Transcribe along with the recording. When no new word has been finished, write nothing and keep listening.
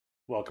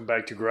Welcome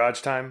back to Garage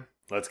Time.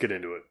 Let's get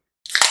into it.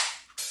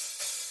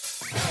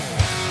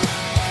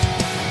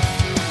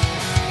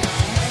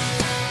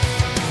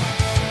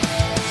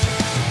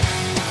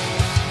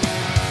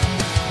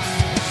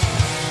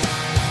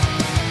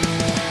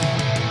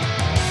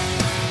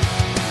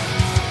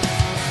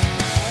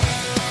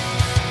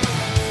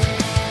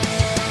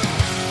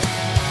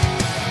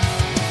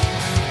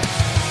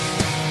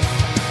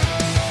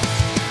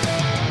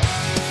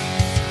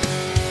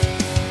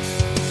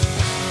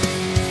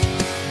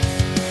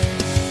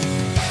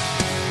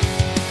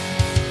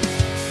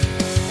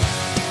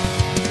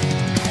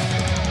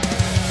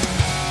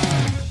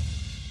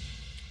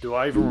 Do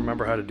I even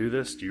remember how to do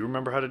this? Do you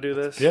remember how to do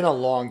this? It's been a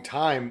long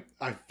time.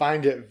 I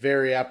find it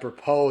very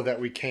apropos that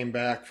we came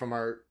back from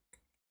our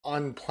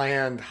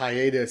unplanned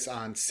hiatus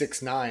on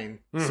 6-9.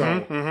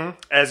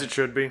 As it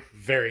should be.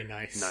 Very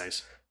nice.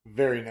 Nice.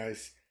 Very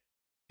nice.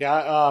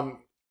 Yeah.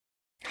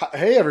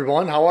 Hey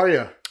everyone, how are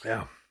you?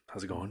 Yeah.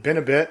 How's it going? Been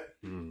a bit.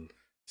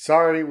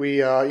 Sorry,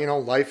 we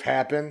life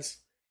happens.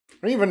 I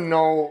don't even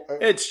know.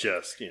 It's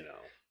just,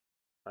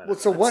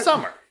 It's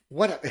summer.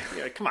 What?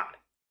 Yeah, come on.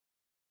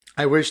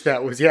 I wish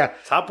that was,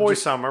 It's Hot Boy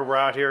Summer. We're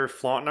out here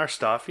flaunting our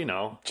stuff,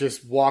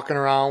 just walking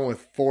around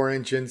with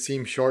 4-inch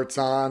inseam shorts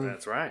on.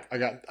 That's right. I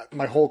got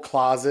my whole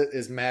closet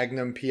is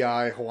Magnum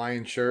PI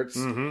Hawaiian shirts.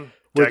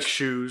 Deck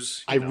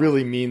shoes. I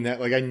really mean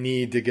that. Like, I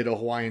need to get a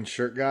Hawaiian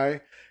shirt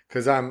guy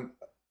because I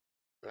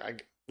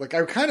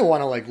kind of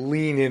want to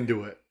lean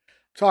into it.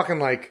 I'm talking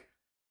like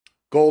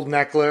gold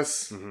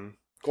necklace,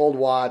 gold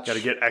watch. Got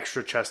to get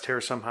extra chest hair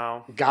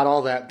somehow. Got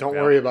all that. Don't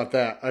worry about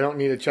that. I don't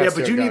need a chest hair. Yeah,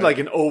 but you need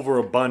an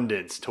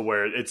overabundance to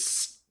where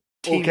it's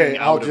okay.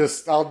 I'll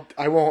just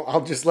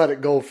let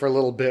it go for a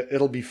little bit.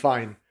 It'll be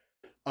fine.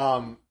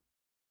 Yeah,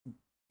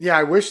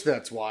 I wish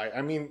that's why.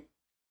 I mean,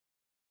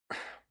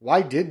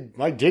 why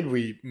did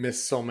we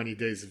miss so many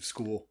days of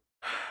school?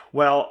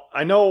 Well,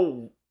 I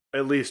know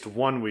at least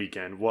one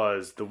weekend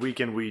was the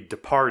weekend we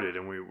departed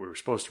and we were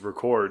supposed to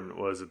record.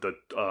 Was it the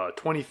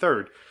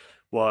 23rd?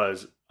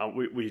 Was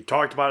we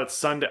talked about it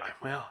Sunday?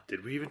 Well,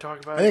 did we even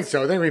talk about it? I think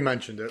so. I think we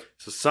mentioned it.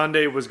 So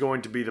Sunday was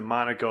going to be the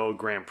Monaco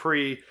Grand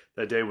Prix.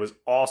 That day was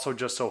also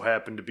just so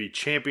happened to be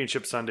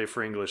Championship Sunday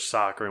for English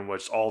soccer, in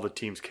which all the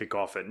teams kick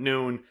off at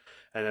noon.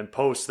 And then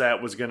post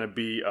that was going to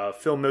be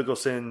Phil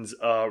Mickelson's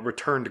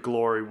return to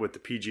glory with the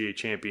PGA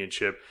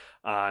Championship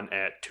on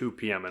at 2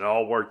 p.m. It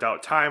all worked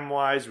out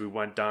time-wise. We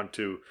went down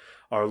to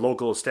our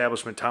local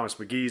establishment, Thomas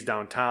McGee's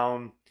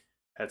downtown.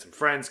 Had some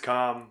friends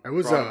come.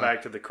 Brought them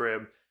back to the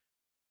crib.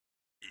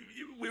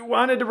 We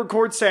wanted to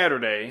record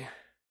Saturday,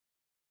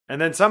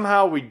 and then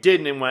somehow we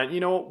didn't and went,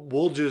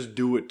 we'll just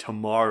do it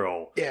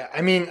tomorrow. Yeah,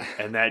 I mean...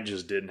 And that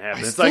just didn't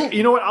happen. It's like,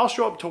 you know what? I'll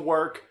show up to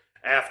work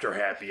after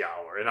happy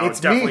hour, and I'll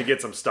definitely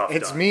get some stuff done.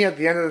 It's me at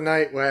the end of the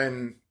night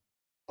when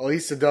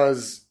Elisa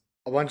does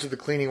a bunch of the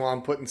cleaning while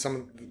I'm putting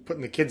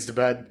the kids to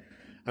bed,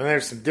 and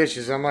there's some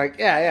dishes. I'm like,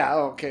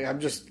 okay, I'm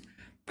just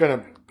going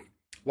to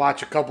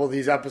watch a couple of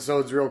these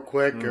episodes real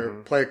quick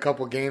or play a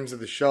couple games of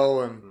the show,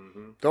 and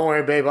don't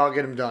worry, babe, I'll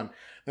get them done.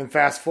 Then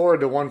fast forward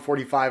to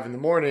 1:45 in the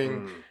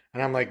morning,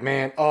 and I'm like,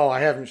 man,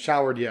 I haven't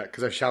showered yet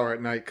because I shower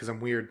at night because I'm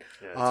weird.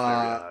 Yeah, it's very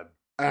odd.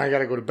 And I got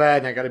to go to bed,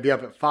 and I got to be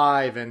up at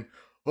 5, and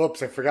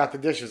oops, I forgot the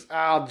dishes.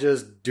 I'll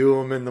just do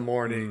them in the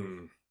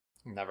morning.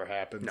 Never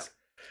happens. No.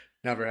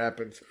 Never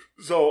happens.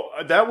 So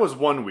that was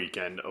one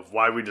weekend of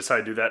why we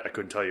decided to do that. I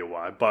couldn't tell you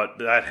why, but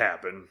that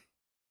happened.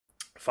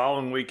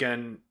 Following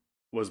weekend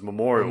was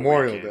Memorial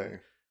Day.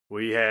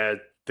 We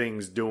had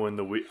things doing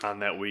on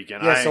that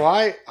weekend. Yeah, so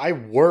I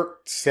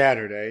worked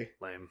Saturday.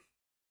 Lame.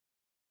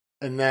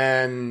 And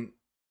then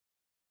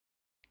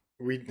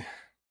we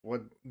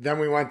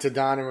went to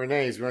Don and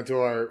Renee's. We went to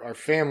our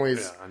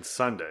families on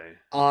Sunday.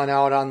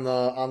 Out on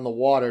the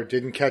water.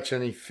 Didn't catch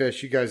any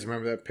fish. You guys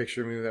remember that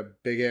picture of me with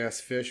that big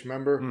ass fish?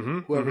 Remember?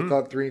 Whoever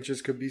thought 3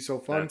 inches could be so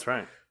fun. That's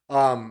right.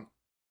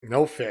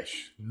 No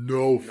fish.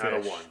 No fish.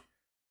 Not a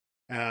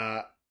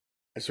one.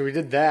 So we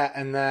did that,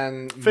 and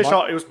then fish.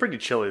 It was pretty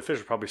chilly. The fish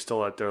were probably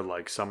still at their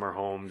summer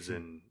homes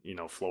in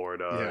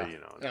Florida.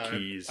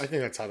 Keys. I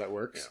think that's how that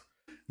works.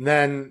 Yeah. And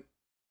then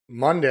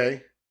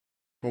Monday,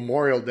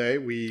 Memorial Day,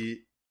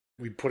 we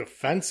put a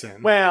fence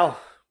in. Well,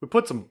 we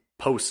put some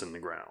posts in the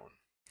ground,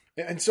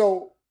 and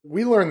so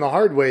we learned the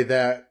hard way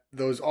that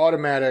those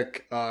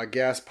automatic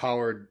gas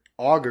powered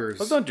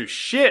augers don't do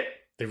shit.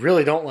 They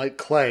really don't like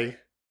clay.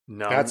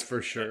 No, that's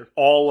for sure.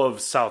 All of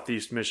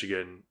Southeast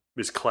Michigan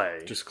is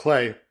clay. Just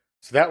clay.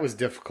 So that was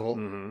difficult.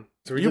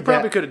 So you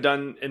probably could have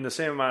done in the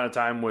same amount of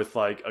time with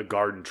a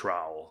garden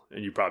trowel,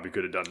 and you probably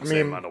could have done the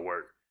same amount of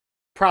work.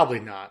 Probably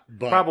not.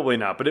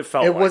 But it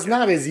felt it was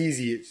not as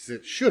easy as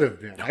it should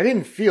have been. No. I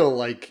didn't feel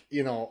like,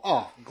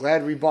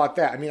 glad we bought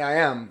that. I mean, I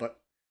am, but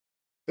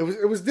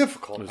it was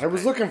difficult. I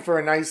was looking for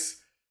a nice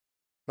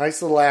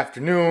little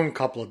afternoon,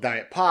 couple of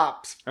Diet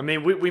Pops. I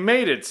mean, we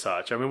made it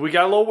such. I mean, we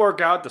got a little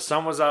workout. The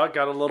sun was out,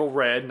 got a little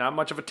red. Not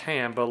much of a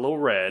tan, but a little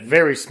red.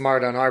 Very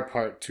smart on our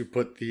part to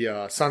put the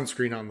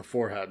sunscreen on the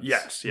forehead.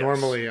 Yes.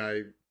 Normally,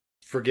 I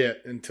forget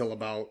until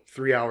about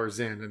 3 hours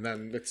in, and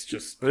then it's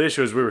just The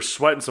issue is we were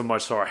sweating so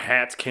much, so our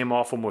hats came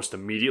off almost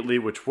immediately,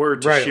 which were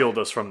to Right shield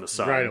us from the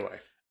sun. right away.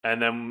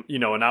 And then,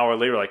 an hour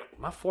later, like,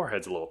 my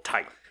forehead's a little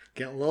tight.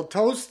 Getting a little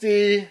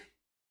toasty.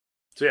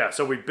 So, yeah,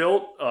 so we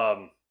built,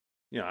 I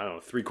don't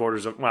know,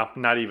 3/4 of, well,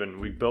 not even.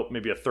 We built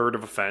maybe a third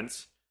of a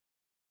fence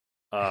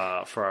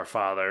for our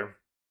father.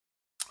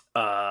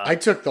 I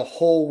took the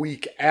whole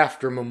week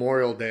after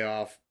Memorial Day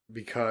off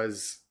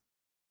because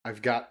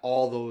I've got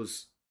all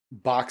those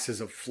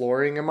boxes of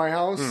flooring in my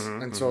house.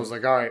 And so I was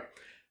like, all right,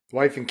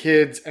 wife and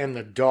kids and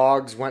the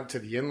dogs went to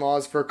the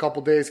in-laws for a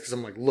couple days because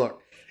I'm like,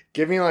 look,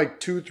 give me like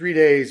 2-3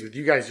 days with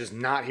you guys just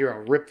not here.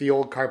 I'll rip the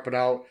old carpet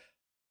out,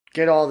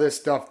 get all this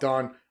stuff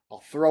done. I'll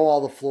throw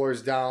all the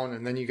floors down,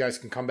 and then you guys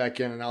can come back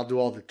in and I'll do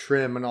all the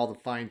trim and all the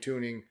fine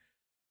tuning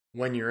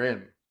when you're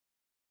in.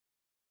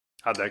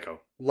 How'd that go?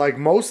 Like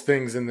most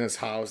things in this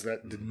house,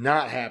 that did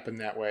not happen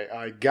that way.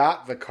 I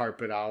got the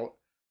carpet out.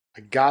 I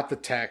got the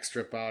tack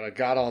strip out. I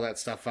got all that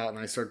stuff out, and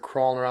I started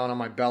crawling around on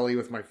my belly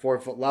with my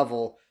 4-foot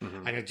level,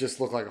 and it just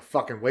looked like a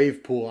fucking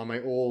wave pool on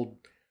my old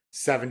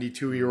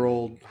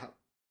 72-year-old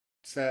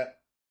set.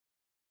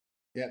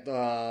 Yeah,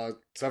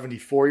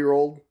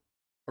 74-year-old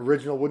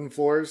original wooden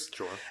floors.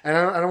 Sure. And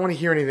I don't want to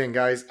hear anything,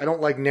 guys. I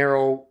don't like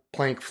narrow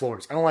plank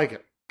floors. I don't like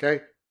it.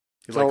 Okay.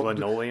 You like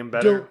linoleum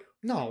better?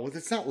 No,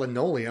 it's not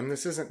linoleum.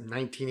 This isn't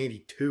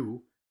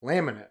 1982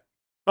 laminate.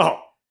 Oh,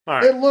 all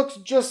right. It looks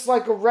just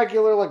like a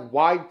regular, like,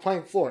 wide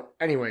plank floor.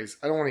 Anyways,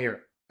 I don't want to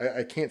hear it.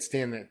 I can't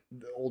stand the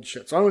old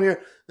shit. So I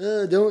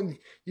don't hear,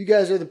 you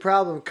guys are the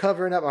problem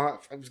covering up.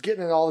 I was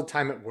getting it all the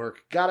time at work.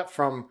 Got it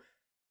from...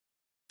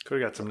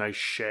 Could have got some nice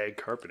shag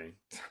carpeting.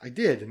 I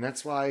did, and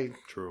that's why...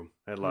 True.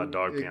 I had a lot of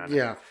dog pee on it.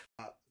 Yeah.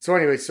 So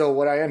anyway, so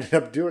what I ended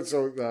up doing,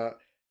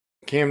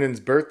 Camden's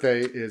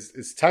birthday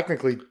is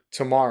technically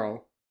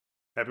tomorrow.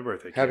 Happy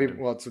birthday,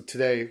 Camden. So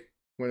today,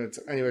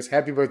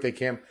 happy birthday,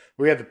 Cam.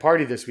 We had the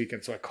party this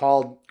weekend, so I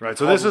called. Right,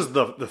 so this is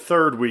the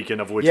third weekend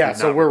of which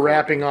so we're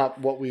wrapping up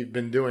what we've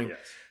been doing. Yes.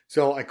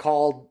 So I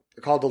called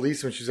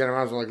Elise when she was at her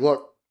house. I'm like,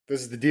 look,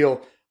 this is the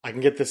deal. I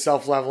can get this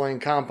self-leveling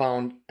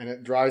compound, and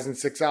it dries in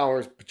 6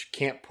 hours, but you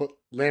can't put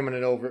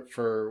laminate over it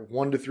for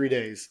 1 to 3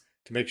 days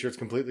to make sure it's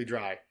completely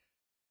dry.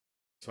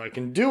 So I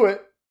can do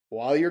it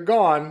while you're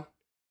gone,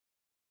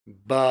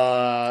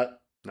 but...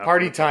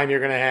 Party time, you're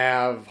going to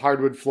have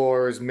hardwood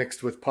floors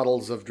mixed with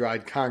puddles of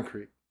dried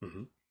concrete.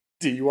 Mm-hmm.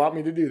 Do you want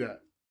me to do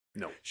that?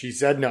 No. She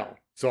said no.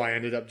 So I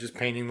ended up just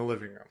painting the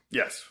living room.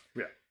 Yes.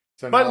 Yeah.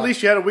 So but at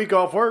least you had a week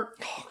off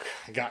work. Oh,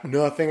 I got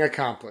nothing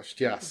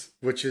accomplished, yes.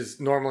 Which is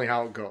normally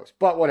how it goes.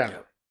 But whatever. Yeah.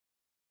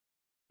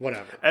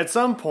 Whatever. At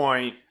some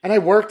point... And I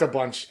worked a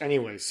bunch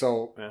anyway,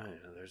 so... Yeah,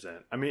 there's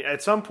that. I mean,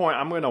 at some point,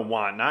 I'm going to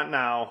want, not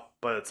now,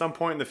 but at some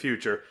point in the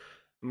future,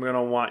 I'm going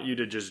to want you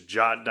to just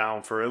jot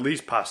down for at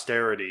least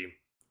posterity...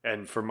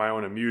 and for my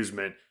own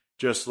amusement,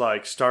 just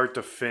like start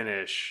to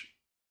finish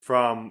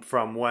from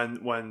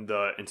when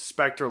the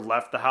inspector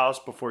left the house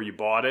before you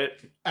bought it.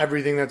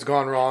 Everything that's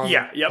gone wrong.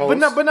 Yeah, but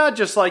not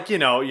just like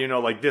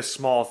like this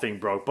small thing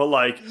broke, but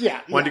like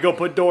when to go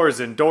put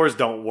doors in, doors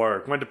don't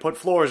work. When to put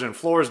floors in,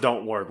 floors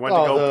don't work. When to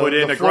go put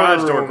in a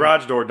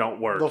garage door don't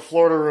work. The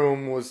Florida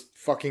room was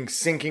fucking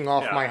sinking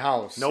off my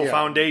house. No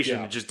foundation,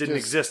 it just didn't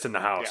exist in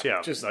the house.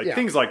 Yeah, just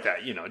things like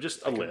that.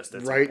 Just a list.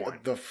 At some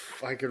point.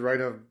 I could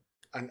write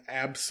an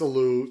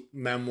absolute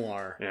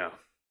memoir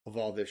of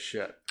all this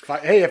shit.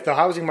 If the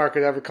housing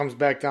market ever comes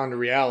back down to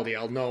reality,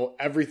 I'll know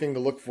everything to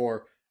look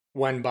for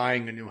when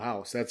buying a new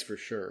house. That's for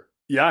sure.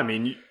 Yeah, I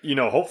mean,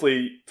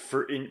 hopefully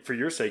for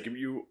your sake,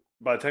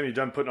 by the time you're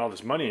done putting all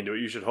this money into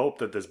it, you should hope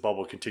that this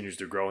bubble continues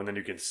to grow and then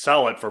you can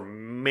sell it for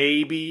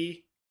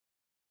maybe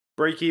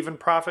break-even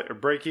profit or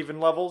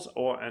break-even levels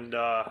and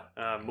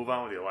move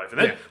on with your life.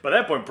 And then by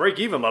that point,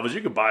 break-even levels,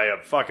 you could buy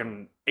a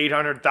fucking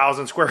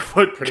 800,000 square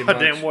foot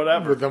goddamn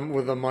whatever.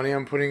 With the money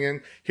I'm putting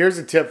in. Here's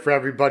a tip for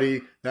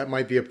everybody that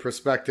might be a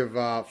prospective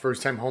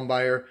first-time home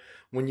buyer.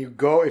 When you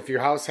go, if your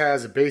house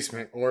has a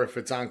basement or if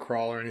it's on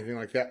crawl or anything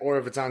like that, or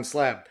if it's on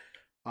slab,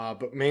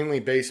 but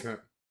mainly basement,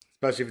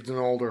 especially if it's an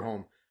older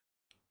home,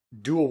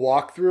 do a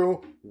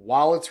walkthrough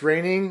while it's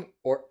raining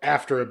or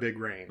after a big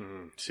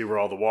rain. See where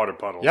all the water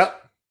puddles.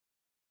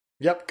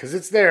 Yep, because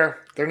it's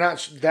there. They're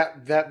not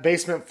that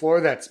basement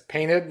floor that's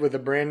painted with a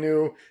brand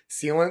new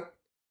sealant.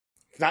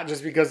 It's not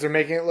just because they're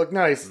making it look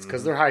nice. It's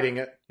because they're hiding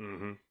it.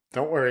 Mm-hmm.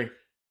 Don't worry.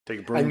 Take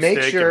a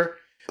broomstick and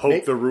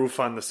poke the roof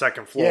on the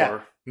second floor.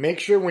 Yeah, make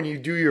sure when you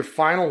do your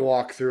final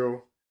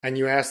walkthrough and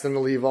you ask them to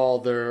leave all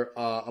their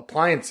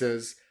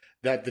appliances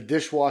that the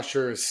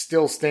dishwasher is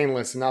still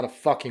stainless and not a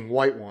fucking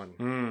white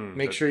one.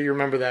 Make sure you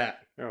remember that.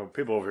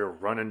 People over here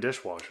running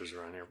dishwashers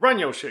around here. Run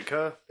your shit,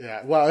 cuh.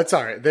 Yeah, well, it's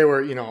all right. They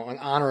were, an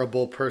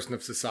honorable person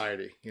of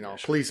society.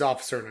 Police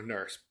officer and a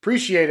nurse.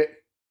 Appreciate it.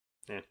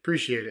 Yeah.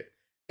 Appreciate it.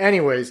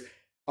 Anyways,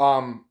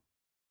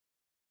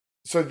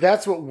 so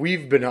that's what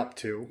we've been up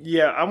to.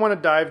 Yeah, I want to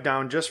dive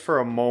down just for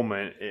a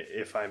moment,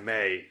 if I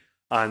may,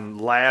 on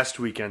last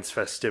weekend's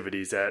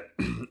festivities at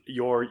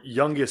your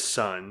youngest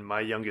son, my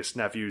youngest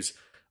nephew's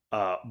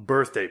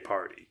birthday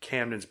party,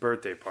 Camden's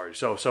birthday party.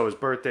 So his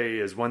birthday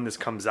is when this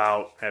comes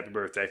out. Happy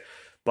birthday!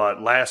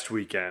 But last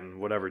weekend,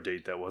 whatever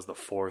date that was, the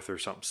 4th or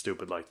something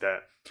stupid like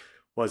that,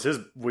 was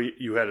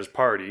you had his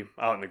party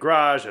out in the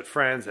garage, had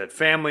friends, had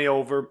family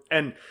over,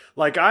 and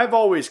like I've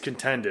always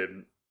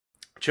contended,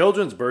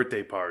 children's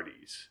birthday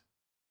parties,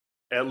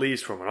 at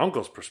least from an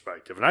uncle's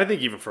perspective, and I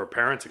think even for a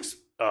parent's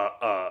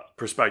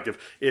perspective,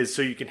 is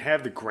so you can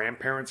have the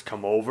grandparents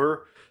come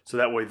over, so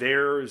that way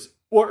there's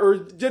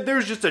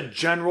just a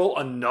general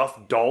enough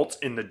adults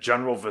in the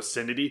general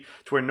vicinity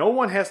to where no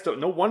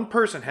one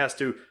person has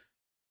to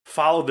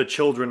follow the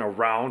children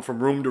around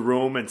from room to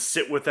room and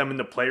sit with them in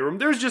the playroom.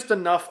 There's just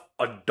enough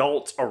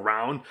adults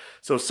around,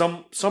 so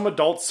some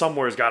adult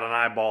somewhere's got an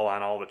eyeball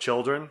on all the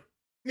children.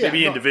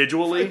 Maybe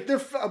individually.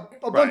 They're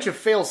a bunch of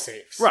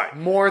fail-safes. Right.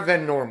 More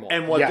than normal.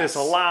 And what this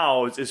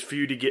allows is for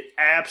you to get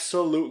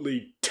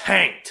absolutely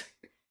tanked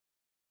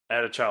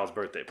at a child's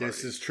birthday party.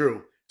 This is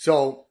true.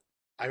 So,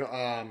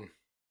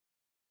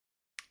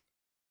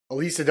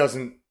 Elisa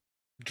doesn't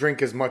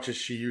drink as much as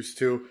she used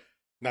to.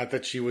 Not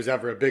that she was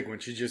ever a big one.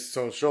 She's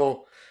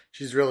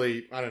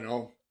really, I don't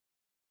know,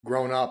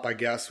 grown up, I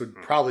guess, would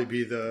probably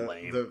be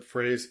the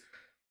phrase.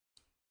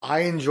 I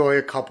enjoy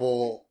a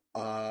couple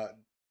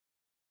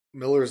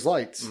Miller's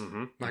Lights.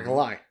 Mm-hmm. Not gonna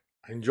lie,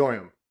 I enjoy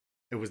them.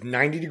 It was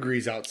 90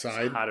 degrees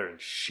outside. It's hotter than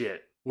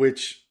shit.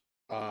 Which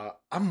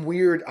I'm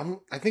weird. I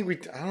don't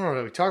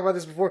know. We talked about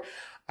this before.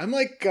 I'm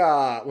like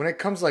when it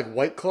comes to like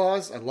White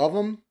Claws, I love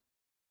them,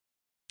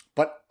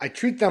 but I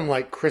treat them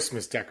like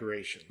Christmas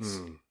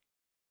decorations.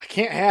 I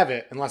can't have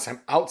it unless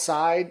I'm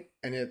outside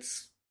and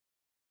it's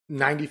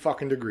 90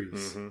 fucking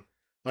degrees. Mm-hmm.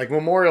 Like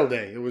Memorial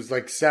Day, it was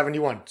like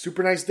 71.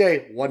 Super nice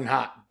day. Wasn't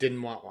hot.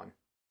 Didn't want one.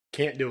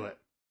 Can't do it.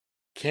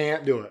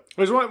 Can't do it.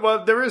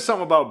 There is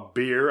something about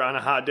beer on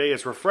a hot day.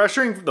 It's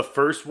refreshing for the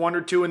first one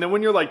or two, and then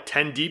when you're like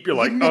 10 deep, you're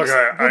like,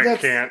 okay, I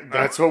can't.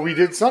 That's what we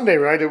did Sunday,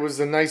 right? It was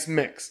a nice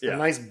mix, a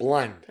nice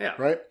blend,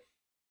 right?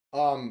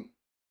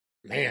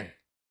 Man,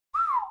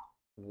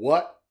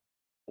 what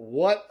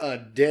a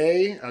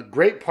day! A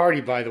great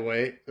party, by the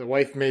way. The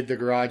wife made the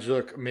garage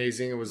look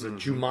amazing. It was a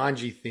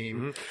Jumanji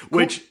theme,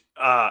 which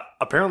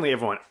apparently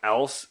everyone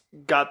else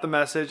got the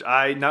message.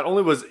 I not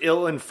only was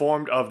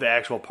ill-informed of the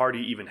actual party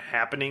even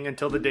happening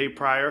until the day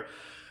prior,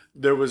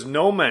 there was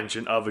no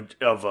mention of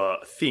a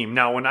theme.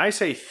 Now, when I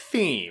say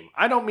theme,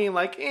 I don't mean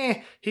like,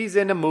 he's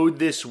in a mood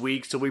this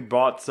week, so we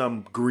brought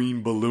some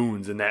green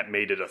balloons and that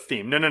made it a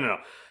theme. No.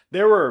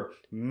 There were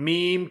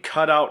meme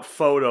cutout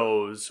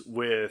photos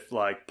with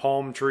like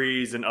palm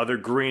trees and other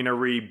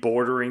greenery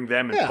bordering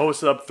them and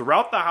posted up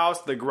throughout the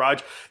house, the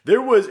garage.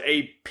 There was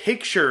a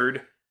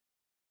picture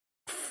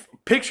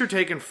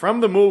taken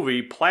from the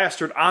movie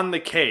plastered on the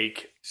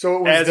cake, so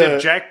it was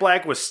if Jack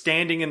Black was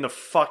standing in the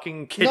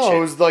fucking kitchen. No, it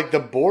was like the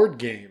board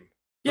game.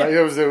 Yeah,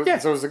 right? So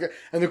it was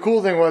and the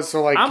cool thing was,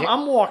 so like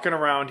I'm walking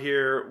around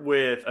here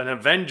with an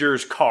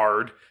Avengers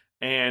card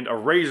and a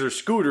Razor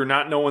scooter,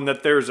 not knowing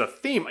that there's a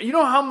theme. You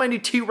know how many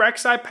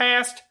T-Rex I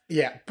passed?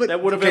 Yeah, but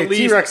that would have at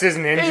least T-Rex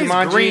isn't in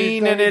Jumanji. It's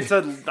green and it's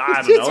I don't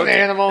know. It's an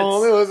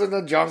animal. It was in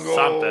the jungle.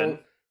 Something.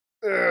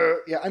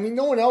 Yeah, I mean,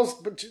 no one else,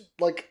 but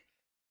like,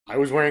 I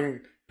was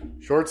wearing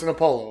shorts and a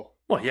polo.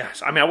 Well,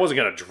 yes. I mean, I wasn't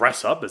going to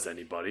dress up as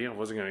anybody. I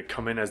wasn't going to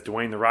come in as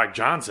Dwayne The Rock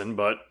Johnson,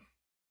 but,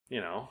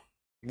 you know.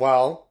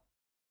 Well,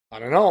 I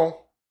don't know.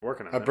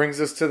 Working on that. That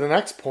brings us to the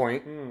next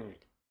point.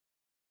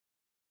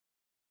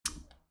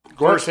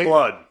 First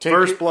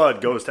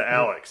blood goes to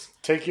Alex.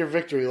 Take your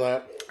victory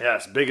lap.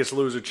 Yes, biggest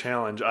loser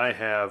challenge. I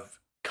have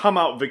come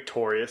out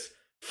victorious.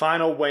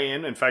 Final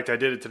weigh-in. In fact, I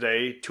did it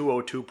today,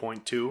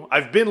 202.2.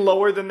 I've been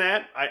lower than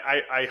that.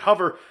 I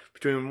hover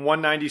between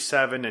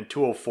 197 and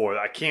 204.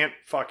 I can't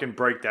fucking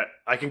break that.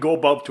 I can go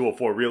above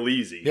 204 real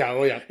easy. Yeah,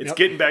 well, yeah. It's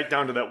getting back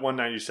down to that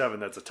 197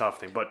 that's a tough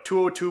thing. But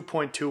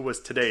 202.2 was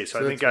today,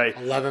 so I think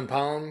 11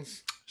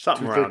 pounds?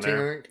 Something around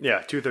there.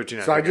 Yeah,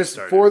 213. So I just,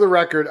 for the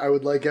record, I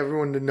would like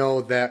everyone to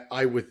know that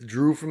I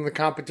withdrew from the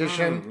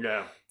competition.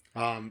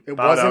 It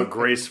wasn't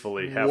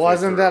gracefully. It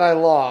wasn't that I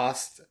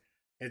lost.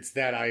 It's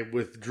that I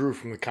withdrew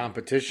from the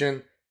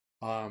competition.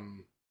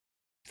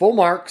 Full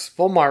marks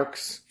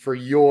for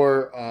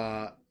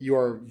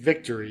your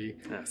victory.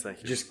 Yes,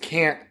 thank you. Just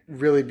can't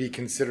really be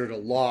considered a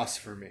loss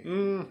for me.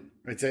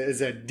 It's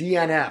a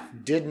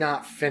DNF. Did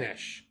not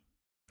finish.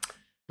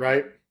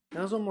 Right.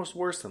 That was almost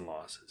worse than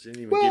losses.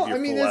 Didn't even give you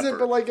full is effort. it?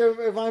 But like,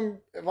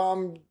 if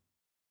I'm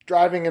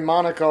driving in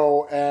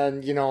Monaco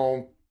and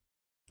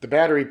the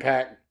battery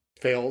pack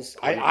fails,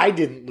 I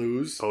didn't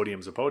lose.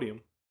 Podium's a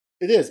podium.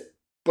 It is.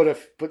 But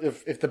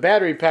if the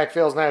battery pack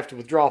fails and I have to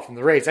withdraw from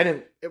the race, I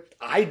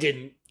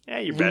didn't. Yeah,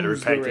 your battery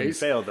pack didn't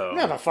fail though. I'm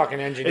not a fucking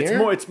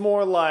engineer. It's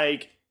more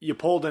like you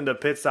pulled into a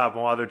pit stop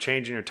and while they're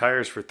changing your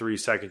tires for 3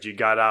 seconds, you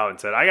got out and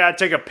said, "I gotta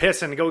take a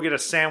piss and go get a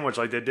sandwich,"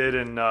 like they did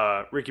in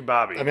Ricky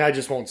Bobby. I mean, I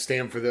just won't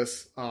stand for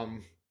this.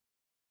 I'm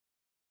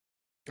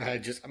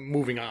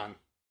moving on.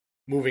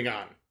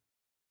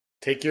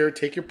 Take your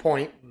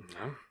point.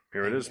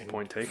 Here it is,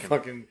 point taken.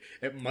 Fucking,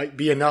 it might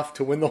be enough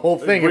to win the whole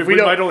thing. We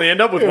might only end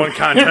up with one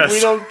contest. If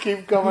we don't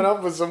keep coming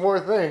up with some more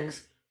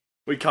things.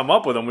 We come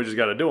up with them. We just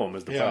got to do them.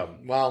 Is the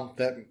problem? Well,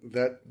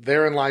 that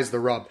therein lies the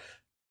rub.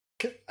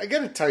 I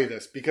got to tell you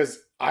this because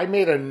I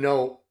made a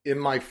note in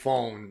my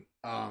phone.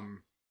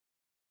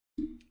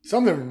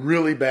 Something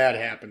really bad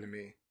happened to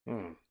me.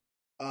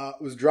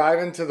 Was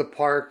driving to the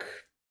park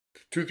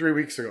 2-3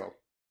 weeks ago.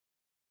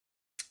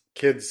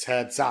 Kids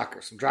had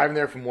soccer, so I'm driving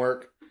there from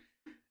work,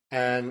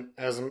 and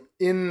as I'm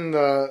in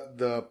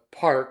the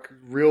park,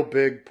 real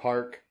big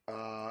park,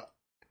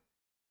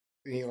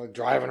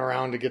 driving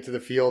around to get to the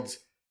fields,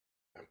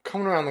 I'm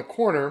coming around the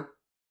corner.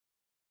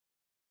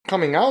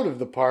 Coming out of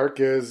the park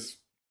is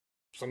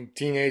some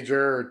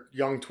teenager or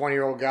young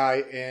 20-year-old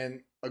guy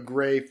in a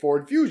gray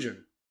Ford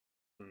Fusion.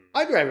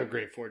 I drive a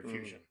gray Ford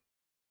Fusion.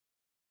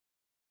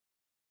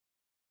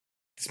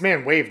 This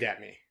man waved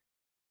at me.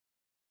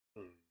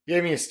 He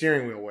gave me a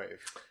steering wheel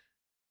wave.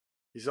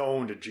 He's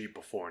owned a Jeep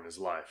before in his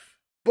life.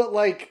 But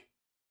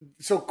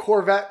so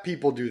Corvette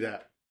people do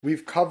that.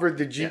 We've covered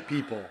the Jeep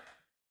people.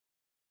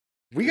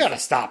 We got to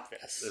stop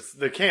this.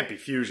 There can't be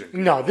Fusion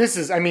people. No,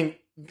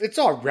 it's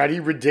already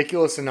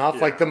ridiculous enough.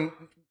 Yeah. Like the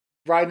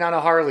riding on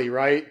a Harley,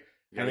 right?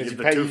 And as you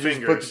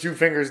just put the 2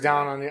 fingers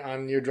down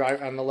on your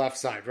drive on the left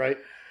side, right?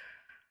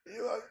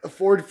 A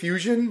Ford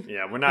Fusion?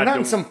 Yeah, we're not doing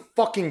in some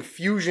fucking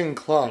Fusion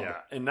club. Yeah,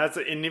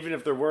 and even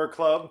if there were a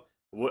club,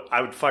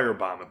 I would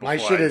firebomb it. My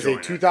shit is a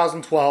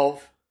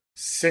 2012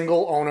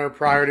 single owner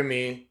prior to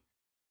me,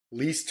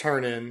 lease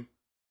turn-in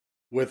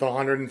with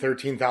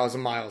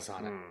 113,000 miles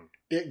on it.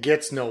 It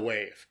gets no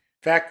wave.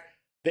 In fact,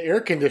 the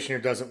air conditioner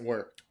doesn't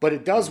work, but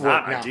it does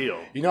work now.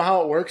 Ideal. You know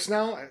how it works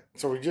now?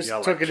 So we just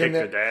took it in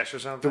there. The dash or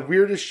something. The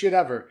weirdest shit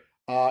ever.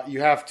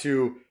 You have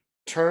to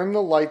turn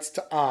the lights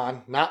to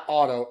on, not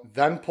auto,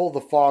 then pull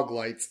the fog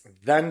lights,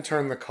 then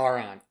turn the car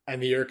on,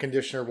 and the air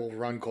conditioner will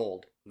run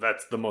cold.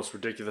 That's the most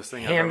ridiculous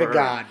thing Hand I've ever to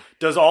God. heard.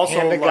 Does also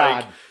Hand to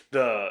God.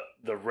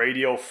 the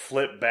radio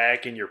flip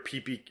back and your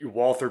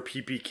Walther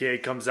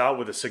PPK comes out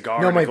with a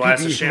cigar No, and my a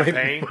glass PP, of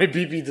champagne? My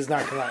PP does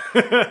not come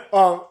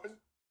out.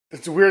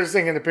 It's the weirdest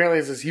thing, and apparently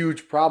it's this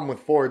huge problem with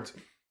Fords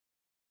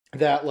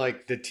that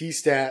the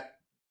T-stat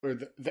or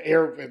the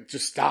air it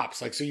just stops.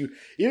 So even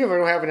if I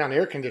don't have it on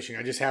air conditioning,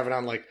 I just have it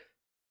on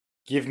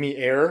give me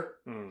air,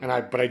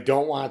 but I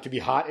don't want it to be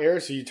hot air,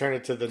 so you turn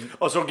it to the...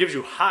 Oh, so it gives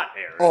you hot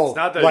air. Oh, it's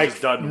not that it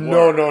just doesn't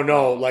work.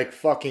 No,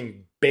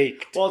 fucking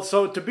baked. Well,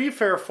 so to be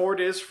fair,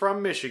 Ford is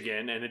from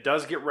Michigan, and it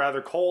does get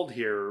rather cold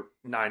here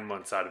 9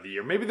 months out of the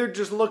year. Maybe they're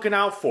just looking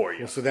out for you.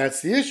 Well, so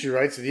that's the issue,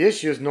 right? So the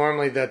issue is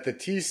normally that the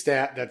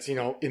T-stat that's, in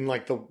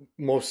the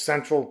most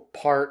central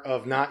part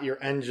of not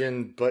your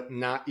engine, but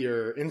not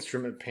your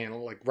instrument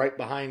panel, right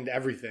behind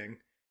everything,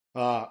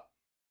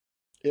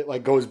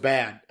 it goes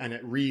bad and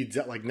it reads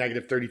at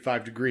negative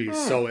 35 degrees.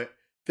 So it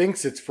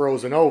thinks it's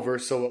frozen over,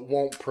 so it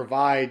won't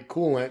provide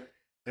coolant.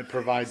 It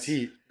provides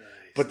heat. Nice.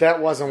 But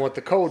that wasn't what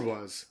the code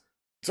was.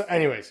 So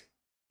anyways,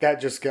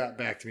 that just got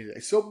back to me today.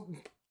 So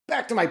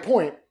back to my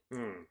point.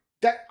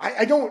 That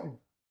I don't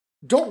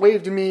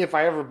wave to me if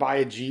I ever buy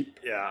a Jeep.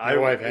 Yeah, my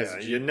wife has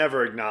a Jeep. You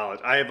never acknowledge.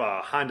 I have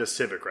a Honda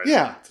Civic right now.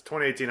 Yeah. It's a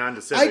 2018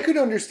 Honda Civic. I could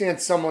understand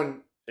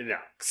someone... Yeah.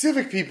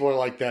 Civic people are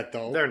like that,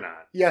 though. They're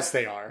not. Yes,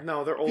 they are.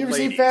 No, they're old ladies. ladies.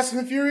 You ever seen Fast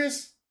and the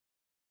Furious?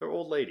 They're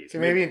old ladies. So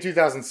maybe in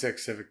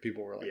 2006, Civic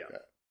people were like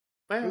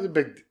that. It was a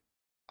big...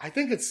 I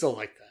think it's still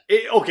like that.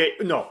 Okay,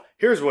 no.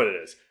 Here's what it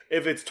is.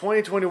 If it's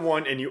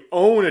 2021 and you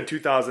own a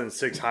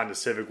 2006 Honda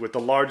Civic with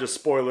the largest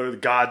spoiler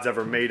God's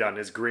ever made on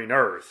his green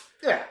earth,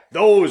 yeah,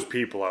 those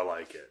people are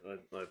like it.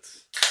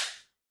 Let's...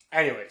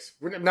 Anyways,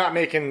 we're not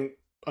making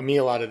a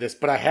meal out of this,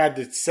 but I had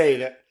to say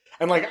that...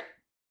 And I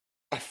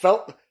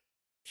felt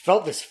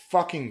this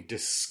fucking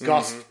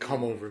disgust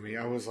come over me.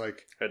 I was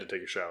like... I had to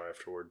take a shower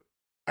afterward.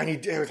 And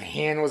his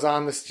hand was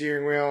on the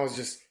steering wheel. It was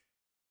just...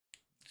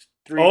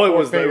 It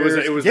was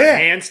the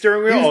hand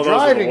steering wheel? He was those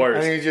are the driving,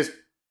 worst. and he just...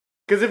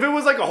 Because if it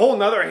was a whole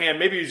nother hand,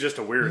 maybe he's just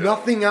a weirdo.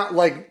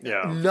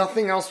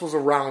 Nothing else was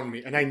around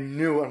me. And I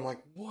knew, I'm like,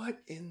 what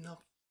in the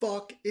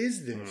fuck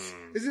is this?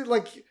 Is it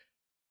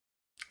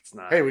it's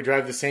not. Hey, we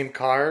drive the same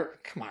car?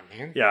 Come on,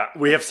 man. Yeah,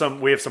 we have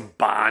some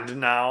bond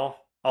now.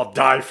 I'll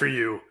die for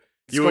you.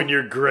 And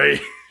your gray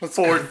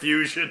Ford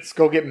Fusion. Let's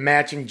go get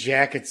matching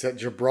jackets at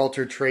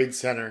Gibraltar Trade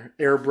Center.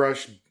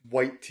 Airbrush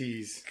white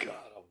tees. God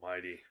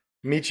almighty.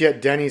 Meet you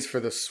at Denny's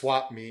for the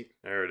swap meet.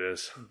 There it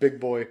is. Big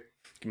boy.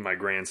 Give me my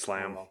grand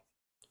slam.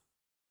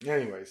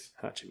 Anyways.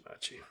 Hachi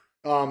machi.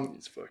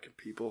 These fucking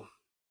people.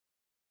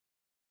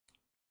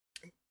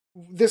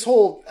 This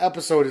whole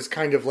episode is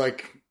kind of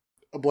like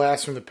a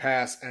blast from the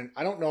past, and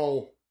I don't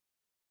know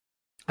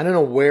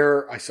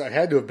where I saw it.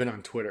 Had to have been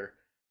on Twitter.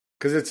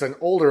 Because it's an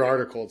older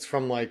article. It's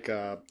from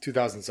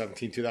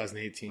 2017,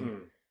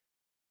 2018.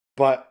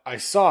 But I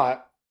saw it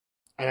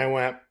and I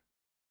went,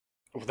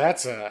 well,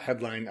 that's a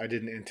headline I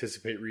didn't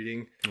anticipate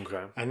reading.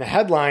 Okay. And the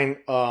headline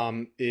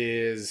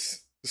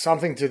is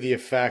something to the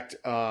effect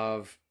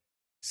of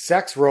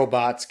sex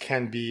robots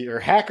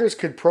hackers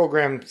could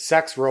program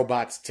sex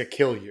robots to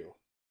kill you.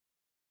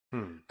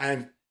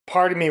 And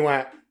part of me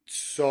went,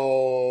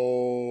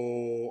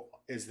 so...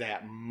 Is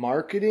that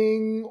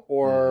marketing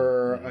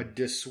or a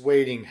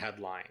dissuading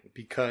headline?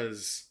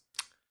 Because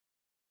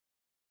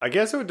I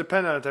guess it would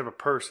depend on the type of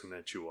person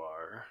that you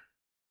are.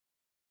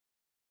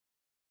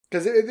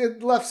 Because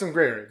it left some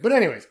gray area. But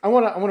anyways, I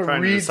want to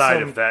Trying read to decide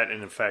some... if that,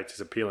 in fact, is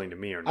appealing to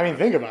me or not. I mean,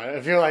 think about it.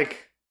 I feel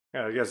like...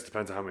 Yeah, I guess it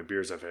depends on how many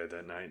beers I've had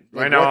that night.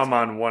 Like, right now, I'm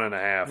on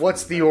 1.5.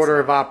 What's the order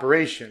of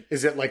operation?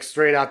 Is it like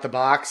straight out the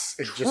box?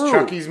 It just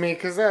Chucky's me?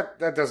 Because that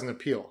doesn't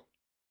appeal.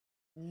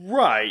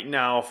 Right.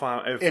 Now,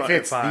 if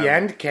it's the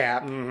end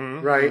cap,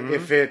 right?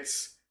 If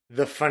it's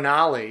the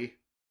finale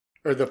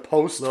or the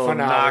post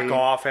finale, knock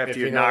off after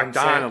you knocked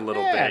on a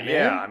little bit. Man.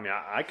 Yeah, I mean,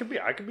 I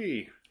could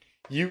be.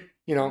 You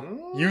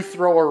you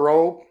throw a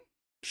rope,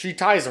 she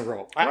ties a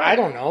rope. Right. I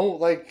don't know,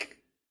 like.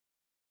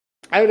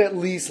 I would at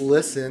least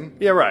listen.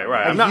 Yeah, right.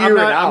 I'm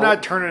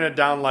not turning it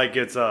down like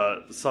it's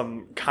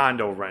some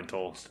condo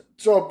rental.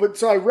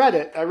 So I read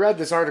it. I read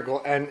this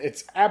article, and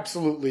it's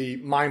absolutely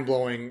mind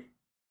blowing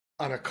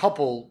on a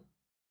couple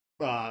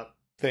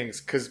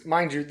things. Because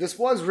mind you, this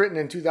was written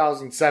in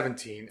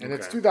 2017, and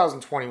it's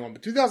 2021.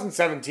 But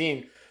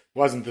 2017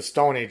 wasn't the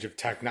stone age of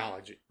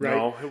technology, right?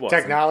 No, it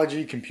wasn't.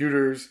 Technology,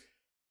 computers,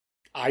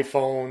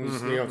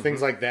 iPhones,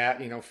 things like that.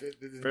 Been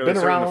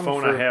around. The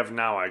phone I have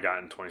now, I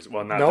got in 20.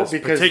 Well, not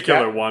this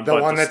particular one, the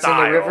but one the that's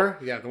style. in the river.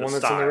 Yeah, the one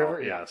that's in the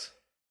river. Yes.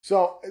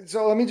 So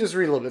let me just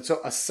read a little bit. So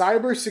a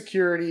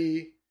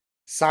cybersecurity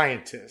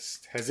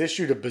scientist has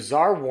issued a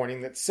bizarre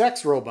warning that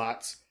sex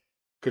robots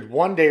could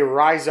one day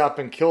rise up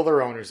and kill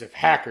their owners if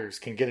hackers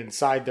can get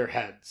inside their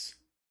heads.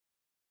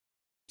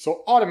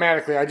 So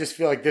automatically, I just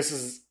feel like this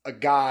is a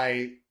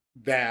guy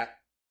that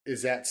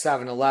is at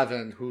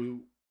 7-Eleven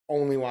who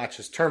only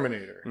watches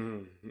Terminator.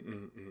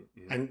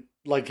 And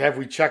like, have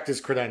we checked his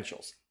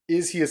credentials?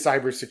 Is he a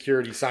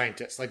cybersecurity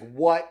scientist? Like,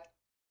 what?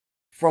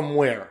 From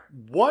where?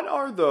 What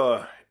are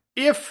the...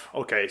 if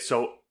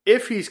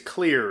he's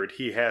cleared,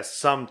 he has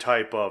some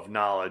type of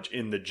knowledge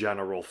in the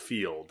general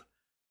field.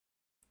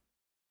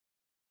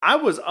 I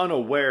was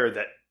unaware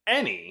that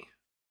any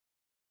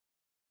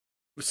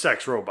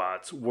sex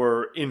robots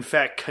were in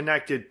fact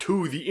connected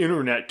to the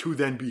internet to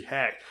then be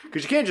hacked.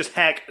 Because you can't just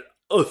hack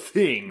a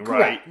thing,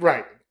 right?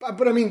 Right.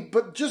 But I mean,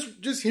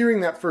 just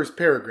hearing that first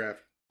paragraph,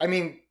 I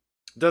mean...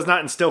 Does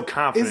not instill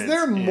confidence. Is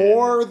there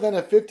more than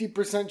a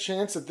 50%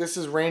 chance that this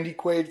is Randy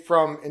Quaid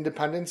from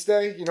Independence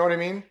Day? You know what I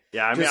mean?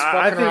 Yeah, I mean,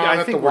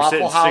 I think we're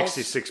sitting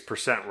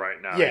 66%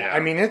 right now. Yeah, I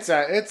mean, it's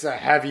a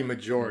heavy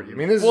majority. I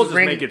mean, this we'll is just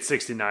Randy, make it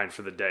 69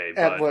 for the day.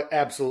 But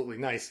absolutely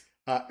nice.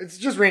 It's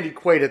just Randy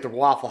Quaid at the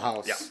Waffle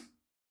House.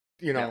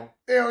 Yeah.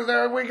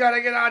 We got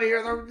to get out of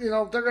here.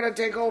 They're going to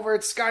take over.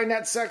 It's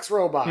Skynet sex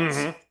robots.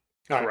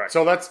 All right, correct.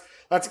 so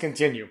let's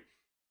continue.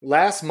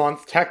 Last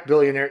month, tech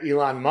billionaire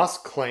Elon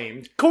Musk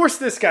claimed... Of course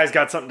this guy's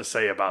got something to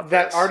say about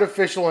that this.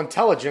 artificial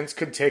intelligence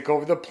could take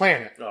over the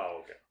planet. Oh,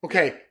 okay.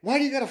 Okay, why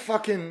do you gotta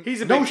fucking... He's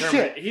a no big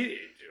shit.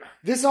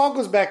 This all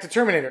goes back to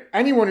Terminator.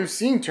 Anyone who's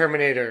seen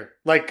Terminator,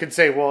 could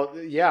say, well,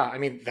 yeah, I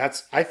mean,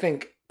 I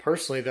think,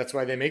 personally, that's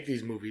why they make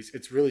these movies.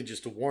 It's really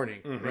just a warning,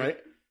 right?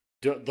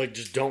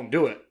 Just don't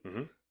do it.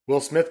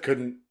 Will Smith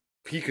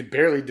he could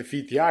barely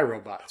defeat the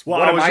iRobots.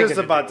 Well, I was just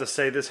about to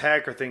say, this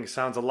hacker thing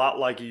sounds a lot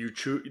like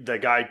the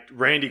guy,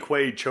 Randy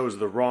Quaid, chose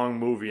the wrong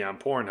movie on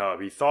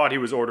Pornhub. He thought he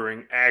was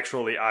ordering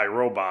actually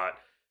iRobot,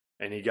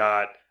 and he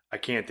got, I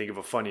can't think of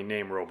a funny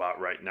name robot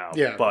right now.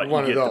 Yeah, but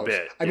one you of get those. the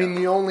bit. I mean,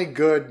 the only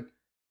good,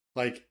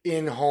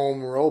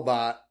 in-home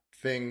robot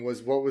thing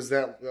was, what was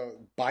that?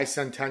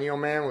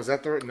 Bicentennial Man? Was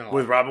that the... No.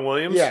 With Robin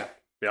Williams? Yeah.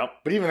 Yep.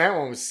 But even that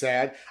one was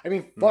sad. I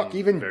mean, fuck,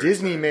 even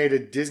Disney made a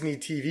Disney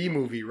TV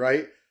movie,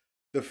 right?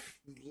 With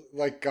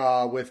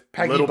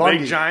Peggy Little Bundy,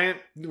 Big Giant,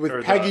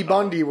 with Peggy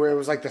Bundy, where it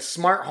was like the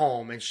smart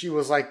home, and she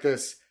was like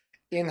this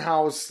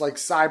in-house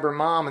cyber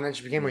mom, and then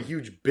she became a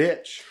huge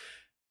bitch.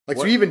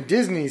 So even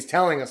Disney's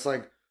telling us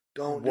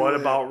don't. What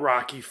about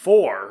Rocky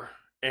IV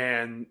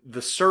and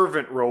the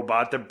servant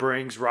robot that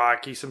brings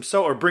Rocky some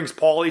soda or brings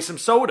Paulie some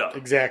soda?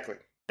 Exactly.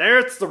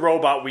 That's the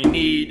robot we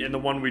need and the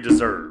one we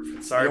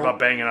deserve. Sorry about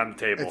banging on the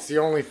table. It's the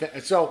only thing.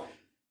 So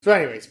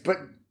anyways, but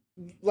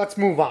let's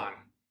move on.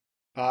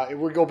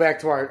 We go back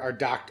to our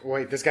doctor.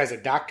 Wait, this guy's a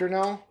doctor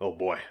now? Oh,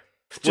 boy.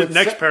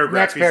 Next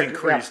paragraph, he's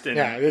increased in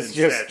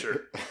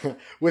stature.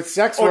 With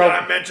sex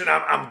robots... Did I mention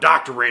I'm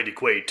Dr. Randy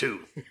Quaid, too?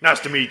 Nice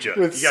to meet you.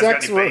 You guys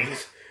got any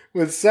bangs?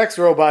 With sex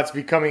robots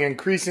becoming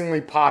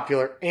increasingly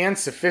popular and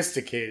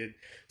sophisticated,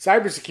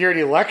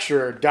 cybersecurity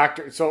lecturer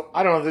Dr. So,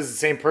 I don't know if this is the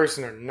same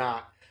person or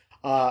not,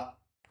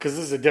 because this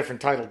is a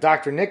different title.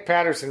 Dr. Nick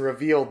Patterson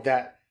revealed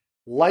that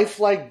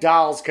lifelike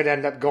dolls could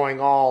end up going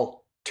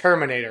all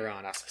Terminator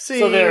on us. See,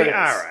 so there it is. All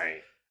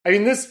right. I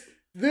mean,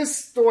 this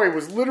story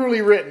was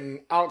literally written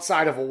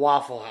outside of a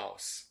Waffle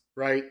House,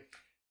 right?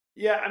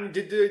 Yeah, I mean,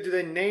 do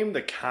they name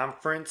the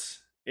conference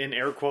in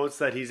air quotes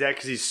that he's at?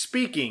 Because he's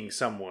speaking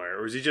somewhere,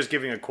 or is he just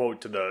giving a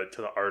quote to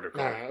the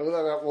article?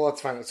 Well,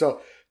 let's find it. So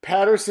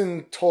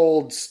Patterson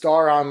told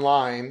Star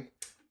Online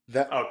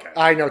that. Okay.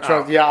 I know,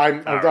 Charles. Yeah, I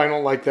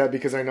don't like that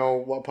because I know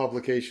what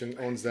publication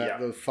owns that.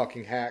 Yeah. The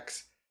fucking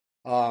hacks.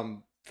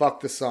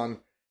 Fuck the Sun.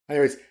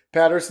 Anyways,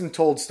 Patterson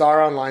told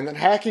Star Online that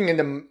hacking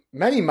into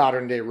many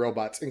modern-day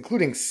robots,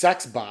 including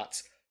sex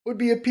bots, would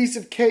be a piece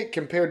of cake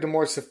compared to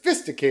more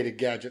sophisticated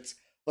gadgets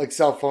like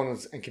cell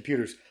phones and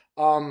computers.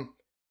 Can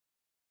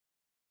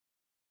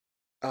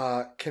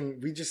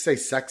we just say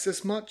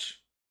sexist much?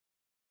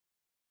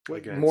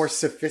 More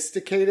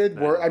sophisticated?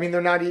 Where, I mean,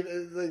 they're not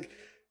even like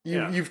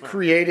you've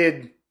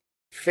created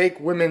fake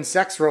women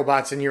sex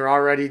robots, and you're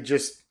already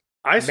just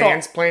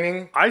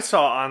mansplaining. I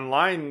saw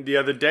online the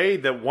other day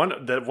that one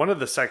of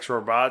the sex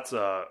robots,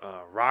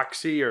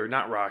 Roxy or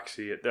not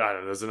Roxy, I don't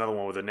know. There's another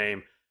one with a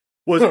name.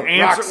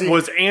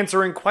 Was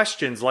answering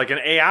questions like an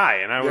AI,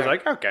 and I was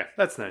like, okay,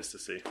 that's nice to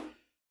see.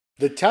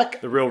 The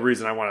real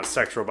reason I want a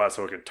sex robot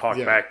so it can talk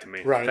back to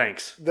me. Right.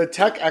 Thanks. The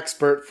tech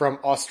expert from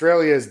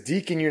Australia's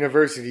Deakin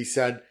University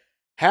said,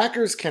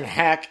 hackers can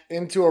hack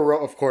into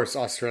of course,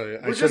 Australia.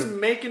 We're just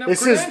making up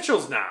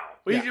credentials now.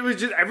 It was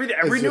just every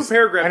new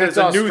paragraph and is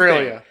a new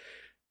thing.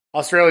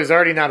 Australia's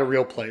already not a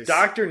real place.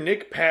 Dr.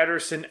 Nick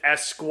Patterson,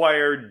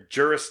 Esquire,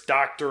 Juris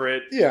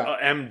Doctorate,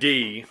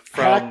 MD.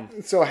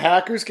 So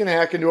hackers can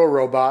hack into a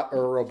robot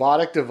or a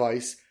robotic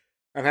device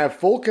and have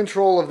full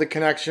control of the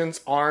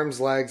connections,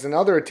 arms, legs, and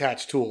other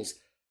attached tools,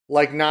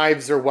 like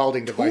knives or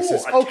welding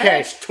devices.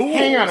 Okay, tools.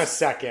 Hang on a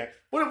second.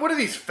 What are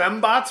these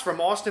fembots from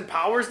Austin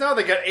Powers now?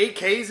 They got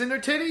AKs in their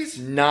titties?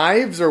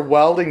 Knives or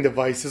welding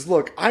devices.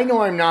 Look, I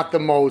know I'm not the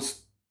most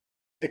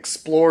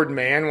explored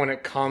man when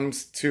it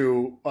comes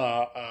to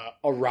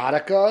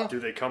erotica. Do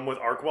they come with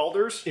arc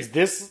welders? Can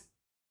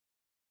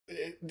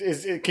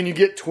you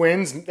get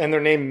twins and they're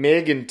named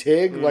Mig and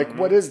Tig? Mm-hmm. Like,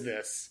 what is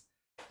this?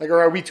 Like,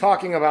 or are we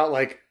talking about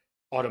like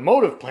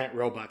automotive plant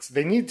robots?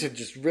 They need to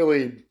just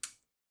really.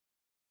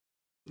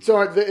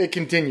 So it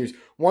continues.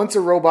 Once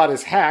a robot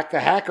is hacked, the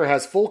hacker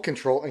has full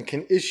control and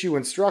can issue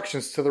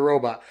instructions to the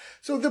robot.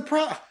 So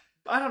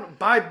I don't know.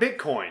 Buy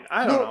Bitcoin.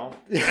 I don't know.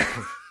 Yeah.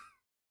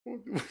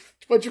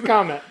 What's your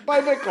comment?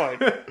 Buy Bitcoin.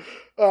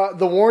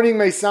 The warning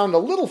may sound a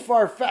little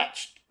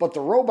far-fetched, but the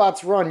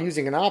robots run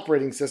using an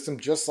operating system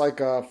just like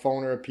a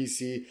phone or a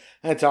PC,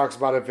 and it talks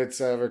about if it's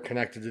ever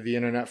connected to the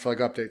internet for like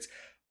updates.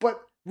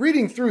 But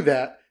reading through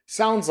that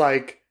sounds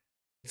like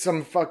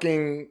some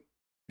fucking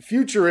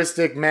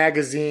futuristic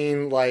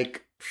magazine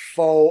like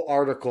faux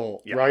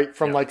article, right?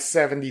 From like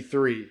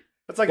 73.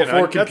 That's like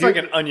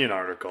an Onion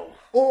article.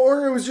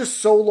 Or it was just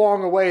so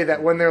long away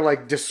that when they're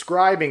like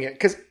describing it,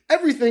 because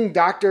everything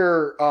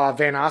Dr.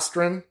 Van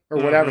Ostren, or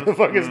whatever the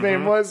fuck his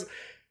name was,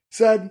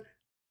 said,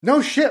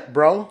 no shit,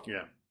 bro.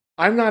 Yeah.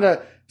 I'm not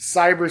a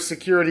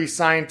cybersecurity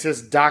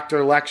scientist,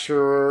 doctor,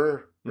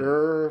 lecturer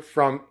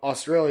from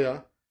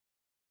Australia.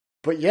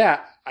 But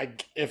yeah,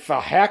 if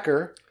a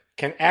hacker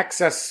can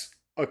access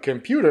a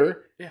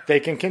computer, they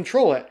can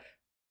control it.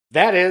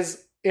 That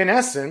is, in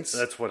essence,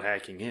 that's what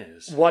hacking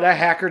is. What a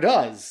hacker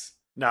does.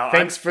 Now,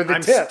 thanks for the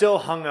I'm tip. Still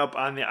hung up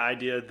on the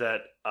idea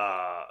that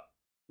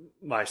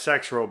my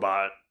sex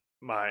robot,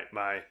 my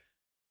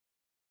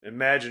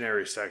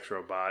imaginary sex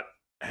robot,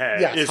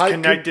 is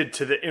connected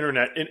to the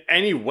internet in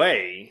any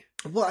way.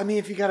 Well, I mean,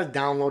 if you got to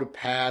download a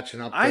patch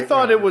and update, I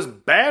thought it was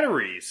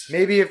batteries.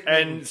 Maybe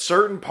and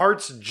certain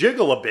parts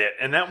jiggle a bit,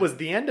 and that was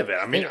the end of it.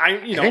 I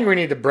think we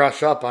need to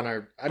brush up on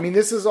our. I mean,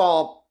 this is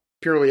all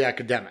purely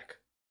academic,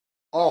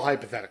 all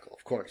hypothetical,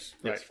 of course.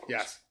 Yes, right? of course.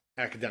 Yes,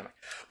 academic.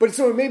 But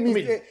so it made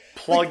me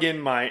plug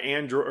in my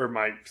Android or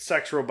my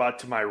sex robot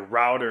to my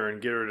router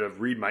and get her to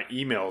read my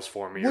emails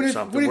for me or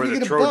something. Where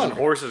the Trojan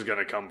horse is going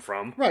to come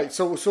from? Right.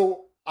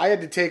 So I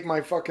had to take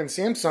my fucking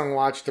Samsung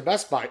watch to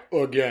Best Buy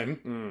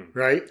again,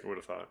 right? I would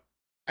have thought.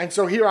 And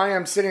so here I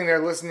am sitting there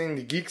listening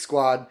to Geek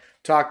Squad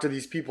talk to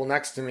these people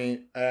next to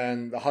me,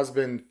 and the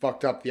husband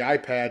fucked up the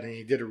iPad and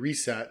he did a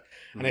reset.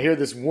 And I hear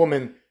this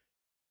woman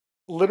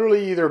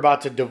literally either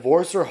about to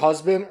divorce her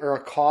husband or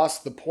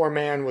accost the poor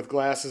man with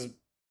glasses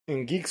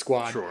in Geek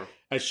Squad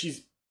as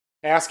she's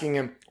asking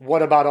him,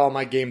 what about all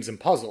my games and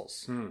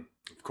puzzles?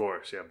 Of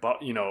course, yeah. But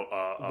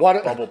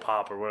Bubble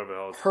Pop or whatever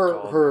else.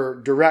 Her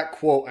direct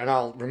quote, and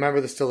I'll remember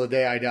this till the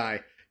day I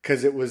die,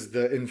 because it was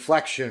the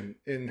inflection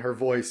in her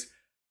voice.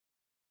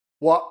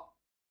 Well,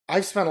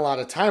 I've spent a lot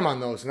of time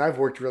on those, and I've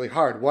worked really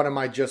hard. What am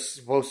I just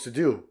supposed to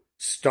do?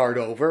 Start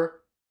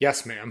over?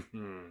 Yes,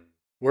 ma'am.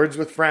 Words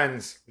with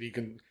friends. You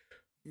can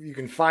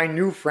find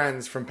new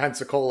friends from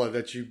Pensacola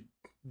that you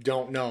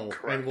don't know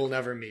and will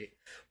never meet.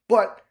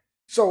 But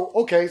so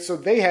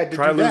they had to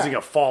try do that. Losing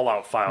a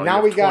Fallout file.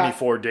 Now we got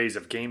 24 days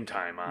of game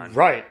time on.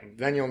 Right,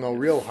 then you'll know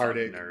real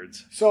heartache.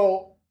 Nerds.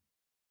 So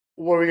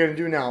what are we gonna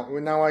do now?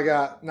 Now I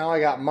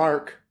got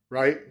Mark,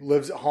 right?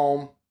 Lives at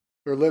home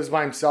or lives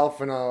by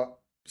himself in a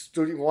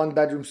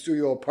 1-bedroom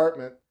studio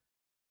apartment.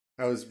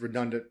 That was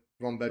redundant.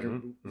 1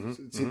 bedroom.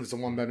 It's a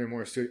 1 bedroom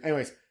or a studio.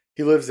 Anyways,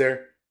 he lives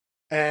there,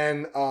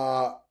 and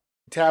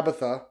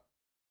Tabitha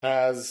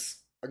has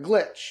a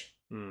glitch.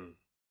 You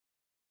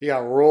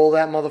gotta roll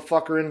that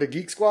motherfucker into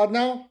Geek Squad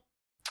now?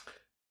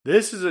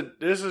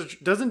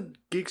 Doesn't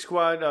Geek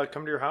Squad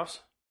come to your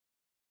house?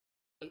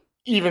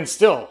 Even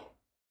still,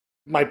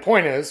 my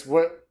point is,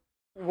 what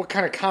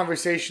kind of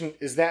conversation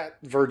is that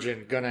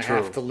virgin gonna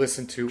have to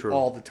listen to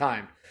all the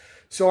time?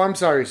 So I'm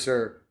sorry,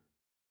 sir.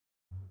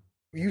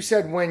 You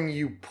said when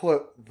you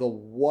put the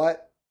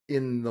what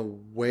in the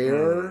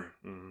where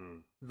Mm-hmm.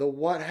 the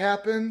what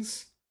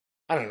happens.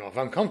 I don't know if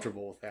I'm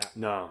comfortable with that.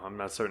 No, I'm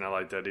not certain I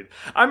like that either.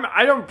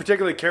 I don't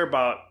particularly care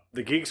about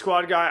the Geek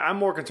Squad guy. I'm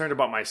more concerned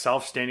about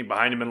myself standing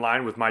behind him in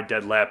line with my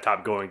dead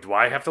laptop going, do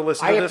I have to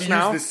listen to this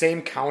now? Use the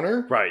same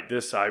counter? Right,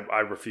 this I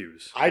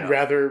refuse. I'd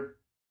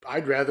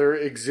rather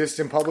exist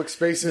in public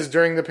spaces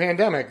during the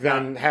pandemic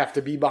than have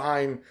to be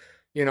behind,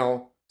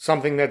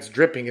 something that's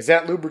dripping. Is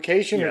that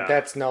lubrication? Yeah.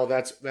 That's No,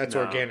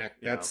 organic.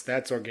 yeah.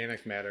 That's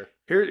organic matter.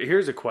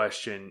 Here's a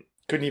question.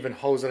 Couldn't even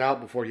hose it out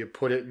before you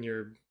put it in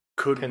your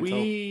Could Pinto.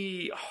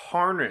 we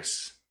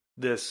harness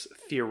this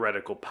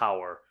theoretical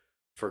power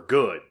for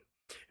good?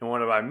 And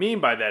what I mean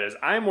by that is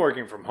I'm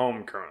working from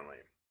home currently.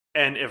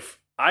 And if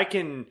I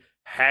can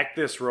hack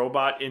this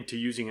robot into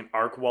using an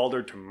arc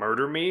welder to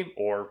murder me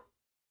or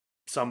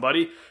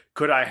somebody,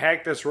 could I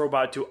hack this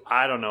robot to,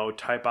 I don't know,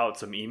 type out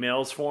some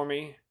emails for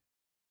me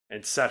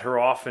and set her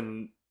off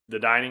in the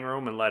dining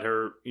room and let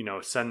her,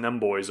 send them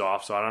boys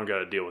off so I don't got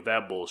to deal with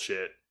that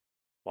bullshit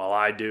while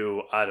I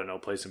do, I don't know,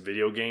 play some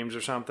video games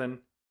or something?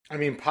 I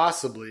mean,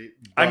 possibly.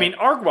 I mean,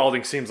 arc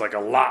welding seems like a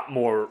lot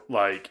more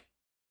like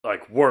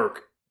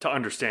work to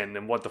understand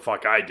than what the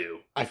fuck I do.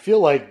 I feel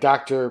like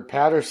Dr.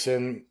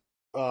 Patterson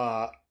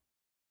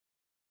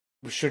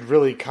should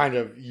really kind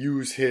of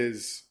use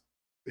his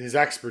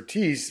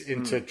expertise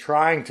into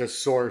trying to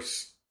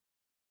source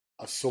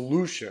a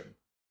solution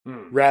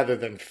rather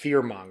than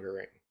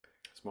fear-mongering.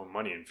 It's more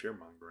money in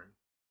fear-mongering.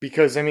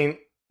 Because, I mean,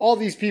 all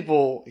these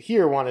people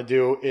here want to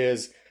do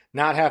is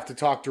not have to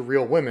talk to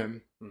real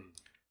women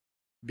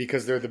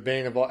because they're the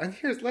bane of all. And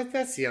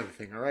that's the other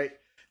thing, all right?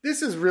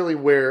 This is really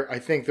where I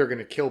think they're going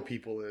to kill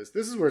people is.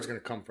 This is where it's going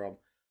to come from.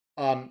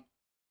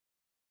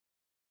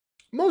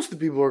 Most of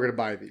the people who are going to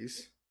buy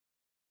these,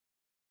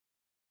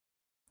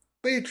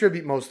 they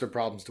attribute most of their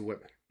problems to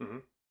women. Mm-hmm.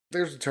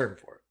 There's a term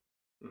for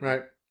it,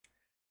 right?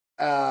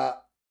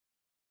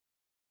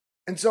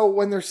 And so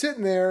when they're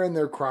sitting there and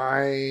they're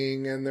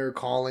crying and they're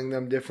calling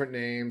them different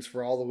names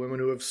for all the women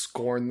who have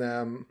scorned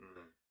them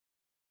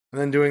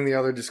and then doing the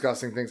other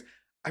disgusting things,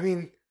 I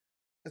mean,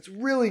 it's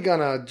really going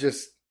to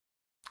just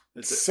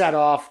set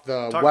off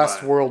the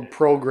Westworld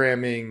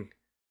programming.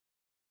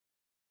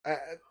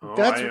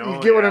 You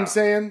get what I'm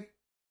saying?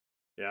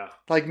 Yeah.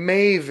 Like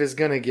Maeve is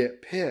going to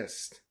get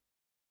pissed.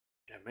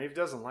 Yeah, Maeve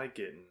doesn't like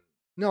getting...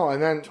 No,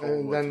 and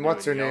then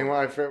what's her name? Well,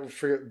 I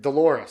forget.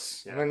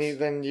 Dolores. Yes. And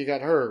then you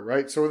got her,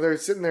 right? So they're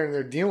sitting there and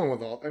they're dealing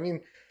with all. I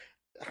mean,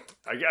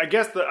 I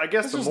guess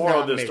the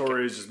moral of this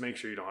story is just make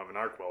sure you don't have an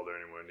arc welder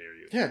anywhere near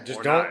you. Yeah,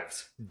 just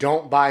knives.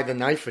 Don't buy the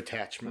knife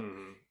attachment.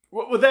 Mm-hmm.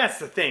 Well, that's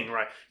the thing,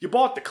 right? You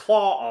bought the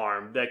claw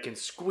arm that can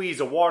squeeze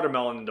a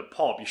watermelon into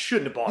pulp. You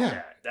shouldn't have bought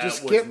that.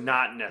 That was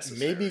not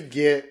necessary. Maybe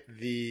get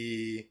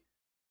the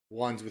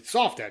ones with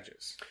soft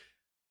edges.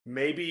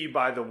 Maybe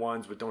buy the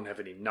ones that don't have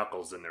any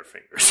knuckles in their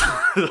fingers.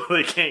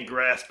 They can't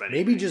grasp anything.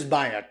 Maybe just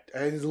buy it.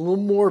 It's a little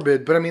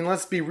morbid, but I mean,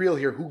 let's be real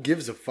here. Who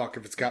gives a fuck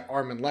if it's got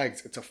arm and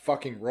legs? It's a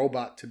fucking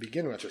robot to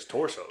begin with. Just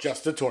torso.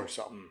 Just a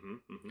torso. Mm-hmm,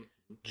 mm-hmm.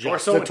 Just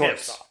torso a and torso.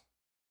 hips.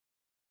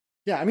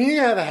 Yeah, I mean, you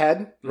have a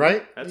head,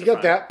 right? You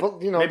got that,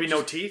 but maybe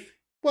no teeth.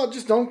 Well,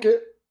 just don't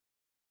get.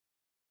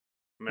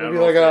 Maybe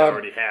like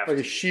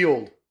a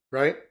shield,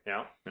 right?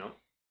 Yeah.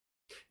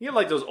 You get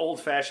like those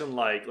old-fashioned,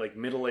 like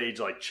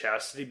middle-aged,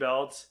 chastity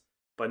belts,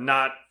 but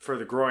not for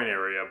the groin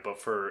area,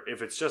 but for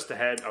if it's just a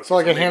head. Okay, so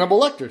like a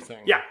Hannibal Lecter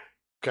thing. Yeah.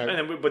 Okay.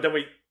 And then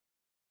we.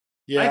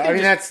 Yeah, I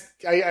mean that's.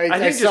 I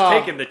think saw,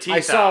 just taking the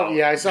teeth out.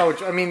 Yeah, I saw.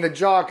 I mean, the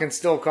jaw can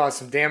still cause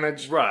some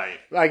damage. Right.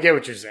 I get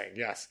what you're saying.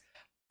 Yes,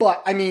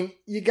 but I mean,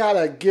 you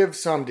gotta give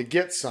some to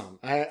get some.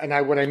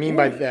 What I mean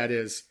by that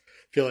is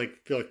feel like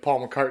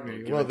Paul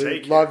McCartney. Well,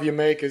 the love you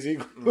make is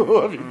equal to the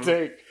love you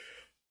take.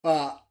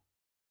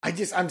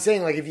 I'm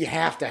saying, like, if you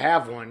have to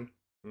have one,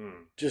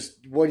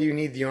 just what do you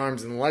need the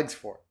arms and the legs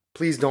for?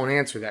 Please don't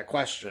answer that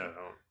question. Yeah,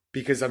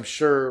 because I'm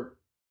sure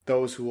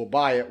those who will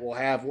buy it will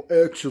have,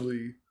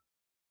 actually,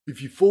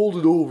 if you fold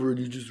it over and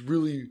you just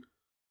really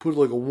put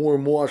like a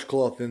warm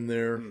washcloth in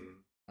there,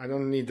 I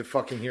don't need to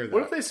fucking hear that.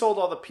 What if they sold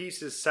all the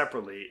pieces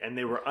separately and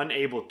they were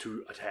unable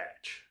to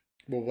attach?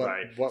 Well,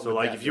 what so,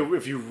 like, if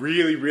you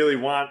really, really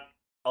want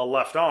a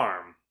left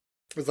arm,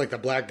 it's like the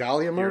Black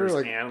Dahlia murder,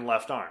 and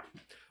left arm.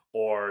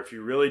 Or if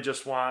you really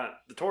just want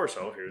the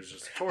torso, here's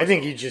just the torso. I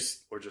think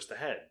or just the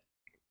head.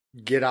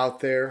 Get out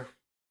there,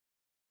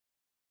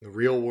 the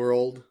real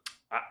world.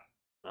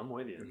 I'm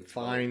with you. And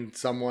find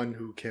someone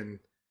who can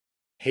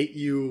hate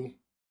you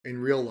in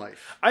real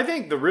life. I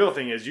think the real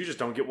thing is you just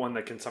don't get one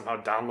that can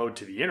somehow download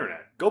to the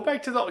internet. Go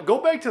back to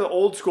the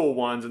old school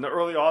ones in the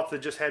early aughts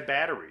that just had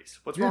batteries.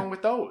 What's wrong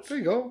with those? There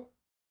you go.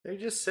 They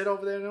just sit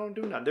over there and don't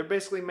do nothing. They're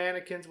basically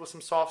mannequins with some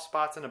soft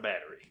spots and a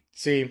battery.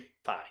 See,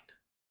 fine.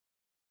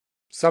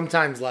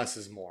 Sometimes less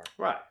is more.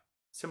 Right.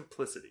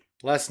 Simplicity.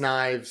 Less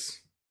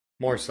knives,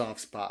 more soft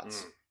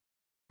spots.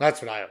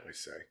 That's what I always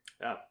say.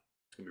 Yeah.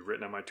 It's going to be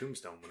written on my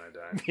tombstone when I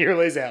die. Here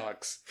lays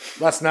Alex.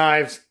 Less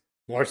knives,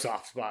 more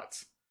soft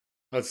spots.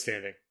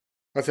 Outstanding.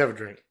 Let's have a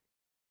drink.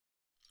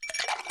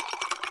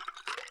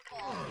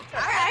 All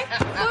right. right,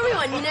 pour me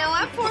one. You know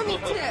what? Pour me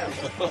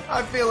two.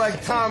 I feel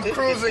like Tom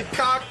Cruise in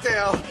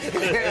Cocktail.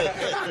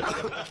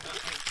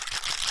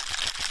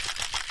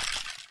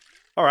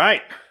 All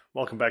right.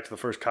 Welcome back to the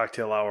first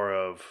cocktail hour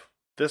of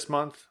this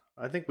month.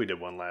 I think we did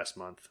one last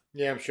month.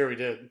 Yeah, I'm sure we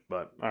did.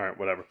 But, all right,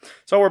 whatever.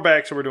 So we're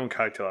back, so we're doing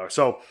cocktail hour.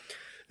 So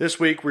this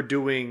week we're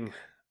doing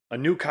a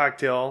new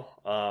cocktail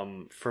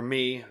for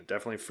me,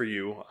 definitely for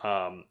you.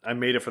 I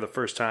made it for the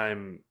first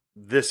time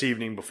this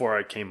evening before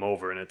I came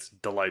over, and it's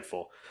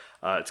delightful.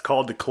 It's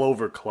called the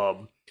Clover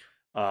Club.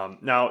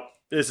 Now,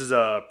 this is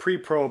a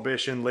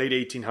pre-Prohibition, late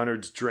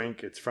 1800s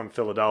drink. It's from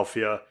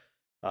Philadelphia.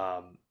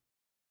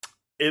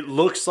 It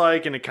looks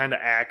like and it kind of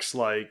acts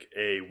like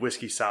a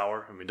whiskey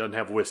sour. I mean, it doesn't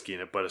have whiskey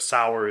in it, but a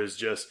sour is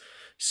just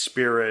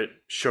spirit,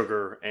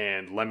 sugar,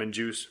 and lemon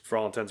juice for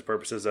all intents and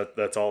purposes.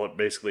 That's all it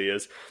basically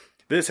is.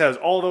 This has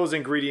all those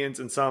ingredients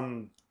in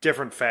some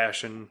different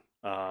fashion.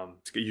 It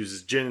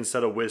uses gin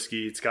instead of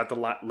whiskey. It's got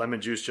the lemon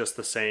juice just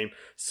the same.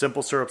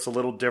 Simple syrup's a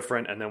little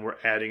different, and then we're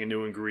adding a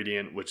new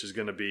ingredient, which is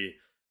going to be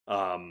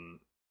dry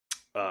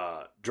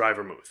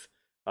vermouth.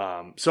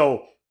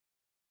 So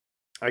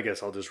I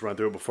guess I'll just run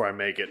through it before I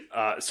make it.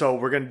 So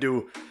we're going to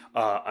do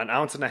 1.5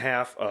 ounces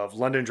of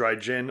London Dry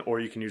Gin, or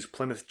you can use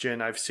Plymouth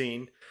Gin. I've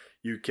seen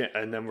you can,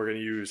 and then we're going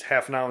to use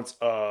 1/2 ounce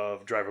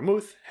of dry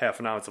vermouth,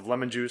 1/2 ounce of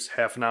lemon juice,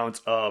 1/2 ounce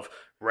of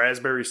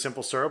raspberry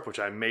simple syrup, which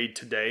I made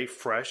today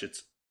fresh.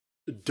 It's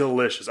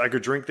delicious. I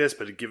could drink this,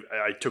 but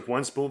I took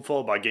 1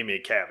 spoonful, but it gave me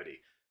a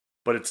cavity.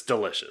 But it's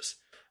delicious.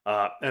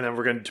 And then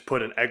we're going to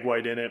put an egg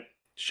white in it,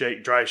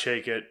 dry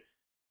shake it,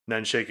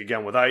 then shake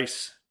again with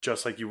ice,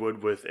 just like you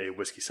would with a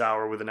whiskey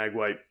sour with an egg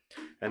white,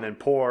 and then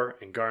pour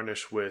and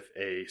garnish with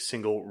a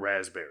single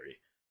raspberry.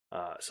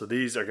 So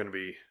these are going to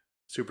be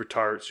super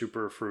tart,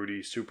 super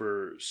fruity,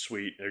 super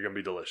sweet. They're going to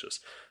be delicious.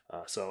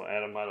 So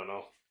Adam, I don't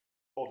know,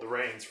 hold the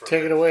reins for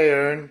Take it away,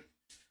 Aaron.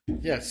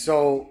 Yeah,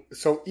 so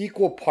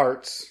equal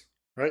parts,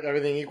 right?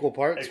 Everything equal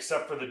parts?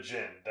 Except for the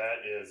gin.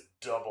 That is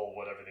double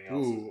what everything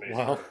else is basically.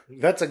 Well,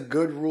 that's a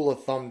good rule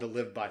of thumb to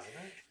live by.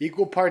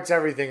 Equal parts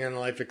everything in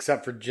life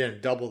except for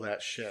gin. Double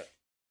that shit.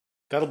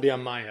 That'll be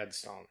on my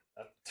headstone.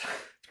 It's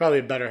probably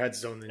a better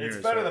headstone than yours.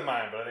 It's better than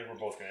mine, but I think we're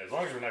both going to. As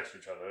long as we're next to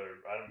each other.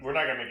 We're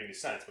not going to make any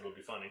sense, but it'll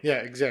be funny. Yeah,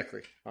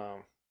 exactly.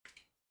 What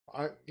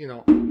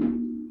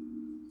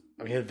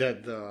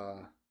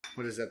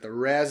is that? The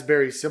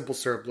raspberry simple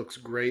syrup looks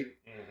great.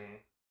 Mm-hmm.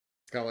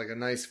 It's got like a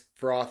nice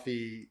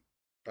frothy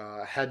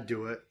head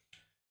to it.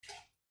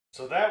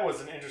 So that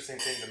was an interesting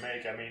thing to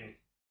make. I mean,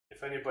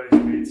 if anybody's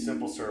made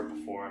simple syrup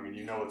before, I mean,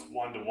 you know it's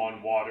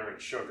 1-to-1 water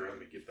and sugar. Let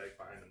me get back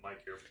behind the mic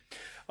here.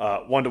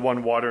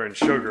 1-to-1 water and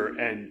sugar,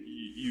 and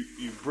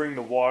you bring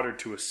the water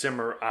to a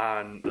simmer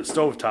on the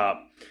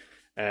stovetop,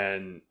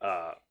 and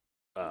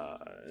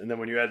then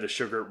when you add the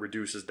sugar, it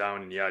reduces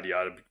down and yada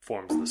yada,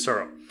 forms the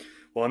syrup.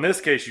 Well, in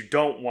this case, you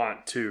don't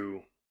want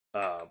to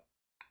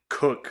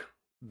cook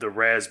the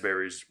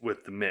raspberries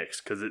with the mix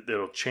because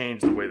it'll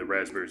change the way the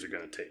raspberries are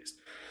going to taste.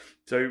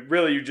 So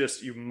really,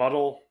 you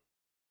muddle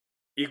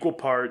equal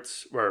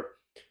parts,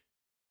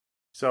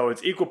 so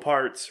it's equal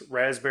parts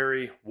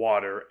raspberry,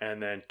 water,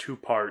 and then 2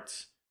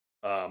 parts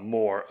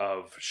more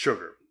of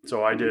sugar.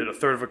 So I did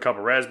 1/3 cup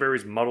of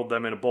raspberries, muddled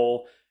them in a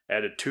bowl,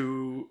 added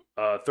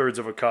 2/3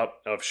 of a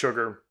cup of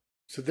sugar.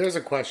 So there's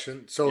a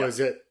question. So Is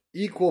it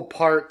equal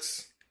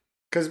parts?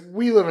 Because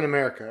we live in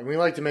America and we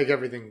like to make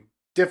everything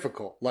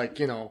difficult, like,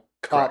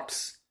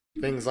 cups,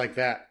 things like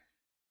that,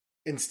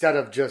 instead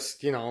of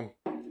just,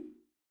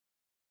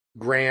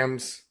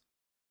 grams.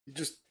 You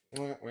just,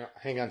 well,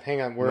 hang on.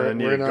 We're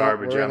in a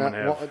garbage. I'm going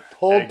to have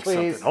hold,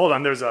 please. Something. Hold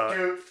on. There's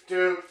a.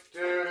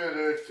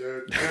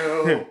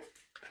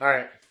 All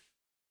right.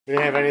 We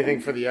didn't have anything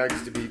for the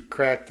eggs to be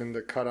cracked and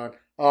to cut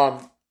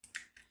on.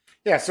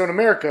 Yeah. So in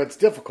America, it's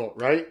difficult,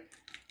 right?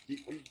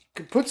 You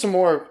could put some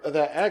more of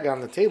that egg on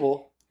the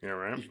table. Yeah,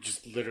 right. You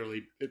just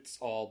literally, it's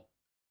all.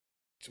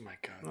 Oh my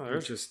god! Oh,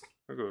 it's just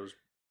there goes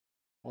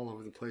all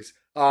over the place.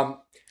 I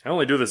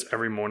only do this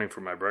every morning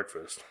for my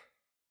breakfast.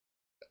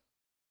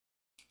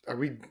 Are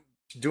we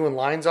doing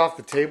lines off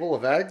the table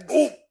of eggs?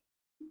 Oh!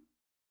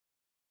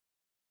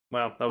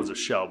 Well, that was a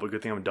shell, but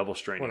good thing I'm double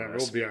straining. Whatever,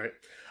 we'll be all right.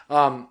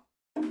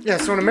 Yeah,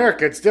 so in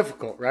America, it's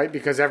difficult, right?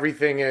 Because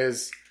everything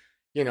is,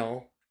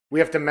 we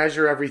have to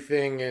measure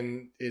everything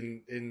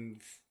in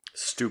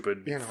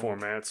stupid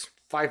formats.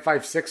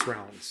 5.56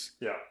 rounds.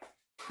 Yeah.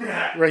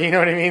 Right, you know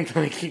what I mean?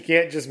 Like, you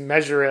can't just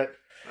measure it.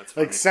 That's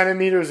funny. Like,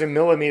 centimeters and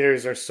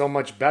millimeters are so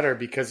much better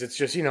because it's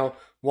just,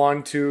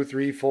 1, 2,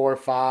 3, 4,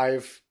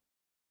 5,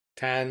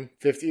 10,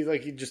 50.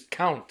 Like, you just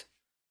count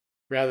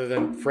rather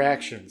than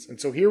fractions.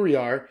 And so here we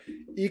are,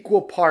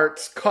 equal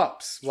parts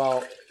cups.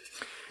 Well,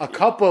 a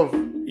cup of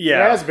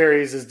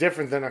raspberries is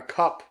different than a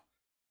cup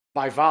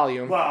by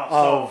volume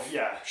of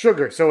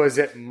sugar. So is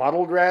it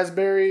muddled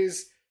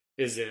raspberries?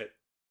 Is it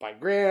by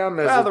gram?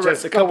 Is it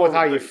just go with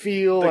how you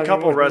feel? The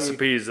couple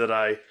recipes that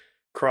I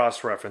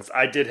cross-referenced,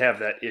 I did have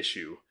that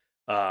issue.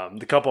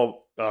 The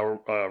couple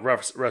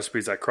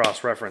recipes I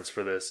cross-referenced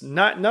for this,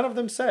 none of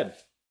them said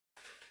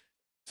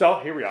So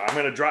here we are. I'm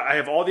gonna dry. I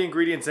have all the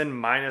ingredients in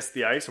minus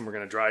the ice, and we're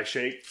gonna dry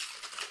shake.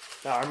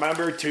 Now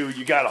remember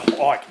you gotta.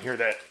 Oh, I can hear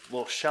that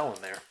little shell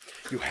in there.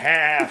 You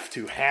have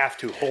to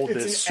hold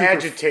It's this an super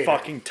agitator.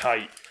 fucking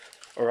tight,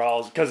 or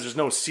else because there's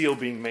no seal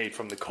being made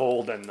from the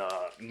cold and the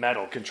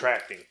metal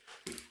contracting.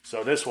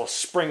 So this will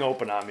spring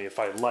open on me if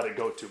I let it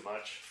go too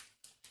much.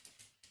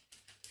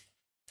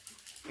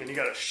 And you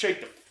gotta shake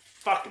the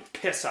fucking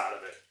piss out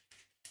of it.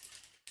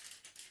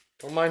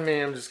 Don't mind me,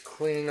 I'm just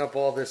cleaning up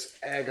all this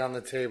egg on the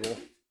table.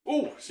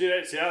 Ooh, see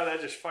that? See how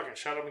that just fucking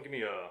shut up and give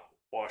me a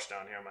wash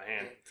down here on my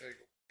hand.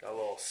 Got a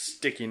little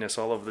stickiness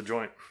all over the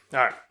joint. All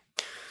right.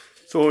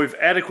 So we've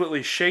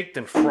adequately shaked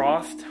and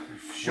frothed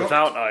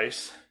without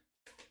ice.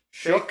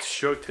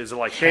 Shooked. Is it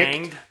like Shaked.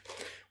 hanged?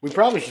 We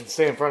probably should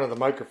stay in front of the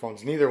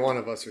microphones. Neither one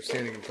of us are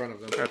standing in front of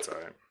them. That's all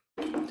right.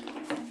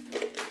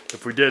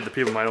 If we did, the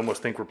people might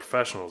almost think we're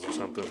professionals or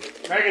something.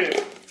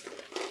 Negative.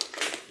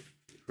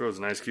 Throws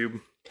an ice cube.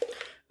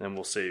 Then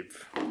we'll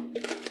save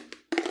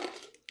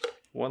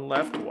one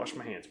left to wash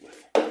my hands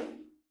with.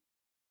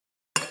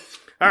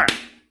 All right.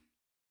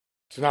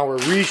 So now we're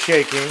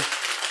reshaking.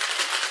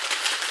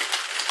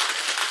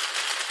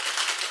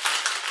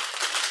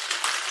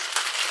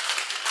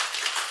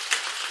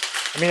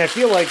 I mean, I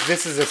feel like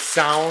this is a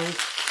sound.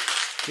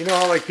 You know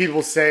how like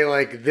people say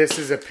like this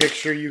is a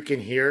picture you can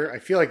hear? I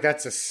feel like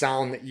that's a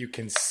sound that you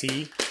can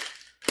see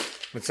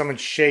when someone's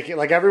shaking.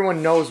 Like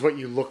everyone knows what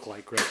you look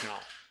like right now.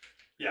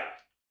 Yeah.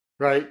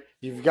 Right?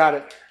 You've got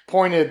it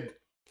pointed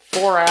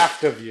fore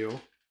aft of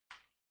you.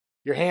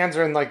 Your hands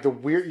are in like the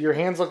weird. Your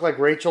hands look like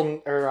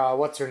Rachel or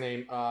what's her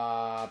name,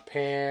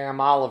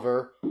 Pam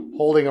Oliver,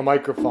 holding a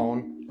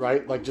microphone.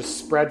 Right? Like just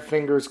spread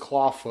fingers,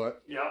 clawfoot.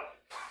 Yep.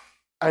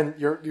 And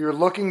you're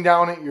looking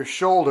down at your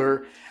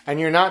shoulder, and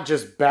you're not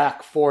just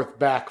back forth.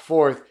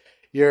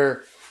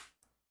 You're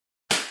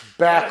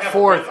back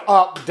forth,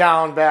 up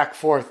down, back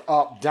forth,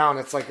 up down.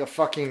 It's like a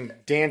fucking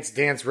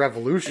dance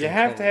revolution. You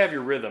have to have your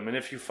rhythm, and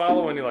if you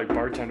follow any like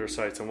bartender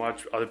sites and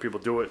watch other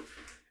people do it,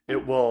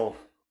 it will.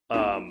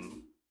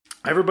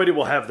 Everybody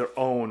will have their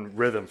own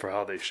rhythm for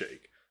how they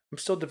shake. I'm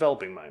still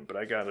developing mine, but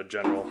I got a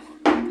general.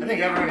 I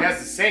think everyone has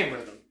the same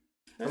rhythm,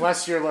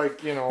 unless you're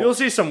like You'll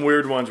see some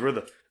weird ones where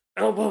the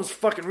elbows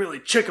fucking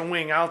really chicken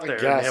wing out there,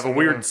 and they have a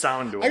weird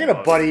sound to them. I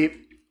got a buddy,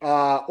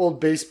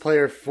 old bass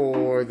player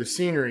for The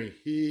Scenery.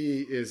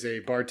 He is a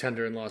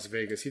bartender in Las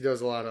Vegas. He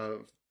does a lot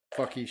of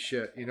fucky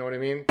shit. You know what I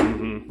mean?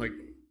 Mm-hmm. Like,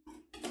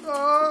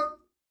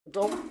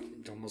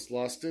 almost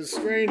lost his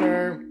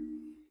strainer.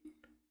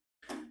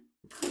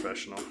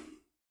 Professional.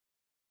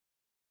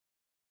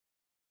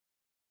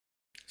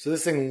 So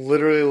this thing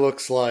literally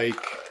looks like,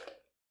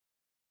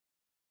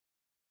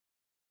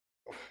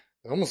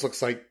 it almost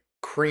looks like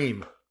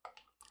cream.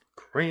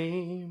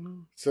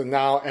 Cream. So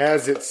now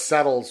as it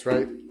settles,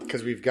 right,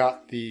 because we've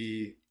got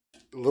the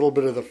little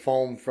bit of the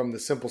foam from the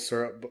simple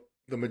syrup, but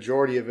the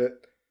majority of it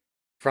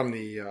from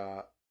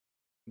the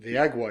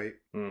egg white.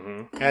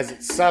 Mm-hmm. As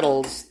it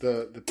settles,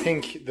 the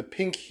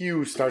pink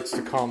hue starts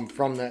to come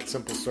from that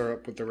simple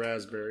syrup with the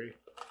raspberry.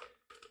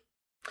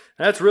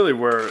 That's really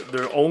where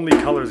the only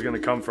color is going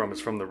to come from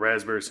is from the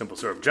raspberry simple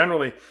syrup.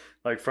 Generally,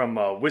 like from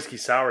whiskey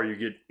sour, you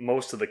get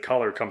most of the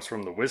color comes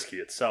from the whiskey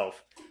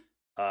itself.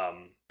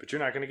 But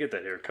you're not going to get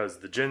that here because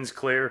the gin's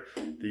clear.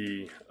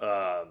 The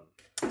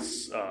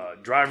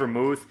dry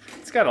vermouth,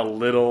 it's got a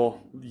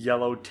little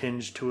yellow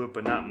tinge to it,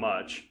 but not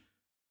much.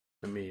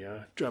 Let me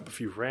drop a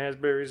few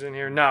raspberries in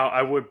here. Now,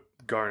 I would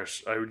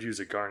use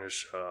a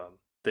garnish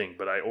thing,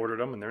 but I ordered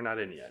them and they're not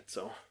in yet.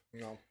 So,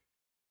 No.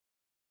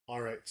 All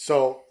right.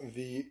 So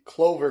the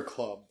Clover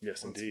Club.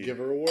 yes, Let's indeed. give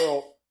her a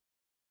whirl.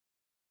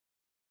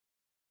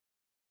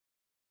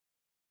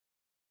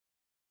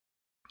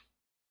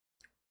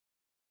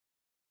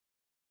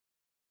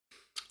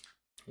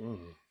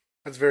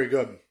 That's very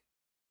good.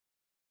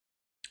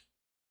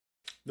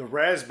 The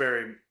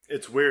raspberry,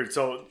 it's weird.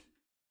 So,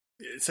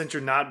 since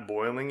you're not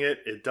boiling it,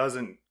 it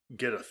doesn't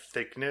get a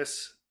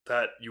thickness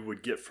that you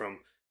would get from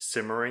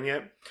simmering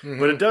it. Mm-hmm.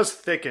 But it does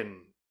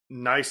thicken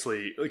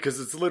nicely because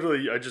it's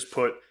literally, I just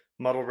put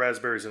muddled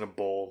raspberries in a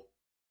bowl,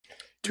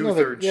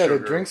 2/3 Yeah, sugar.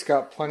 the drink's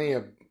got plenty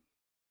of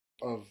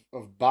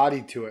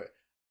body to it.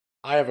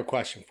 I have a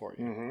question for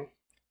you. Mm-hmm.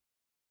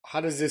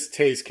 How does this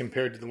taste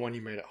compared to the one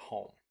you made at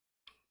home?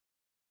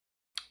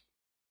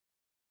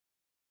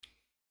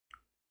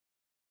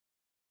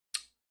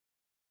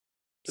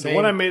 The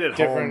one I made at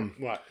different, home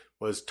what?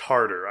 was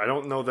tartar. I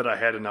don't know that I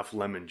had enough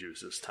lemon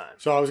juice this time.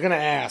 So I was going to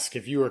ask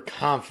if you were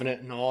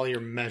confident in all your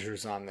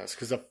measures on this,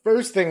 because the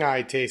first thing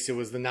I tasted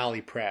was the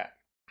Nolly Pratt.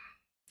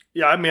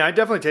 Yeah, I mean, I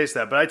definitely tasted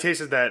that, but I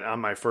tasted that on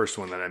my first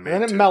one that I made.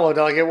 And then it too. mellowed.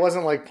 Like it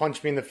wasn't like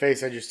punch me in the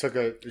face. I just took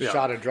a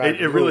shot of dry.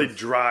 It really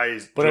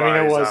dries. But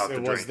I mean, dries out it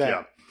the was drink.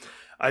 that.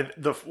 Yeah.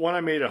 The one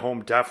I made at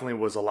home definitely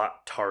was a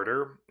lot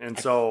tartar, and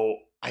so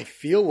I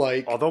feel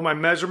like, although my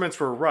measurements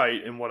were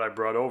right in what I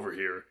brought over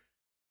here,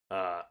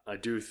 I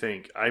do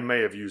think I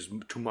may have used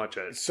too much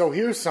at it. so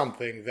here's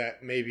something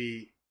that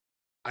maybe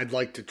I'd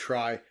like to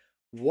try.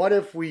 What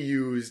if we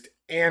used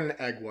an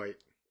egg white?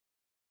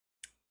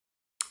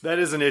 That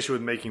is an issue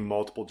with making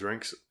multiple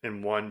drinks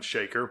in one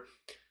shaker.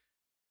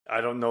 I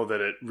don't know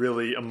that it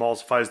really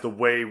emulsifies the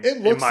way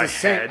It looks in my the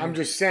same. head. I'm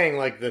just saying,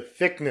 like, the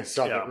thickness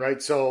of Yeah. it,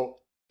 right? So,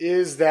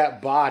 is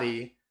that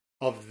body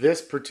of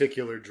this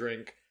particular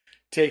drink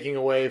taking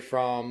away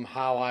from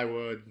how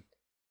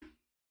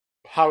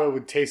it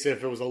would taste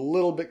if it was a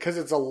little bit, because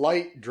it's a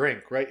light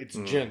drink, right? It's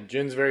gin.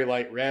 Gin's very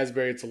light.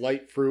 Raspberry, it's a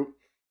light fruit.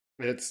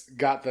 It's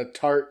got the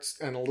tarts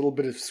and a little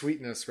bit of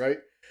sweetness, right?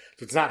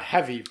 So it's not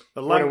heavy.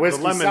 The When a lemon's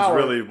whiskey sour-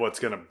 really what's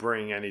going to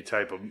bring any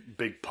type of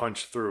big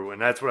punch through,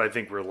 and that's what I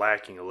think we're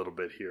lacking a little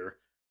bit here.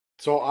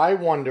 So I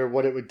wonder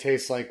what it would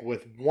taste like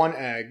with one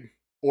egg,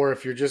 or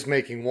if you're just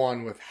making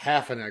one with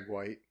half an egg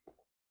white.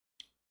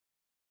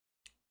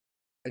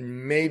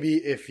 And maybe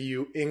if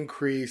you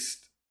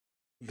increased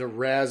the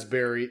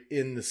raspberry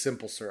in the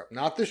simple syrup,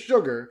 not the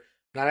sugar.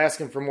 Not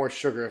asking for more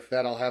sugar. If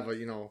that, I'll have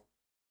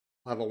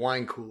a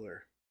wine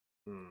cooler.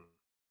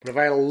 But if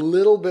I had a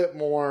little bit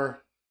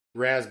more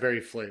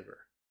raspberry flavor.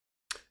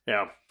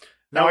 Yeah.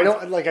 Now I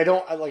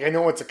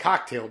know it's a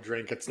cocktail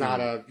drink. It's not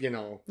a,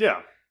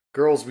 Yeah.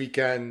 girls'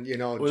 weekend,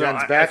 Well,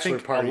 Jen's I bachelor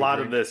think party. a lot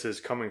drink. of this is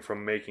coming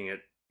from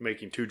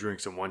making two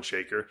drinks in one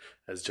shaker,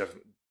 as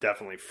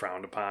definitely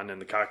frowned upon in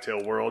the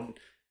cocktail world.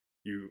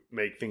 You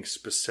make things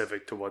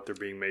specific to what they're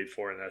being made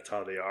for, and that's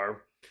how they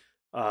are.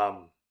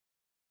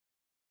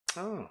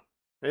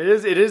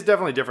 It is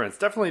definitely different. It's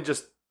definitely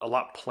just a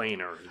lot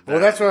plainer. Well,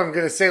 that's what I'm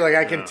gonna say. Like,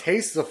 I can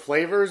taste the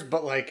flavors,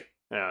 but like,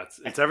 yeah,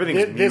 it's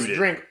everything's this muted.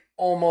 drink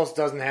almost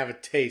doesn't have a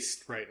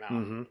taste right now.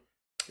 Mm-hmm.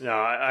 No,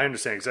 I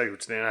understand exactly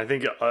what you're saying. I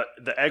think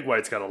the egg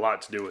white's got a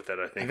lot to do with it.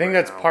 I think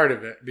that's part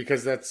of it,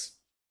 because that's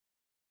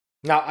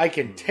now I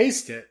can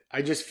taste it.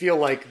 I just feel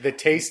like the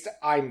taste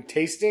I'm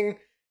tasting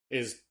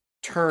is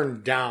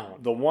turned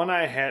down. The one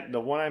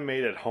I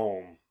made at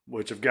home,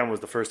 which again was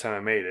the first time I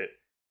made it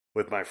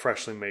with my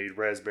freshly made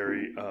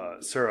raspberry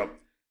syrup.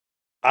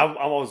 I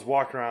was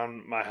walking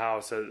around my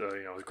house, I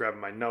was grabbing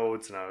my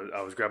notes, and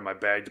I was grabbing my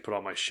bag to put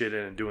all my shit in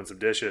and doing some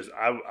dishes.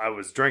 I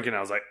was drinking. I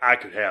was like, I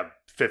could have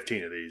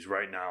 15 of these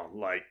right now.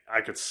 Like,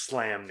 I could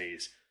slam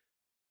these.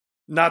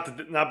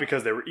 Not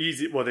because they were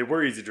easy. Well, they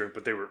were easy to drink,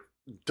 but they were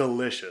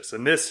delicious.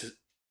 And this,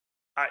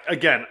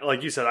 again,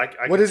 like you said, I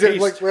what can is it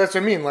taste, like? That's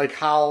what I mean. Like,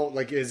 how,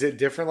 like, is it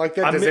different like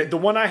that? the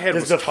one I had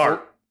was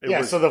tart.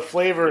 So the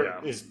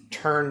flavor is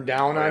turned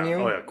down on you.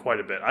 Oh yeah, quite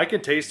a bit. I can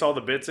taste all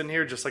the bits in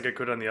here just like I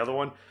could on the other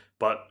one,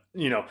 but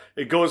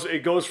it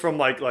goes from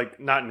like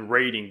not in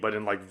rating, but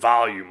in like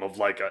volume of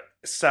like a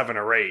 7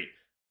 or 8.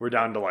 We're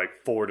down to like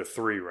 4 to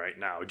 3 right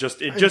now.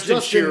 Just in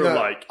sheer the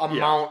like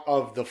amount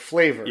of the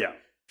flavor. Yeah,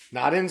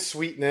 not in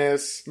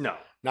sweetness. no,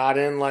 not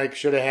in like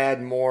should have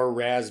had more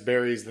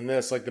raspberries than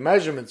this. Like, the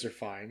measurements are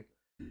fine.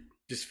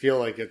 Just feel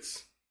like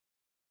it's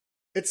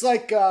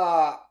like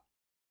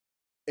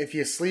if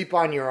you sleep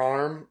on your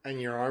arm and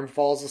your arm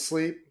falls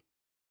asleep,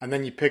 and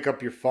then you pick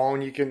up your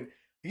phone, you can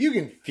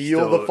feel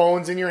Still, the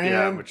phones in your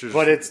hand,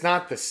 but it's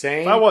not the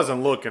same. If I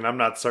wasn't looking, I'm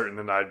not certain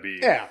that I'd be.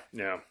 Yeah.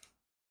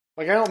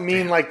 Like, I don't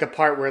mean like the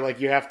part where like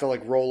you have to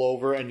like roll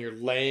over and you're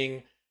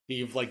laying,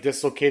 you've like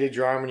dislocated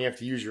your arm and you have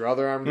to use your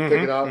other arm to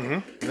pick it up,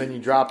 and then you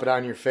drop it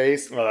on your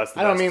face. Well, that's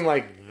I don't mean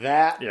like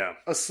that. Yeah.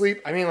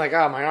 Asleep. I mean like,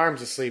 my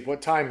arm's asleep.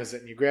 What time is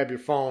it? And you grab your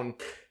phone,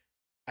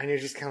 and you're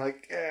just kind of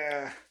like,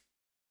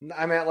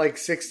 I'm at like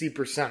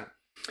 60%.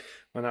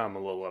 Well, now I'm a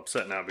little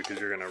upset now because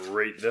you're going to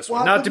rate this one.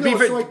 Well, Not to be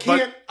fair, so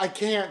I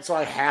can't. So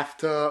I have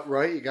to.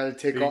 Right? You got to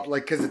take off,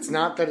 like, because it's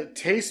not that it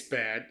tastes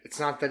bad. It's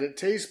not that it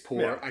tastes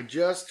poor. Yeah. I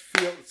just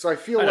feel. So I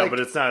feel I know, like, but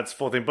it's not its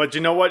full thing. But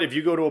you know what? If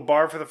you go to a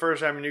bar for the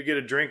first time and you get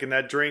a drink, and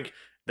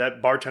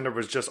that bartender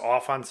was just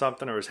off on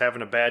something or was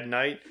having a bad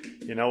night,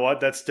 you know what?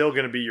 That's still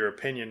going to be your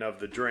opinion of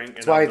the drink.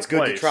 That's why it's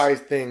good to try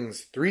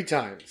things 3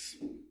 times.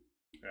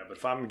 Yeah, but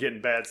if I'm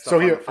getting bad stuff, So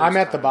here, I'm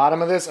at the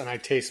bottom of this, and I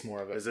taste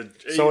more of it.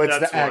 So it's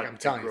the egg. I'm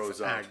telling you, it's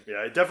the egg.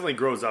 Yeah, it definitely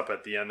grows up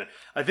at the end.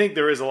 I think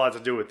there is a lot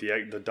to do with the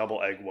egg, the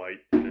double egg white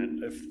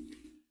in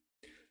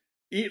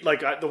it.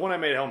 The one I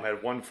made at home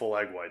had 1 full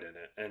egg white in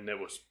it, and it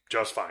was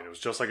just fine. It was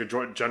just like a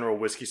general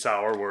whiskey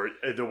sour where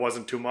there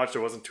wasn't too much,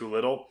 there wasn't too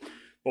little.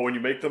 But when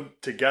you make them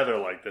together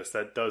like this,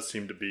 that does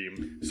seem to be.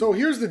 So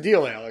here's the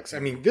deal, Alex. I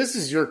mean, this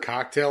is your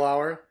cocktail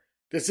hour.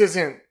 This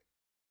isn't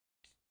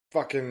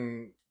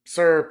fucking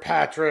Sir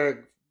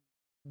Patrick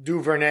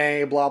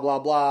Duvernay, blah blah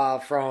blah,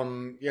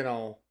 from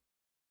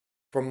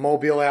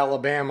Mobile,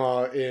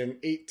 Alabama in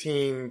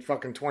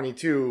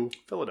 1822.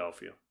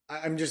 Philadelphia.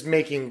 I'm just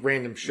making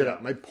random shit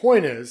up. My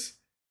point is,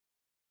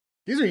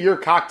 these are your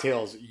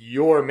cocktails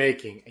you're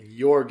making and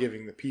you're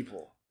giving the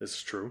people. This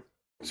is true.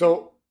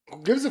 So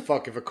who gives a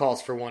fuck if it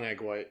calls for 1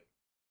 egg white?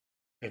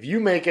 If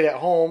you make it at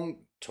home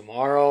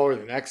tomorrow or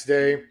the next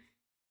day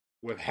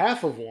with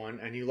half of one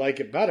and you like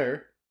it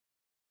better,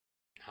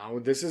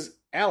 this is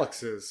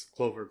Alex's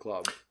Clover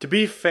Club. To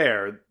be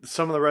fair,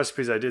 some of the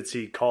recipes I did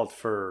see called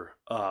for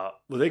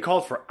they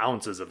called for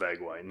ounces of egg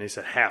white, and they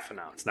said half an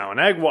ounce. Now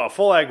a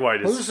full egg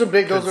white is those are some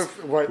big. Those are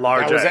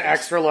large. That was eggs. an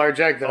extra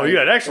large egg. That you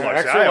had extra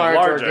large. I have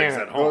large eggs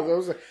at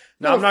home.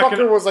 No, I'm not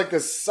gonna. Was like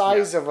the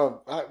size of a.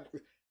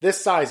 This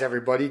size,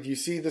 everybody. Do you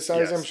see the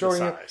size Yes, I'm showing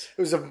the you? size.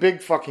 It was a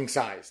big fucking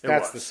size.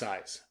 That's was. the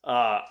size.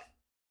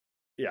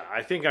 Yeah,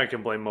 I think I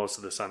can blame most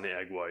of this on the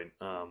egg white.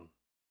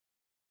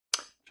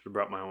 Should have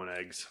brought my own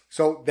eggs.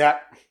 So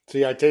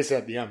I tasted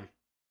at the end.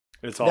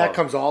 It's all That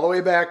comes all the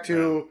way back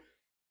to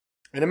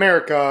in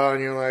America,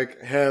 and you're like,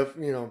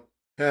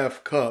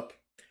 half cup,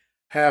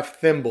 half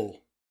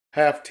thimble,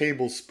 half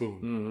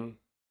tablespoon. Mm-hmm.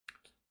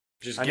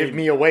 Just give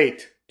me a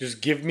weight.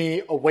 Just give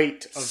me a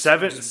weight. Of,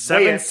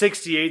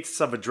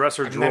 7/68 of a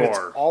dresser and then it's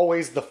drawer.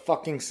 always the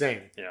fucking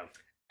same. Yeah.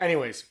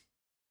 Anyways,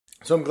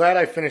 so I'm glad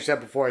I finished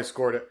that before I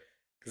scored it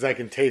because I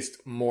can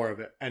taste more of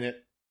it, and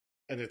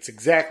it's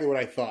exactly what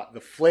I thought. The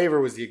flavor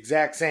was the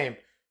exact same.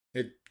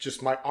 It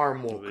just my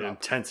arm woke The up.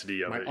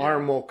 intensity of My it.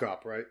 arm woke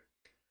up, right?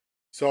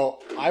 So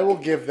I will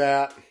give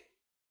that.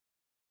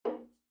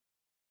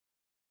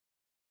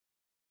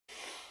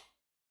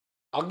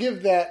 I'll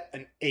give that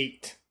an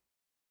 8.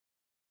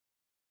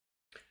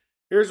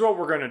 Here's what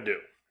we're gonna do.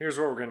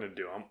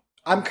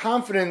 I'm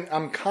confident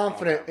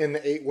in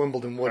the 8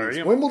 Wimbledon Are Woodies.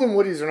 you? Wimbledon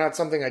Woodies are not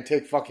something I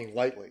take fucking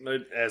lightly.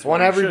 As I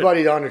want one everybody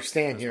should. to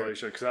understand That's here. what you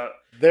should, 'cause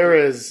There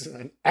is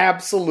an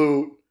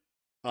absolute,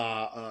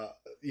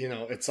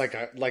 it's like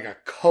a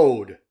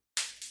code,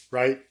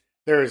 right?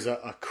 There is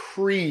a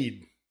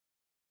creed.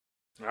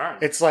 all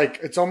right.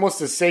 It's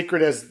almost as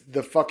sacred as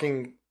the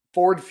fucking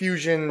Ford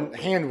Fusion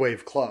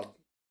Handwave Club.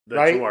 That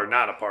right? you are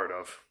not a part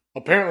of.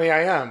 Apparently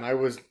I am. I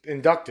was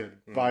inducted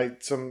by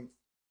some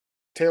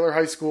Taylor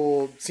High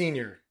School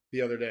senior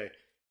the other day.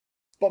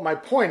 But my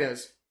point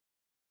is,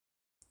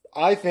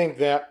 I think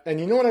that, and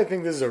you know what I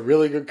think this is a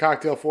really good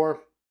cocktail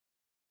for?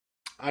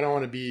 I don't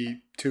want to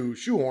be too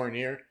shoehorn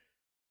here,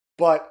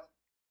 but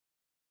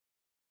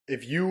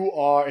if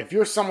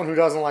you're someone who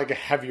doesn't like a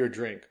heavier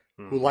drink,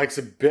 who likes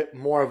a bit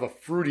more of a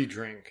fruity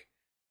drink,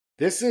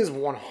 this is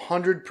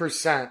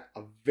 100%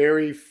 a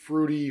very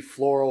fruity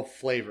floral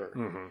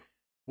flavor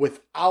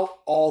without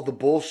all the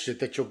bullshit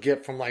that you'll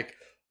get from like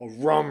a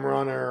rum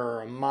runner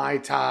or a Mai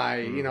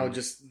Tai,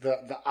 just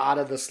the out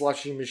of the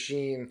slushy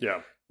machine,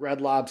 Red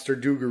Lobster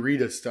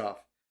Dugarita stuff.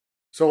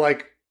 So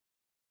like,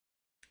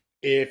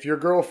 if your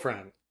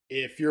girlfriend,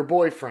 if your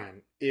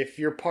boyfriend, if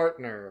your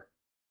partner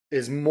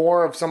is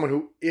more of someone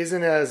who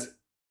isn't as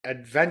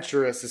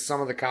adventurous as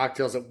some of the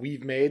cocktails that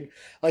we've made,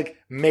 like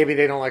maybe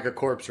they don't like a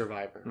Corpse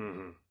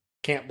Reviver.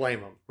 Can't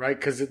blame them, right?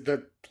 Because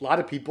a lot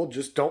of people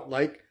just don't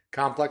like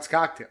complex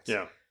cocktails.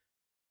 Yeah.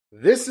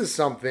 This is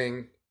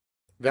something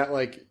that,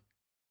 like,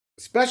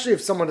 especially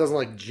if someone doesn't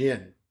like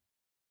gin.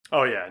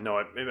 Oh yeah,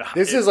 no.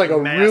 This is like a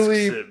masks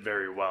really it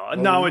very well.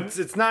 No,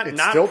 it's not. It's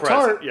not still present.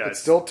 tart. Yeah, it's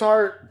still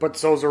tart, but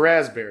so's a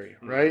raspberry,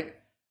 right?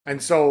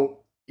 And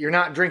so you're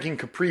not drinking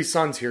Capri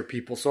Suns here,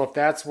 people. So if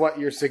that's what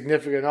your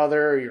significant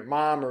other, or your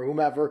mom, or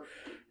whomever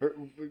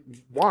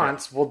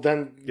wants, well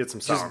then Get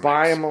some sour just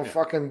buy mix. them a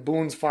fucking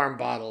Boone's Farm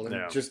bottle and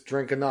Yeah. just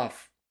drink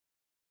enough.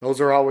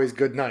 Those are always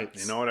good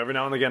nights. You know what? Every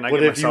now and again, I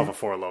But get if myself you- a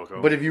Four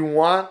Loko. But if you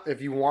want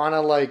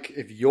to, like,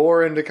 if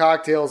you're into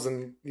cocktails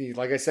and,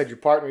 like I said, your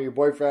partner, your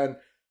boyfriend,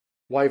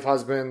 wife,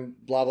 husband,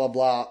 blah, blah,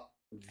 blah,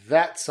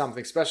 that's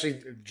something,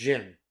 especially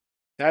gin.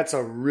 That's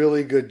a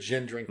really good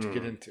gin drink to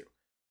get into.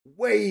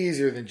 Way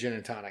easier than gin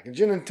and tonic. And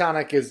gin and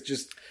tonic is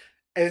just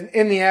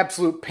in the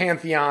absolute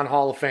Pantheon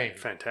Hall of Fame.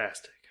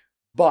 fantastic.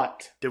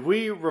 But Did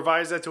we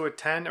revise that to a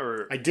 10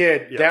 or? I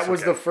did. Yes, that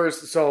was okay. the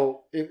first.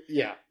 So,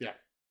 yeah.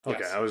 Okay,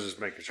 Yes. I was just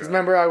making sure. Because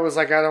remember, I was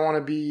like, I don't want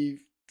to be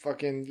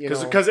fucking,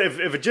 Because if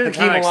a gin and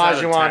Hakeem tonic's not a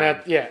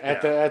Olajuwon 10,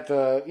 at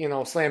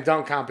the slam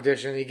dunk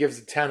competition, he gives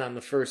a 10 on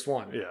the first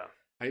one. yeah.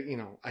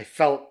 I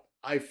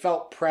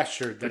felt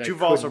pressured that But I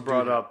you've also couldn't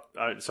do brought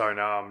that. up. Sorry,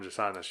 now I'm just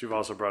on this. You've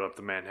also brought up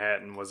the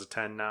Manhattan was a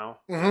 10 now.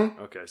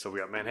 Mm-hmm. Okay, so we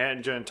got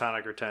Manhattan gin and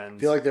tonic or 10s. I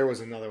feel like there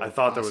was another one. I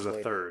thought there was a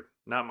possibly. third,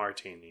 not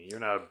martini. You're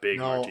not a big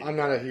No, martini. I'm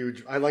not a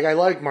huge. I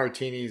like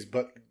martinis,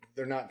 but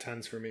they're not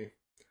 10s for me.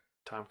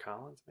 Tom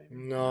Collins, maybe.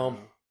 No,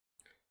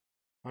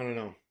 I don't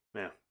know.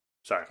 Yeah,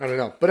 sorry. I don't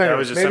know. But That anyway,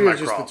 was just maybe it was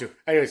just semi-crawl. the two.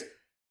 Anyways,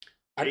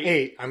 an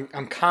 8.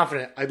 I'm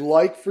confident. I'd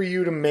like for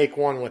you to make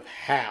one with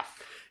half.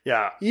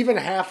 Yeah, Even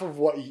half of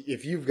what,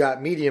 if you've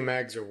got medium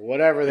eggs or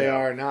whatever they Yeah.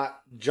 are, not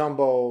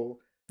jumbo,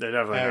 they're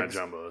definitely Eggs.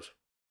 not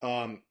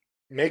jumbos.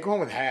 make one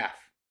with half,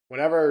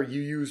 whatever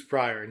you used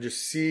prior, and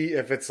just see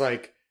if it's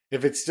like,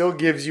 if it still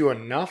gives you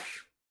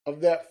enough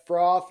of that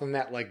froth and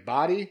that like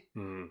body,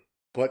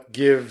 but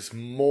gives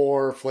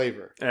more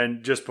flavor.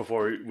 And just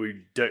before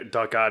we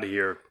duck out of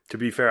here, to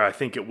be fair, I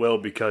think it will,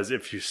 because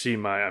if you see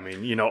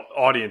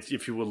audience,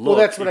 if you would look,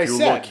 that's what if I you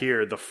said. look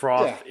here, the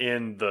froth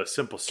in the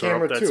simple syrup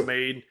Camera that's two.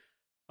 made,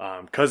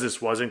 because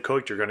this wasn't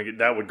cooked, you're gonna get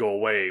that would go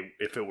away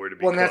if it were to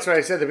be. Well, and that's cooked. what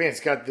I said. The it's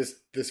got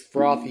this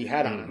frothy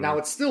head on it. Now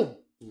it's still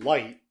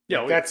light. Yeah,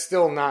 Like, that's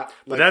still not.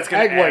 But Like, that's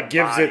gonna egg white add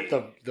gives body. it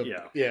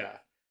the Yeah.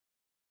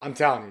 I'm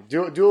telling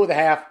you, do it with a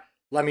half.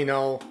 Let me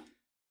know.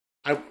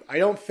 I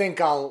don't think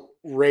I'll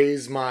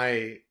raise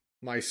my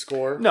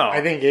score. No,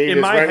 I think 8 in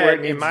is my right head, where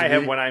it needs in my to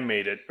head be. when I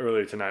made it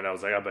earlier tonight, I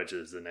was like, I bet you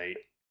this is an 8.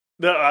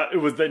 It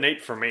was an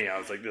 8 for me. I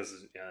was like, this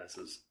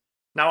is.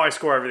 Now I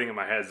score everything in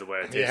my head is the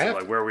way I taste You it. have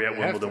Like to. where we at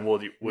You have Wimbledon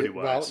to. Woody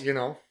Well, wise.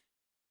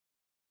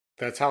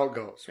 That's how it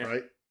goes,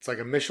 right? It's like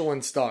a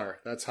Michelin star.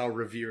 That's how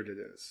revered it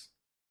is.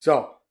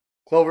 So,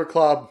 Clover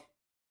Club,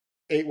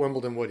 8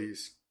 Wimbledon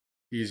Woodies.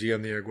 Easy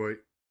on the egg white.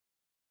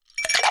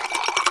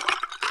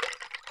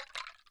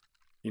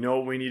 You know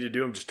what we need to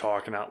do? I'm just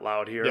talking out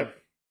loud here. Yep.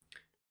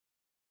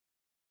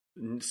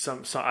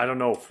 Some I don't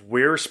know if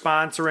we're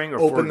sponsoring or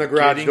if Open we're the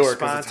garage getting door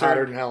because it's sponsored.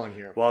 hotter than hell in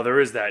here. Well, there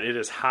is that. It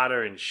is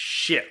hotter than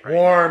shit right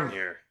Warm. now in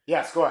here.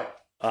 Yes, go ahead.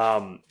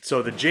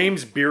 So the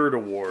James Beard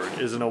Award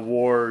is an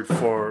award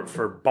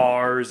for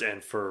bars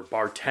and for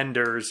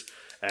bartenders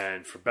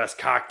and for best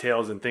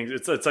cocktails and things.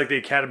 It's like the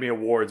Academy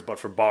Awards, but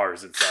for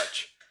bars and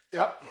such.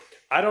 Yep.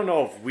 I don't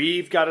know if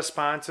we've got to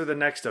sponsor the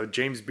next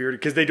James Beard,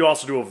 because they do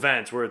also do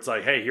events where it's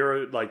like, hey, here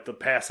are like the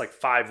past like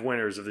 5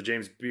 winners of the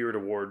James Beard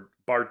Award,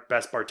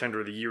 best bartender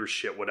of the year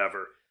shit,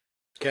 whatever.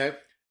 Okay.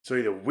 So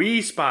either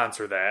we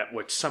sponsor that,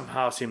 which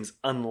somehow seems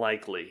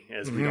unlikely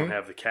as we don't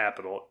have the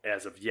capital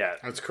as of yet.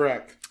 That's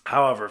correct.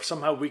 However, if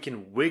somehow we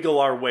can wiggle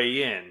our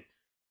way in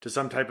to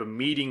some type of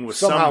meeting with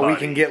Somehow somebody, we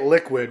can get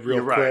liquid real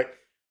You're quick.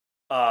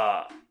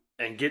 right.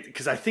 And get,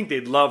 because I think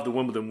they'd love the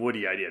Wimbledon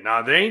Woody idea.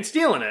 Now they ain't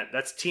stealing it.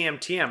 That's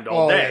TM'd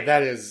all day. Yeah,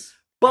 that is.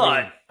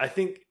 But I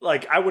think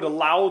like I would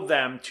allow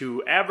them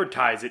to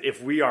advertise it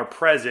if we are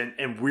present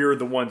and we're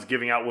the ones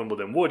giving out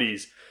Wimbledon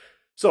Woodies.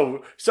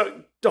 So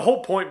the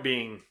whole point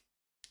being,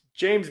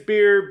 James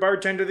Beard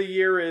Bartender of the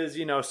Year is,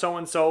 so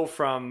and so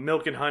from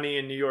Milk and Honey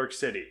in New York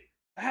City.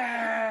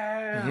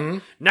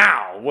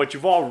 Now, what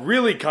you've all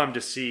really come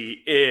to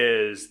see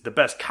is the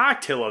best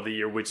cocktail of the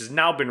year, which has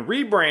now been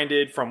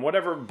rebranded from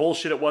whatever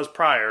bullshit it was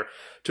prior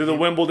to the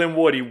Wimbledon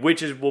Woody,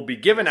 which will be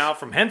given out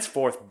from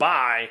henceforth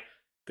by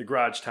the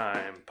Garage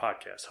Time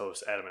podcast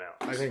host Adam and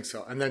Alex. I think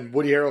so. And then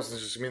Woody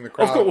Harrelson's just going to be in the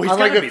crowd. Of course, well, he's on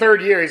like gotta the be.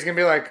 third year, he's going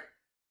to be like,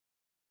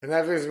 and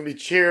everybody's going to be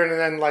cheering, and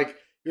then like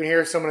you can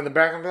hear someone in the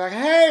back and be like,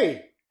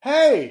 hey,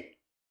 hey.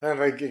 And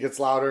like it gets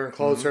louder and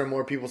closer, and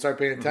more people start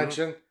paying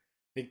attention.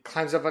 He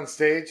climbs up on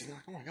stage, and they're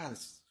like, oh my God,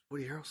 it's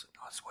Woody Harrelson.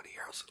 Oh, it's Woody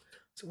Harrelson.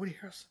 It's Woody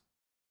Harrelson.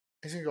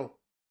 He's going to go,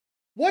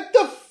 what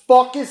the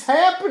fuck is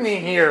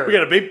happening here? We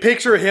got a big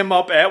picture of him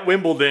up at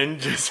Wimbledon,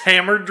 just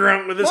hammered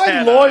drunk with his My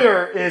hat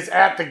lawyer is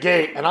at the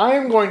gate, and I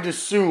am going to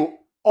sue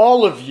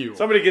all of you. on.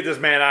 Somebody get this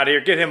man out of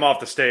here. Get him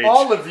off the stage.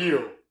 All of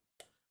you.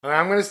 And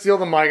I'm going to steal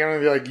the mic. I'm going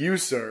to be like, you,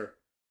 sir,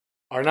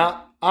 are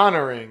not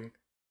honoring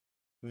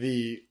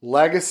the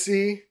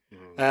legacy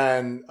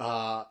and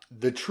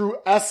the true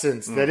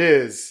essence that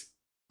is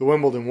the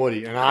Wimbledon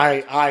Woody. And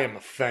I am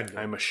offended.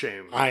 I'm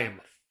ashamed. I am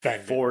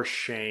offended. For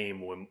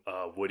shame,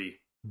 Woody.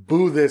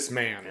 Boo this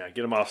man. Yeah,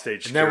 get him off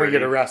stage. And then we get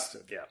security.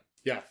 arrested. Yeah.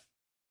 Yeah.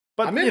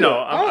 But, I'm into it.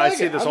 I like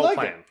see it. this I whole like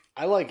plan. it.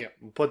 I like it.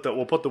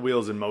 We'll put the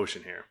wheels in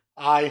motion here.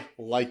 I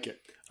like it.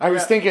 I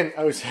was thinking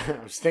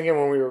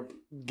when we were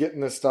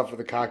getting this stuff for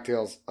the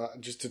cocktails,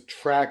 just to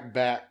track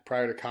back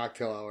prior to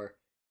cocktail hour.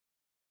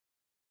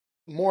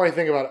 The more I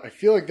think about it, I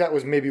feel like that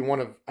was maybe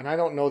one of, and I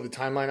don't know the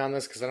timeline on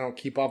this because I don't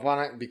keep up on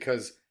it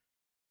because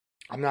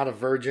I'm not a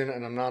virgin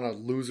and I'm not a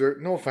loser.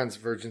 No offense,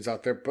 virgins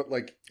out there, but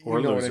like, you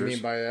Or know losers. what I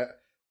mean by that.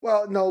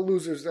 Well, no,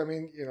 losers. I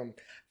mean, I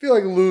feel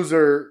like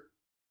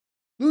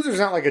loser's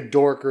not like a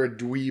dork or a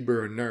dweeb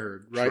or a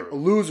nerd, right? True. A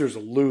loser's a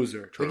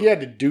loser. True. Like you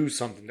had to do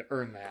something to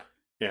earn that.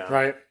 Yeah.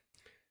 Right?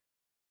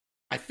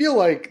 I feel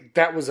like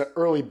that was an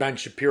early Ben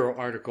Shapiro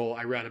article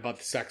I read about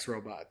the sex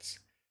robots.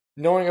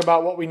 Knowing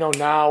about what we know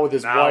now with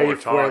his Now we're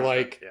wife, where talking.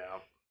 like,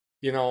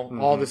 Yeah.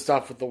 all the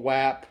stuff with the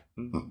WAP,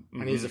 Mm-hmm.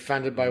 and he's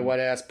offended by wet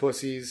ass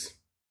pussies.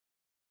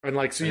 And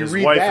like, so And you his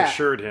read wife that.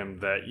 assured him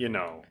that,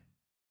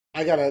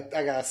 I got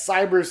a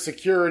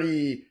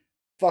cybersecurity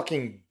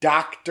fucking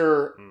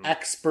doctor,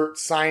 expert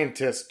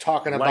scientist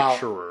talking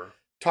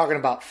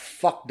about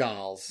fuck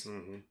dolls.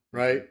 Mm-hmm.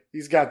 Right?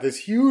 He's got this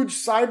huge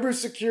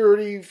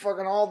cybersecurity,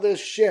 fucking all this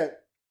shit,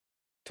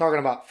 talking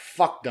about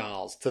fuck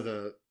dolls to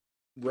the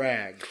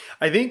rag.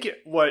 I think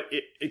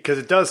because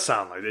it does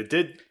sound like it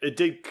did.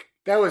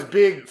 That was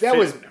big. That Fit-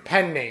 was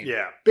pen name.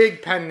 Yeah.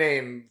 Big pen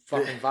name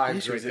fucking vibes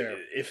issue right is, there.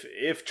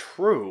 If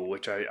true,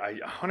 which I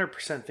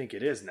 100% think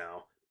it is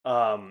now,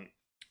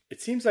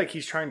 it seems like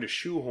he's trying to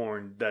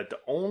shoehorn that the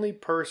only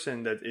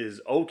person that is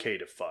okay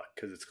to fuck,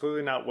 because it's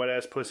clearly not wet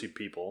ass pussy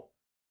people,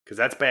 because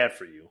that's bad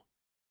for you.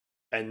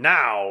 And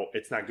now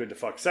it's not good to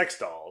fuck sex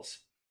dolls.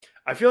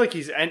 I feel like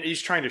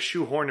he's trying to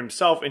shoehorn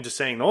himself into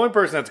saying the only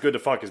person that's good to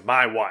fuck is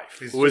my wife,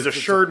 who has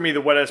assured me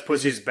the wet ass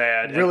pussy is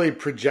bad. Really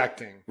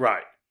projecting.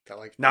 Right. That,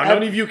 like, Now,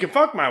 none of you can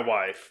fuck my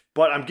wife,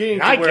 but I'm getting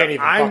to I where can't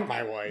even I'm, fuck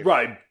my wife.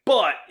 Right,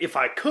 but if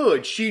I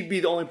could, she'd be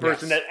the only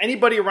person Yes. that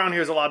anybody around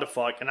here is allowed to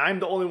fuck, and I'm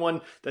the only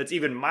one that's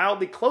even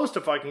mildly close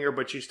to fucking her,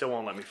 but she still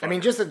won't let me fuck I mean,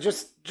 her.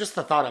 just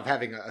the thought of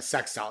having a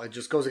sex doll, it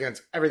just goes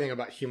against everything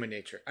about human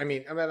nature. I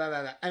mean, Did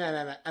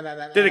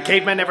the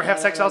cavemen never have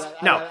sex dolls?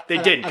 No, they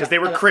didn't, because they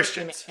were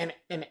Christians.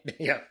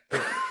 Yeah.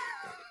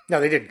 No,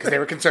 they didn't, because they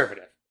were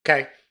conservative.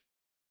 Okay?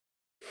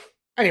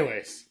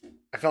 Anyways,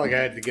 I felt like I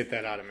had to get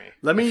that out of me.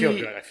 I feel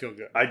good. I feel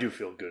good. I do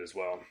feel good as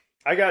well.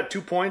 I got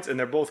 2 points, and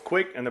they're both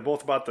quick, and they're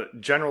both about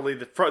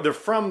they're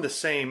from the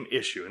same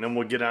issue, and then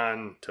we'll get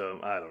on to,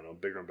 I don't know,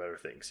 bigger and better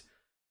things.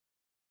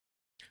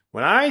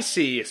 When I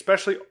see,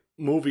 especially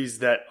movies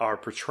that are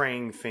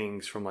portraying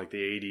things from like the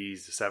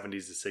 80s, the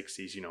 70s, the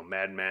 60s,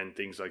 Mad Men,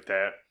 things like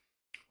that.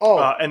 Oh,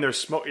 and there's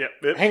smoke. Yeah,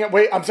 hang on.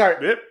 Wait, I'm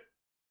sorry. Yep.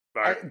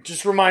 All right.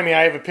 Just remind me,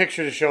 I have a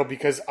picture to show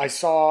because I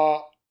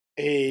saw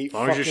a. As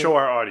long as you show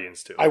our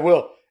audience too. I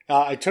will.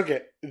 I took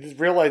it. This is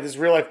real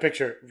life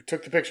picture.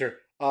 Took the picture.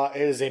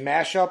 It is a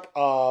mashup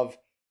of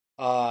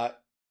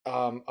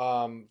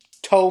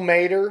Tow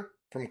Mater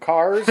from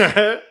Cars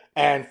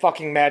and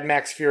fucking Mad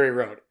Max Fury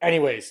Road.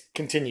 Anyways,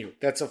 continue.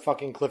 That's a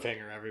fucking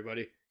cliffhanger,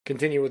 everybody.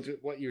 Continue with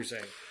what you're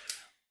saying.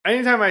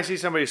 Anytime I see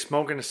somebody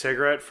smoking a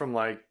cigarette from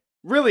like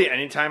really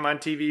anytime on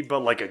TV, but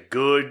like a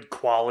good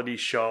quality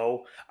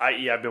show,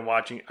 i.e.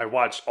 I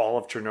watched all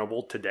of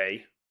Chernobyl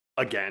today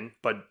again,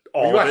 but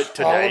all of it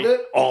today.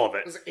 All of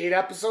it. Was it 8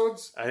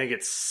 episodes? I think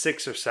it's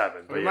 6 or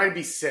 7. But it might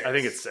be 6. I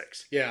think it's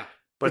 6. Yeah.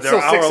 But they're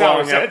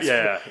hour-long.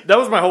 Yeah. That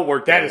was my whole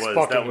work day.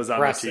 That was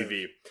impressive. on the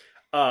TV.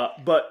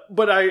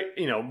 But I,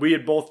 we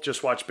had both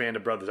just watched Band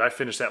of Brothers. I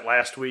finished that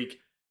last week.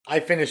 I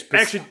finished.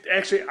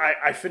 Actually,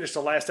 I finished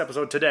the last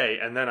episode today,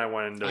 and then I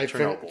went into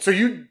Chernobyl. So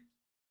you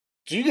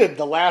did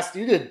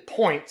You did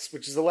Points,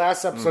 which is the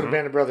last episode of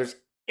Band of Brothers,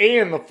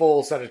 and the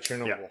full set of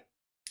Chernobyl. Yeah.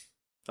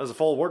 That was a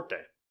full work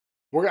day.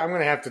 I'm going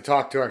to have to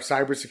talk to our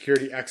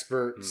cybersecurity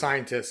expert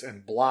scientists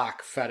and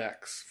block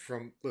FedEx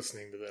from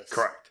listening to this.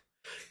 Correct.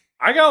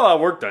 I got a lot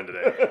of work done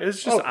today.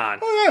 It's just on.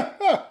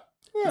 Yeah.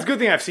 It's a good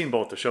thing I've seen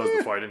both the shows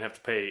before. I didn't have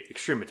to pay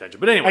extreme attention.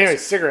 But anyway,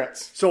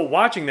 cigarettes. So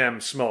watching them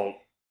smoke,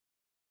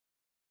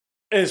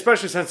 and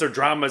especially since they're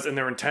dramas and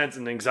they're intense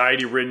and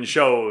anxiety-ridden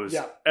shows,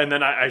 and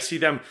then I see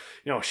them,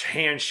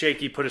 hands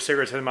shaky, put a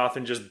cigarette to their mouth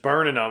and just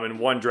burning them in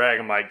one drag.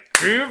 I'm like,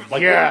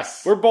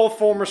 yes. We're both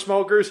former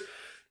smokers.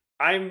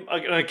 I'm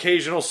an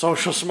occasional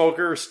social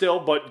smoker still,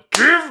 but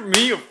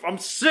I'm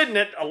sitting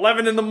at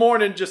 11 in the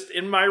morning just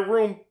in my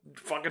room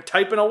fucking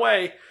typing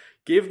away.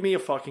 Give me a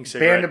fucking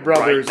cigarette Band of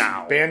Brothers, right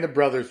now. Band of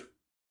Brothers,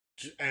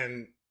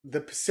 and the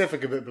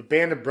Pacific of it, but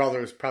Band of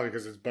Brothers probably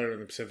because it's better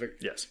than the Pacific.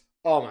 Yes.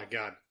 Oh my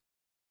God.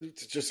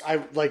 It's just, I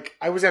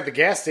was at the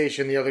gas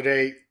station the other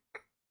day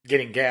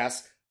getting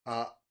gas.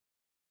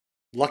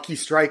 Lucky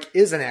Strike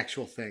is an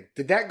actual thing.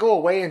 Did that go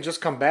away and just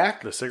come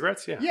back? The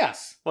cigarettes? Yeah.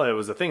 Yes. Well, it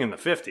was a thing in the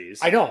 50s.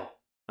 I know.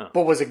 Huh.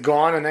 But was it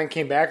gone and then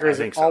came back, or has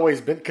it always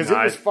been? Because it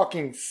was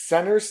fucking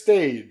center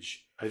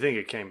stage. I think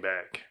it came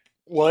back.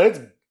 Well,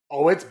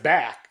 it's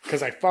back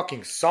because I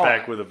fucking saw it.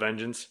 Back with a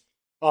vengeance.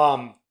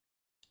 But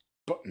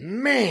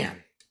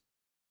man,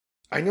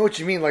 I know what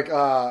you mean. Like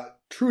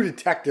True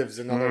Detective's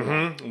another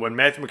one. When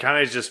Matthew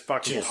McConaughey's just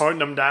fucking hunting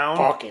them down,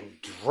 fucking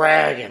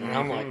dragging, and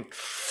I'm like,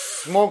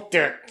 smoke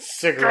that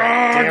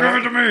cigarette. Give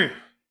it to me.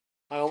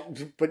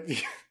 But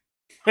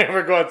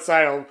whenever I go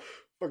outside, I'll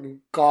fucking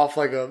cough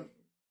like a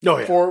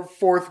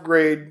fourth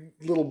grade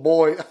little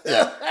boy.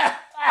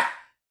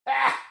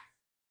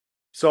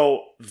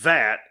 So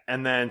that,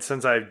 and then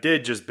since I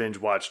did just binge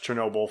watch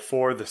Chernobyl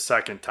for the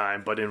second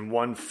time, but in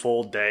one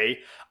full day,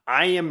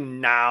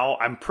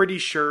 I'm pretty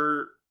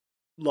sure,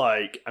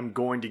 like, I'm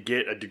going to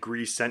get a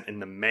degree sent in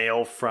the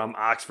mail from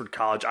Oxford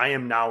College. I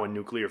am now a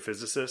nuclear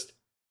physicist.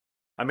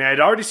 I mean,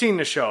 I'd already seen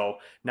the show.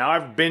 Now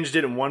I've binged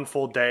it in one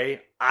full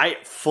day. I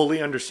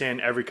fully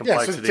understand every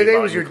complexity. So today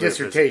was your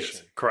dissertation.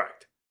 Physics.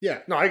 Correct. Yeah,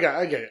 no, I get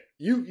it.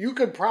 You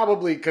could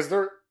probably, because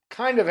they're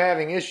kind of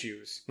having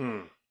issues,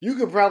 you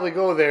could probably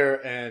go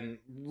there and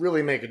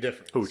really make a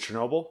difference. Who,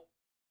 Chernobyl?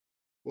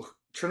 Well,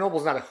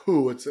 Chernobyl's not a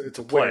who, it's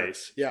a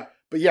place. Yeah,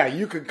 but yeah,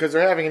 you could, because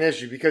they're having an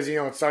issue, because,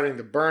 it's starting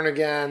to burn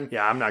again.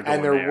 Yeah, I'm not going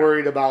and they're there.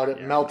 worried about it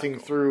melting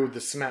through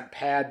the cement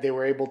pad they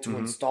were able to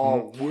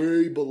install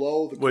way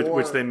below the core.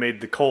 Which they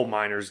made the coal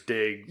miners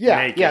dig.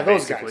 Yeah, naked,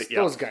 those guys. Yeah.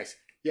 Those guys.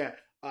 Yeah.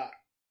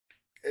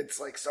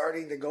 It's like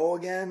starting to go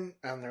again,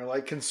 and they're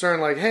like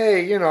concerned, like,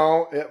 hey,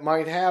 it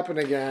might happen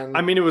again.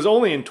 I mean, it was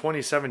only in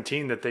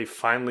 2017 that they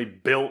finally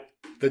built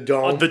the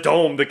dome. The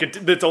dome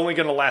that's only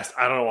going to last,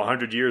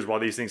 100 years, while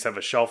these things have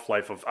a shelf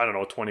life of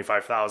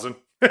 25,000.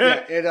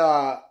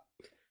 Yeah,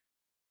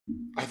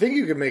 I think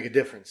you could make a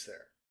difference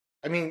there.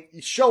 I mean,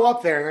 you show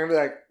up there and they're gonna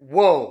be like,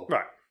 whoa.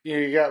 Right.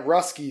 You got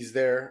Ruskies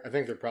there. I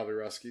think they're probably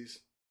Ruskies.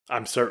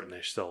 I'm certain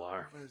they still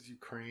are. What is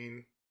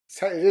Ukraine?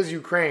 It is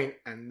Ukraine,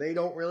 and they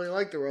don't really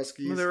like the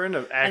Ruskies. Well, they're in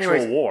an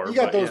actual war. You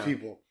got those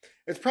people.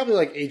 It's probably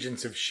like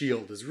Agents of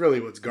S.H.I.E.L.D. is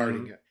really what's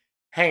guarding it.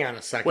 Hang on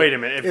a second. Wait a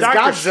minute. Is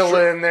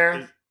Godzilla in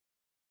there?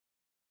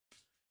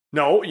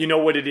 No, you know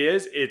what it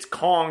is? It's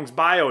Kong's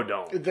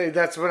biodome.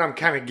 That's what I'm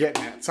kind of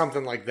getting at.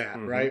 Something like that,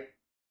 right?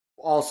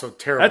 Also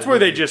terrible. That's where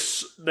they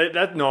just...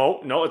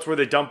 it's where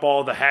they dump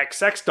all the hack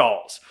sex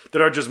dolls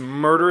that are just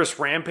murderous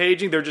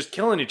rampaging. They're just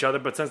killing each other,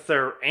 but since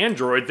they're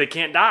androids, they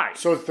can't die.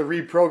 So it's the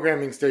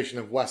reprogramming station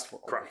of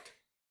Westworld. Correct.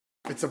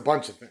 It's a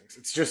bunch of things.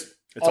 It's just...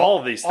 It's all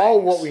of these things.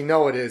 All what we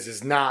know it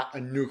is not a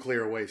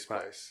nuclear waste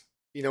place.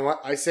 You know what?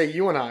 I say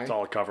you and I... It's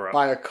all a cover-up.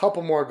 Buy a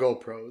couple more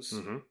GoPros,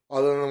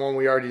 other than the one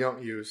we already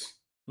don't use.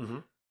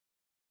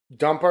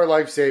 Dump our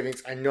life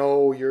savings. I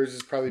know yours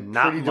is probably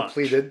pretty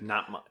depleted.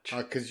 Not much.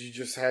 Because you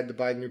just had to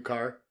buy a new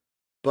car.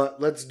 But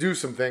let's do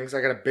some things.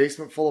 I got a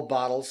basement full of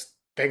bottles.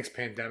 Thanks,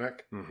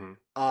 pandemic. Mm-hmm.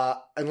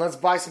 And let's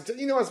buy some.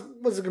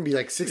 What's it going to be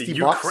like? $60?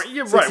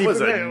 You're 60 right.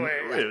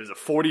 for- It was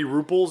 40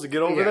 rubles to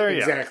get over there. Yeah,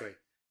 exactly.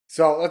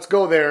 So let's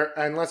go there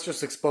and let's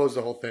just expose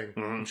the whole thing.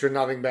 Mhm. I'm sure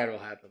nothing bad will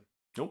happen.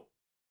 Nope.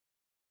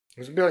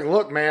 It's gonna be like,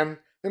 look, man.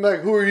 They'll be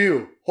like, who are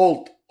you?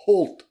 Holt.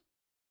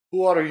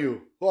 Who are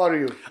you?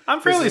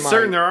 I'm fairly This is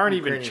certain my there aren't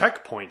even Ukrainian.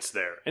 checkpoints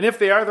there. And if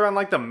they are, they're on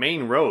like the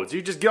main roads.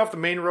 You just get off the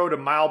main road a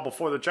mile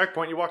before the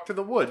checkpoint, you walk through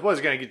the woods. What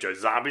is going to get you? A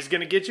zombie's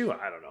going to get you?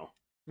 I don't know.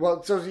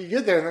 Well, so you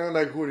get there and they're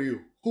like, who are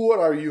you? Who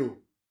are you?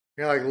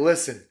 You're like,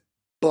 listen,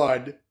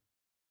 bud.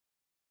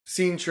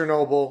 Seen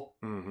Chernobyl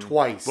Mhm.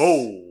 twice.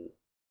 Whoa.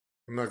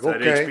 I'm like, Is that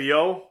okay.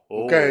 HBO?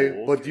 Oh,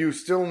 Okay, but you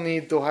still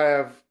need to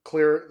have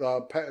clear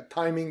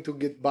timing to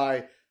get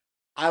by.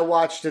 I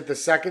watched it the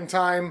second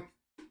time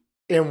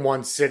in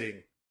one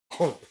sitting.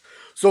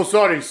 So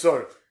sorry,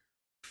 sir.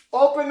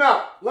 Open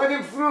up. Let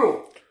him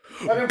through.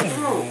 The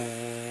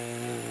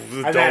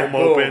And dome then,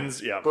 boom,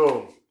 opens. Yeah.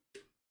 Boom.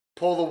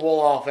 Pull the wool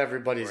off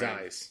everybody's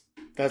Right. eyes.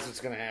 That's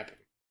what's going to happen.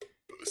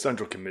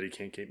 Central Committee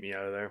can't keep me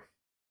out of there.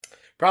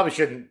 Probably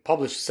shouldn't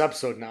publish this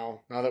episode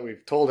now that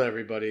we've told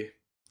everybody.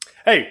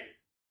 Hey,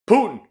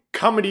 Putin,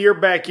 come into your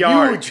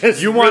backyard.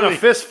 You want a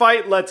fist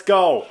fight? Let's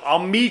go. I'll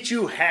meet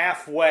you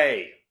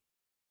halfway.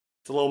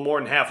 It's a little more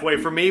than halfway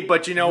for me,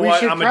 but you know We what?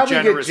 should I'm a probably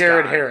generous get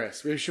Jared guy.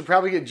 Harris. We should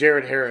probably get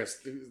Jared Harris,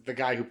 the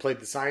guy who played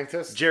the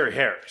scientist. Jerry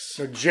Harris,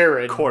 No,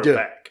 Jared.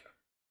 quarterback.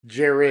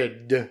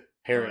 Jared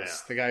Harris,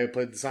 Oh, yeah. the guy who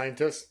played the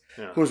scientist,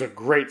 Yeah. who's a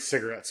great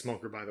cigarette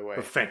smoker, by the way.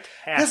 Fantastic.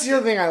 That's the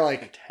other thing I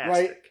like,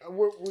 Fantastic.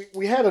 right?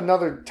 We had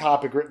another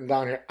topic written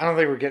down here. I don't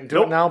think we're getting to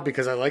Nope. it now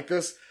because I like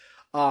this.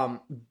 On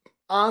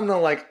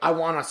the I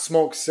want to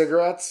smoke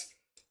cigarettes.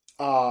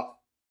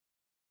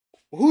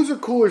 Who's a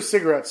cooler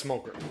cigarette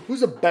smoker?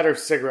 Who's a better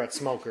cigarette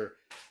smoker?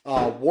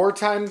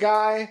 Wartime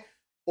guy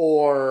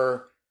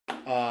or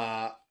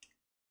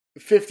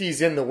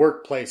 50s in the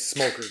workplace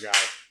smoker guy?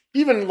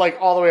 Even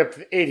all the way up to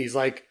the 80s,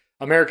 like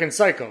American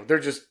Psycho. They're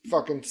just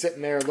fucking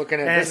sitting there looking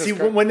at. And business see,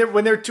 cards.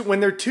 when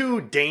they're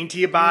too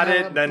dainty about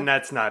Yeah, it, then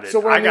that's not it. So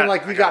what I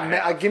mean,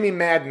 got give me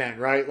Mad Men,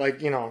 right?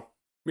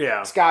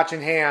 yeah. Scotch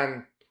in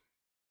hand,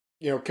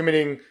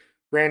 committing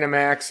random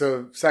acts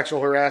of sexual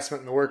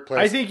harassment in the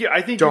workplace.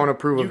 I think don't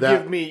approve of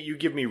that. You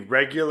give me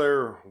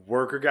regular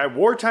worker guy.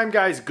 Wartime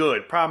guy's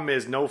good. Problem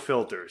is no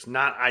filters.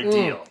 Not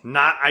ideal.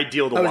 Not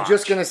ideal to I was watch.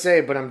 just gonna say,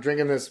 but I'm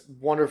drinking this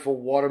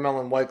wonderful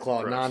watermelon White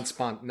Claw, Gross.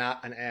 non-spont,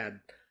 not an ad.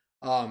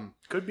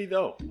 Could be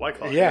though. White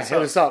Claw. Yeah, Hit hit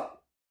us us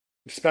up,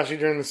 especially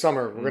during the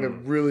summer. We're gonna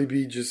really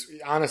be just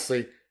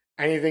honestly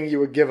anything you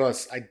would give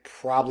us, I'd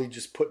probably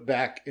just put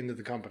back into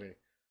the company.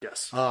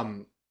 Yes.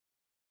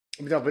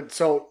 No, but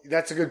so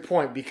that's a good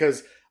point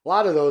because a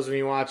lot of those when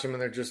you watch them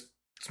and they're just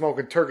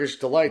smoking Turkish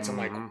delights, I'm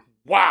like,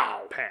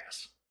 wow,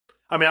 Pass.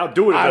 I mean, I'll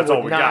do it if I that's all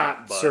would we not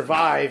got. But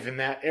survive in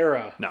that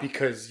era No.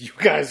 because you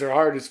guys are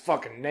hard as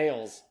fucking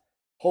nails.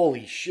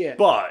 Holy shit!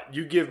 But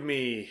you give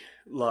me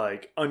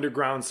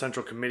underground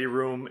central committee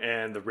room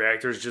and the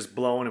reactor's just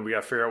blowing and we got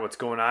to figure out what's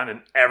going on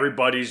and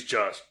everybody's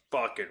just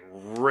fucking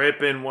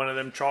ripping one of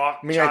them chalk.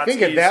 I mean, I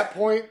think at that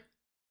point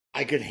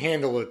I could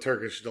handle a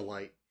Turkish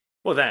delight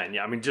Well, then,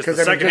 yeah. I mean, just the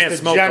because secondhand the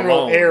smoke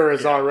general alone. air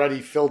is yeah.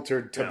 already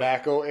filtered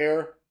tobacco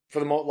air for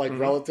the most Mhm.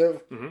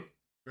 relative. Mhm.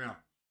 Yeah.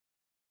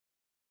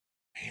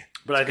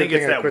 But I It's a think good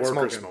it's thing I that quit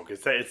worker smoking. smoke.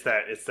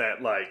 It's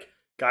that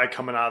guy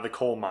coming out of the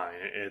coal mine.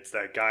 It's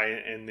that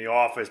guy in the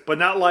office, but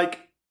not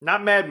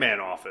Madman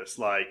office.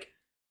 I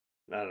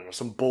don't know,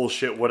 some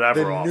bullshit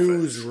whatever. The office.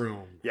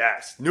 newsroom.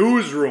 Yes,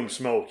 newsroom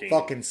smoking.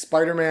 Fucking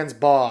Spider-Man's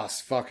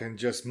boss. Fucking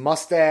just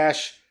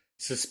mustache,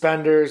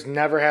 suspenders,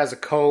 never has a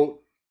coat.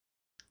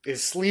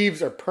 His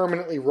sleeves are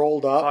permanently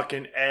rolled up.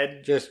 Fucking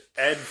Ed Just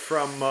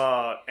from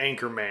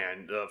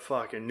Anchorman, the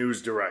fucking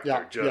news director,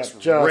 Yeah, just yeah,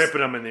 just-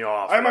 ripping him in the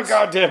office. I'm a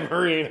goddamn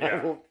Marine.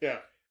 Yeah. Yeah,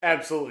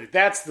 absolutely.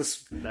 That's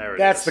There it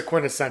that's is. the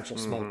quintessential Mhm.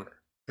 smoker.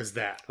 Is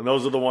that And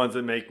those are the ones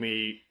that make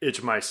me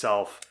itch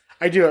myself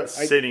I do it?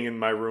 sitting in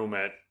my room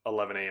at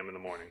 11 a.m. in the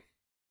morning.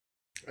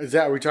 Is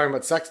that are we talking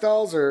about sex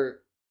dolls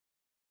or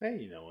Hey,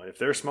 you know, if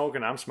they're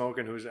smoking, I'm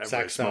smoking. Who's everybody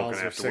sex smoking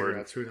dolls or afterward?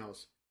 cigarettes? Who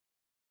knows?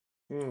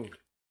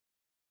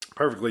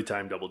 Perfectly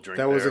timed double drink.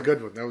 That was there. a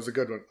good one. That was a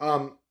good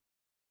one.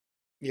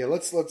 Yeah.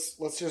 Let's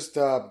just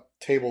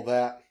table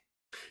that.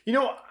 You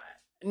know,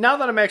 now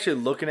that I'm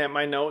actually looking at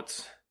my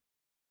notes,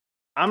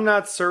 I'm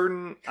not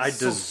certain I It's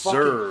so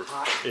deserve.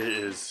 fucking hot. It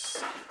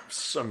is.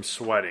 I'm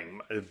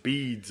sweating.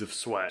 Beads of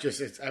sweat.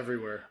 Just it's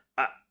everywhere.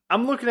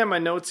 I'm looking at my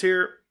notes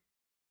here.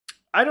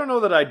 I don't know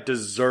that I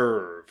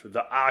deserve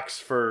the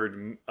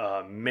Oxford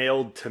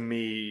mailed to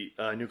me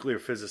nuclear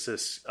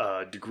physicist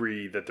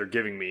degree that they're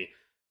giving me,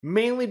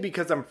 mainly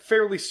because I'm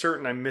fairly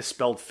certain I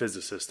misspelled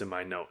physicist in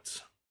my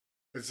notes.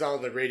 It's all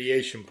the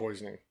radiation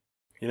poisoning.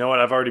 You know what?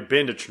 I've already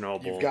been to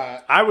Chernobyl. You've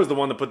got- I was the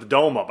one that put the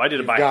dome up. I did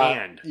it by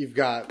hand. You've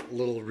got a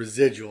little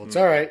residual. It's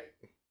all right.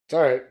 It's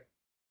all right.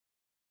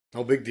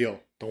 No big deal.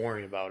 Don't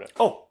worry about it.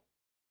 Oh,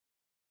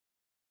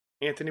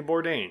 Anthony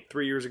Bourdain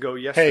 3 years ago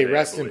yesterday. Hey,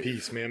 rest in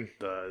peace, man.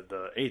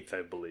 The 8th,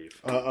 I believe.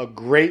 A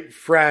great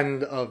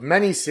friend of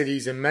many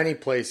cities and many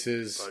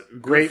places.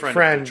 Great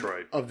friend of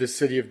Detroit. of the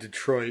city of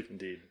Detroit.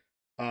 Indeed.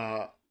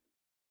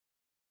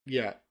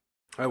 Yeah.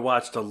 I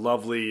watched a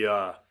lovely.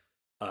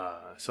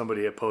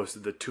 Somebody had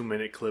posted the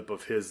 2-minute clip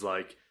of his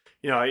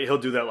he'll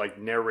do that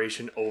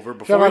narration over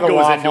before he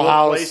goes into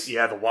a place.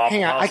 Yeah, the Waffle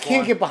Hang on, House. I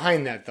can't get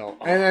behind that though.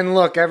 And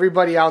look,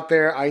 everybody out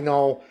there, I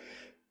know,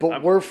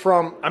 but we're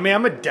from. I mean,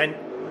 I'm a dent.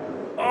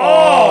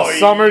 Oh,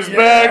 summer's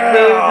back,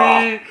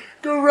 baby.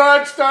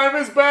 Garage time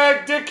is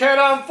back. Dickhead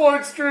on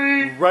 4th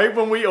Street. Right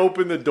when we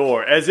opened the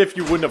door, as if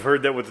you wouldn't have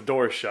heard that with the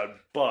door shut.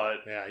 But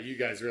yeah, you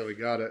guys really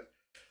got it.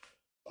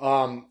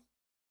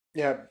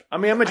 Yeah. I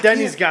mean, I'm a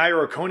Denny's guy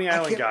or a Coney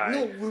Island guy.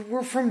 No,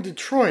 we're from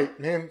Detroit,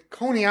 man.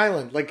 Coney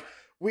Island.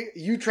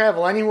 You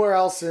travel anywhere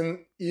else in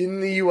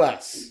the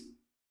U.S.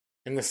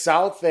 In the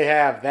South, they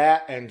have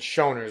that and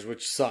Shoners,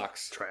 which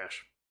sucks.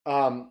 Trash.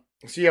 So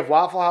you have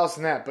Waffle House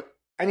and that, but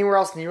anywhere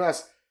else in the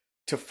U.S.,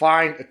 to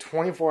find a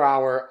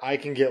 24-hour, I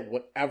can get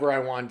whatever I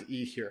want to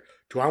eat here.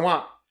 Do I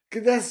want...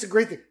 That's the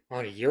great thing. I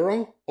want a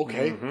gyro?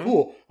 Okay,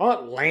 cool. I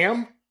want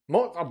lamb?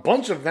 A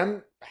bunch of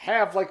them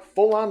have,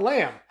 full-on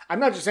lamb. I'm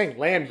not just saying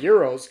lamb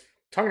gyros. I'm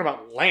talking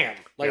about lamb.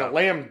 A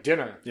lamb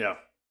dinner. Yeah.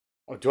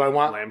 Do I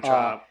want... Lamb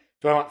chop.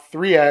 Do I want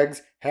 3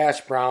 eggs,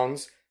 hash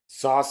browns,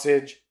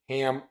 sausage,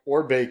 ham,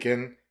 or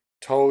bacon,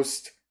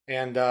 toast,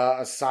 and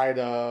a side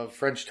of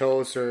French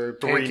toast or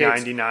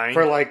pancakes $3.99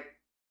 for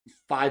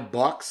 $5?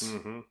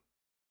 Mm-hmm.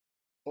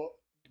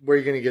 Where are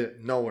you going to get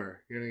it?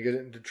 Nowhere. You're going to get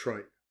it in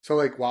Detroit.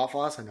 So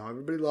Waffle House, I know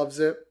everybody loves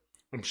it.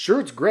 I'm sure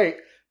it's great.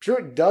 I'm sure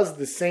it does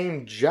the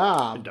same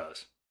job. It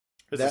does.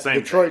 It's that the same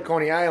Detroit thing.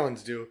 Coney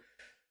Islands do.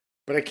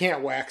 But I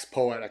can't wax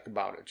poetic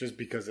about it just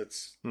because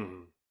it's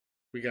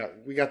we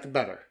got the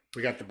better.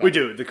 We got the better. We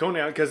do. The Coney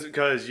Island,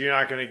 because you're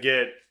not going to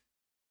get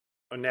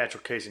a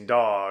natural Cajun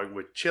dog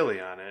with chili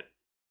on it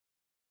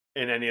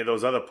in any of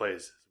those other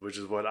places, which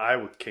is what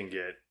I can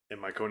get in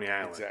my Coney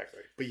Island.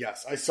 Exactly. But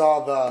yes, I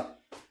saw the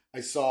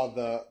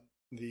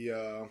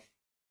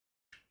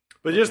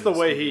but just the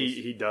way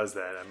he does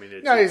that, I mean,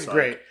 he's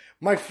great.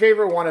 My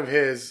favorite one of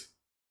his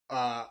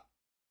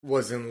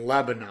was in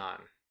Lebanon.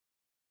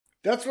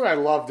 That's what I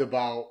loved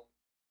about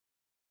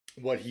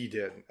what he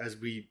did as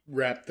we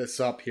wrap this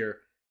up here.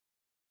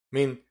 I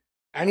mean,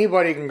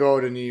 anybody can go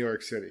to New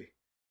York City.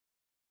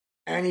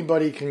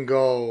 Anybody can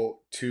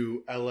go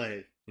to LA,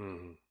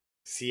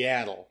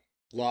 Seattle,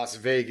 Las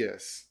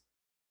Vegas,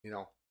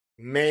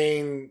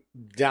 Maine,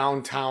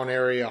 downtown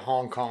area,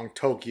 Hong Kong,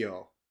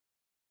 Tokyo.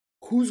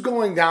 Who's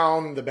going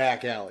down the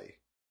back alley?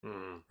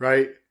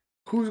 Right?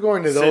 Who's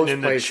going to those Sitting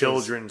in places? the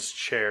children's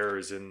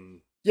chairs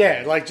and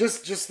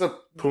just the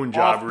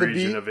Punjab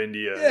region of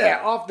India. Yeah,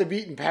 off the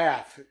beaten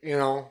path,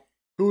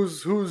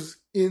 Who's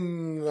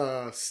in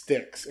the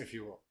sticks, if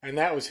you will. And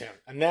that was him.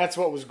 And that's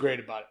what was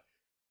great about it.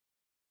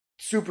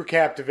 Super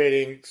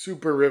captivating,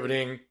 super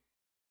riveting.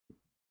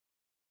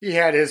 He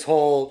had his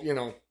whole,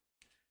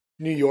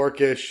 New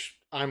Yorkish,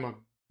 I'm a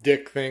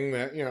dick thing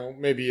that,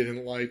 maybe you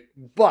didn't like.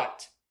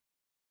 But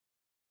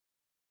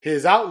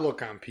his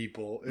outlook on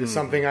people is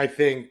something I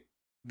think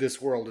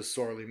this world is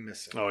sorely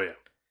missing. Oh, yeah.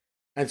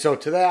 And so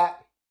to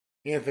that,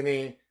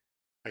 Anthony,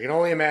 I can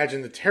only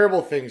imagine the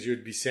terrible things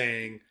you'd be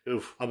saying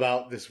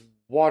about this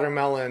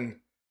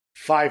watermelon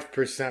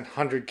 5%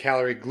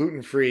 100-calorie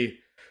gluten-free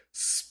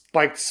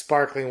spiked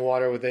sparkling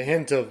water with a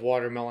hint of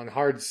watermelon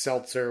hard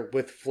seltzer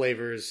with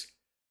flavors.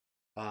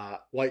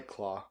 White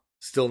Claw.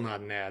 Still not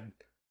an ad.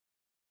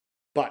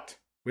 But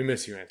we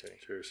miss you, Anthony.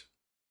 Cheers.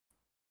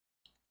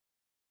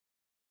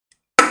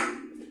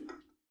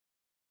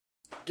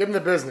 Give him the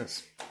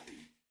business.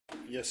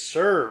 Yes,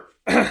 sir.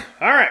 All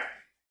right.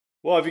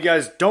 Well, if you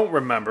guys don't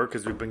remember,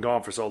 because we've been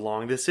gone for so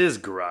long, this is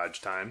Garage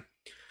Time.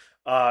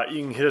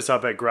 You can hit us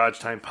up at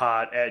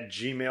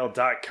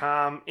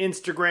garagetimepod@gmail.com.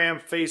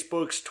 Instagram,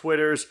 Facebooks,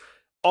 Twitters,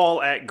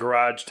 all at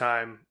Garage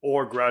Time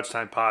or Garage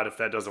Time Pod if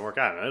that doesn't work.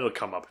 I don't know. It'll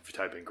come up if you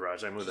type in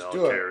Garage Time. Who the hell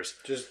cares?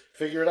 Just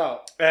figure it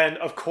out. And,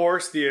 of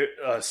course, the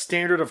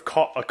standard of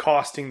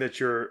accosting that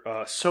you're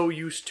so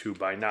used to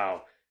by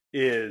now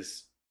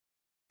is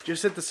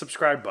just hit the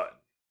subscribe button.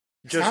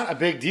 It's not a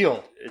big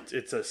deal.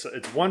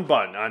 It's one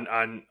button.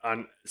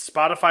 On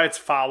Spotify, it's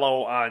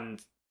follow. On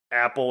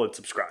Apple, it's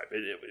subscribe.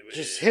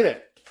 Just hit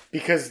it.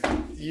 Because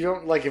you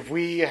don't, if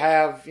we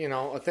have,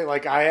 a thing,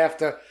 I have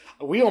to,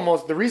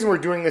 the reason we're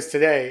doing this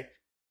today,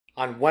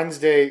 on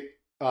Wednesday,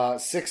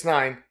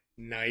 6/9,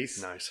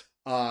 nice,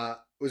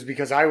 was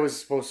because I was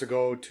supposed to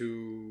go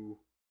to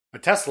a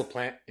Tesla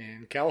plant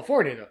in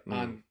California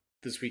on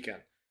this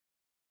weekend.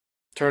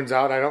 Turns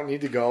out I don't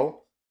need to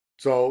go.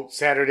 So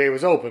Saturday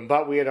was open,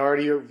 but we had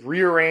already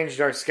rearranged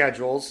our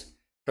schedules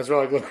because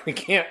we're like, look, we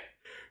can't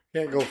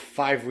go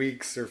 5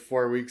 weeks or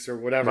 4 weeks or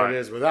whatever it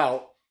is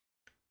without.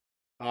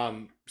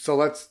 So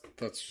let's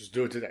just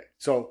do it today.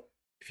 So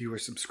if you were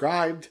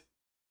subscribed,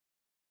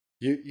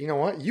 you know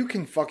what? You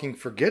can fucking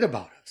forget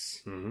about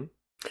us. Mm-hmm.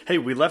 Hey,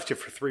 we left you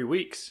for 3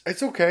 weeks.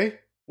 It's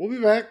okay. We'll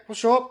be back. We'll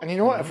show up. And you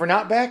know what? If we're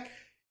not back,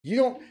 you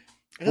don't.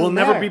 It doesn't We'll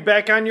never matter. be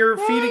back on your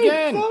feet Right,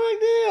 again. No big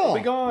deal. We'll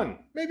be gone.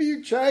 Maybe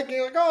you check and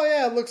you're like, oh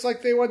yeah, it looks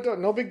like they went to,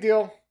 no big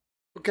deal.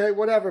 Okay,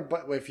 whatever.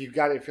 But if you're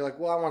like,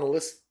 well, I want to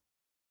listen,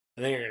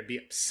 and then you're going to be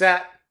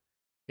upset.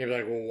 You're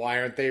like, well, why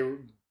aren't they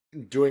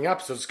doing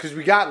episodes? Because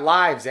we got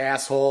lives,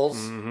 assholes.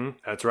 Mm-hmm.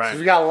 That's 'Cause right.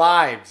 we got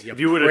lives. If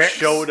you would have pricks.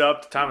 showed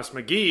up to Thomas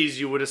McGee's,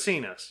 you would have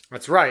seen us.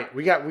 That's right.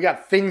 We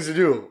got things to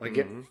do. Like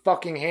get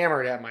fucking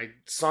hammered at my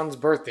son's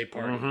birthday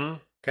party. Mm-hmm.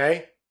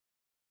 Okay?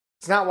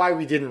 It's not why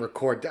we didn't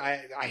record.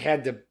 I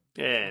had to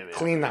Yeah,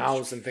 clean the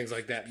house and things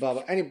like that. Blah,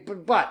 blah.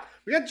 But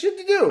we got shit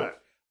to do. Right.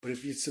 But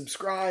if you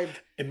subscribed,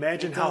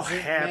 Imagine it how doesn't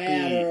happy,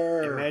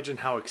 matter. imagine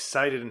how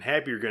excited and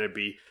happy you're going to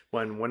be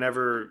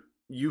whenever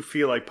you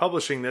feel like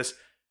publishing this,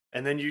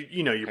 and then you're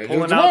I do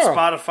pulling out tomorrow.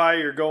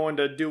 Spotify, you're going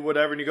to do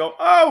whatever, and you go,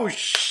 oh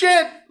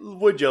shit,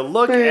 would you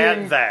look Bing.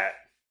 at that?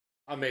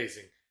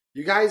 amazing.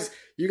 You guys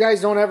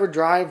don't ever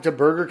drive to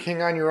Burger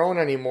King on your own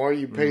anymore.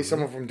 You pay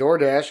someone from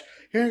DoorDash.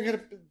 Here, you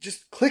gotta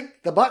just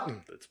click the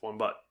button. That's one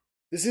button.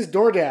 This is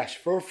DoorDash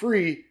for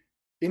free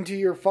into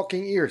your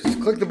fucking ears.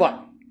 Just click the button.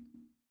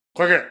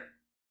 Click it.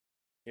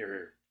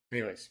 Here.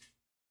 Anyways.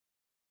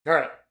 All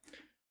right.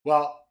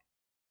 Well,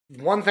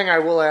 one thing I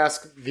will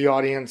ask the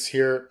audience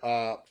here,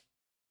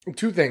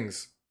 two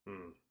things.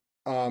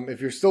 If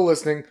you're still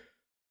listening,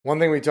 one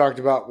thing we talked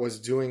about was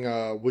doing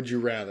a Would You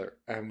Rather,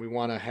 and we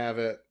want to have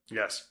it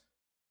Yes.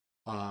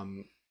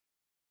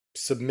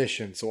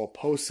 submission. So I'll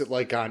post it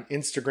like on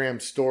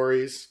Instagram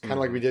stories, kind of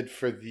like we did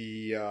for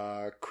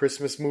the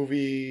Christmas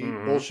movie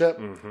bullshit.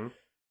 Mm-hmm.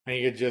 And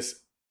you could just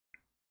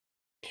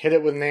hit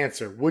it with an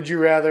answer. Would you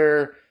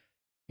rather,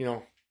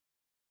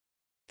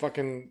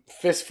 fucking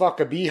fist fuck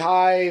a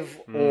beehive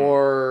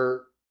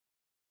or,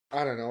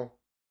 I don't know,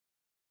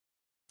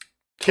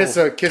 kiss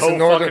a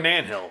northern fucking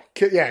anthill.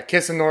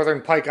 kiss a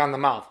northern pike on the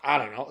mouth. I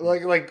don't know,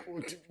 like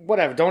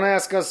whatever. Don't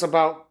ask us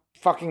about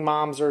fucking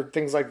moms or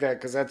things like that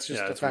because that's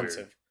just Yeah, that's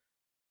offensive.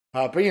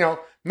 But make Don't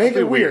it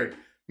be weird.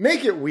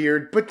 Make it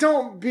weird, but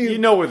don't be. You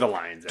know where the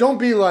line's at. Don't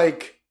be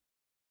like,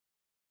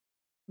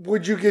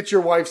 would you get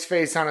your wife's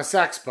face on a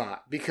sex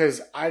bot?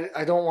 Because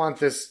I don't want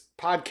this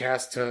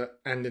podcast to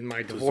end in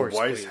my Does divorce. the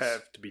wives please.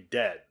 have to be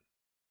dead?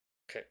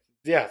 Okay.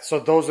 Yeah, so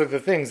those are the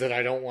things that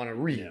I don't want to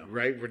read, Yeah.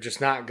 right? We're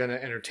just not going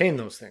to entertain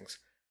those things.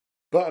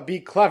 But be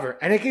clever.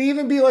 And it can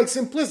even be like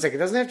simplistic. It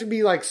doesn't have to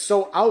be like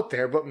so out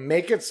there, but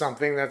make it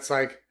something that's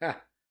like, all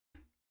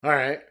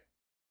right.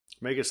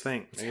 Make us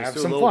think. Let's Make us have do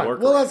a some little fun. work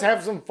Well, around let's it.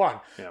 have some fun.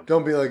 Yeah.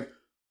 Don't be like,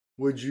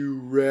 would you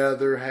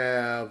rather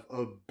have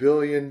 $1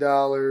 billion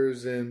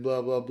and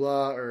blah, blah,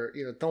 blah? Or,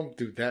 don't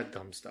do that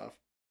dumb stuff.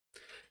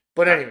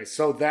 But anyway,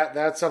 so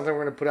that's something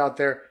we're going to put out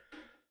there.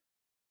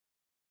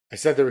 I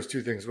said there was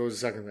two things. What was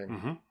the second thing?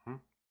 Mm-hmm.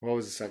 What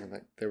was the second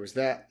thing? There was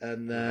that,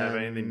 and then... Have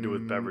anything to do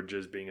with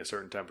beverages being a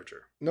certain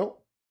temperature?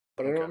 Nope.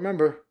 But I Okay. don't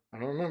remember.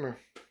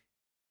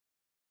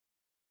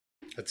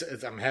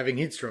 I'm having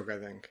heat stroke, I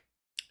think.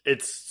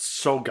 It's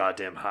so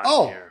goddamn hot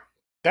Oh. in here.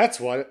 That's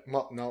what...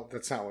 Well, no,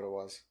 that's not what it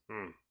was.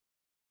 Hmm.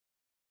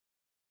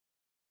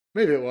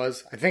 Maybe it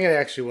was. I think it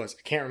actually was.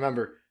 I can't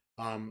remember.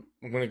 I'm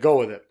going to go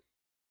with it.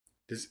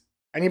 Does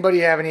anybody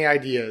have any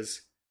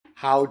ideas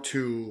how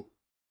to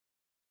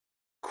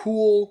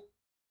cool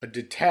a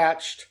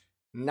detached,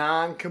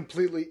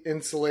 non-completely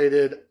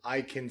insulated,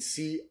 I can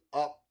see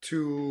up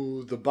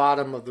to the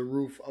bottom of the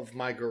roof of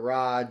my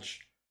garage?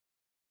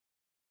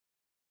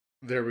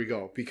 There we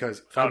go.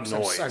 Because Without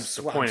I'm noise.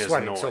 The point is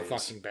sweating so noise.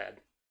 fucking bad.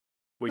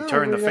 We No,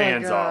 turn the we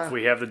fans like, off.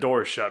 We have the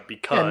door shut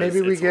because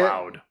maybe we it's get-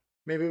 loud.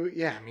 Maybe,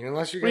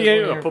 unless you're We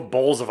going gonna put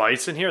bowls of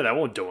ice in here? That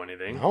won't do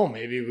anything. No,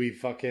 maybe we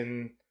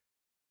fucking.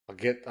 I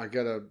get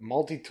a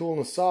multi-tool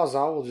and a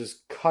sawzall. We'll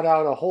just cut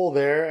out a hole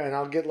there, and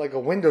I'll get like a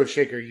window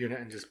shaker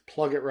unit and just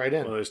plug it right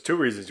in. Well, there's two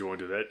reasons you won't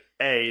do that.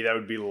 A, that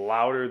would be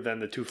louder than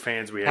the two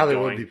fans we have Probably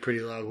going. would be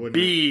pretty loud, wouldn't it?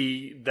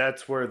 B,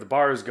 that's where the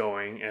bar is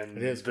going, and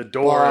It is, the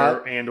door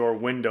but- and or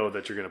window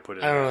that you're going to put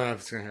in. I don't know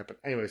if it's gonna happen.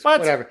 Anyways, What?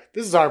 whatever.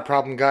 This is our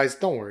problem, guys.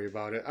 Don't worry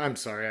about it. I'm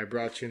sorry I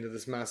brought you into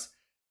this mess.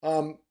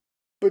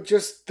 But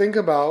just think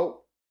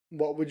about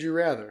what would you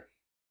rather.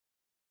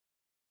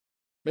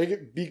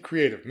 Be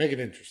creative. Make it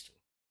interesting.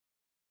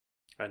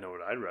 I know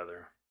what I'd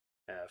rather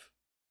have.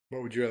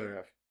 What would you rather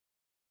have?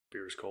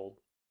 Beer's cold.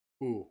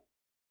 Ooh,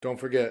 don't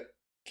forget,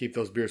 keep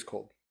those beers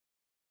cold.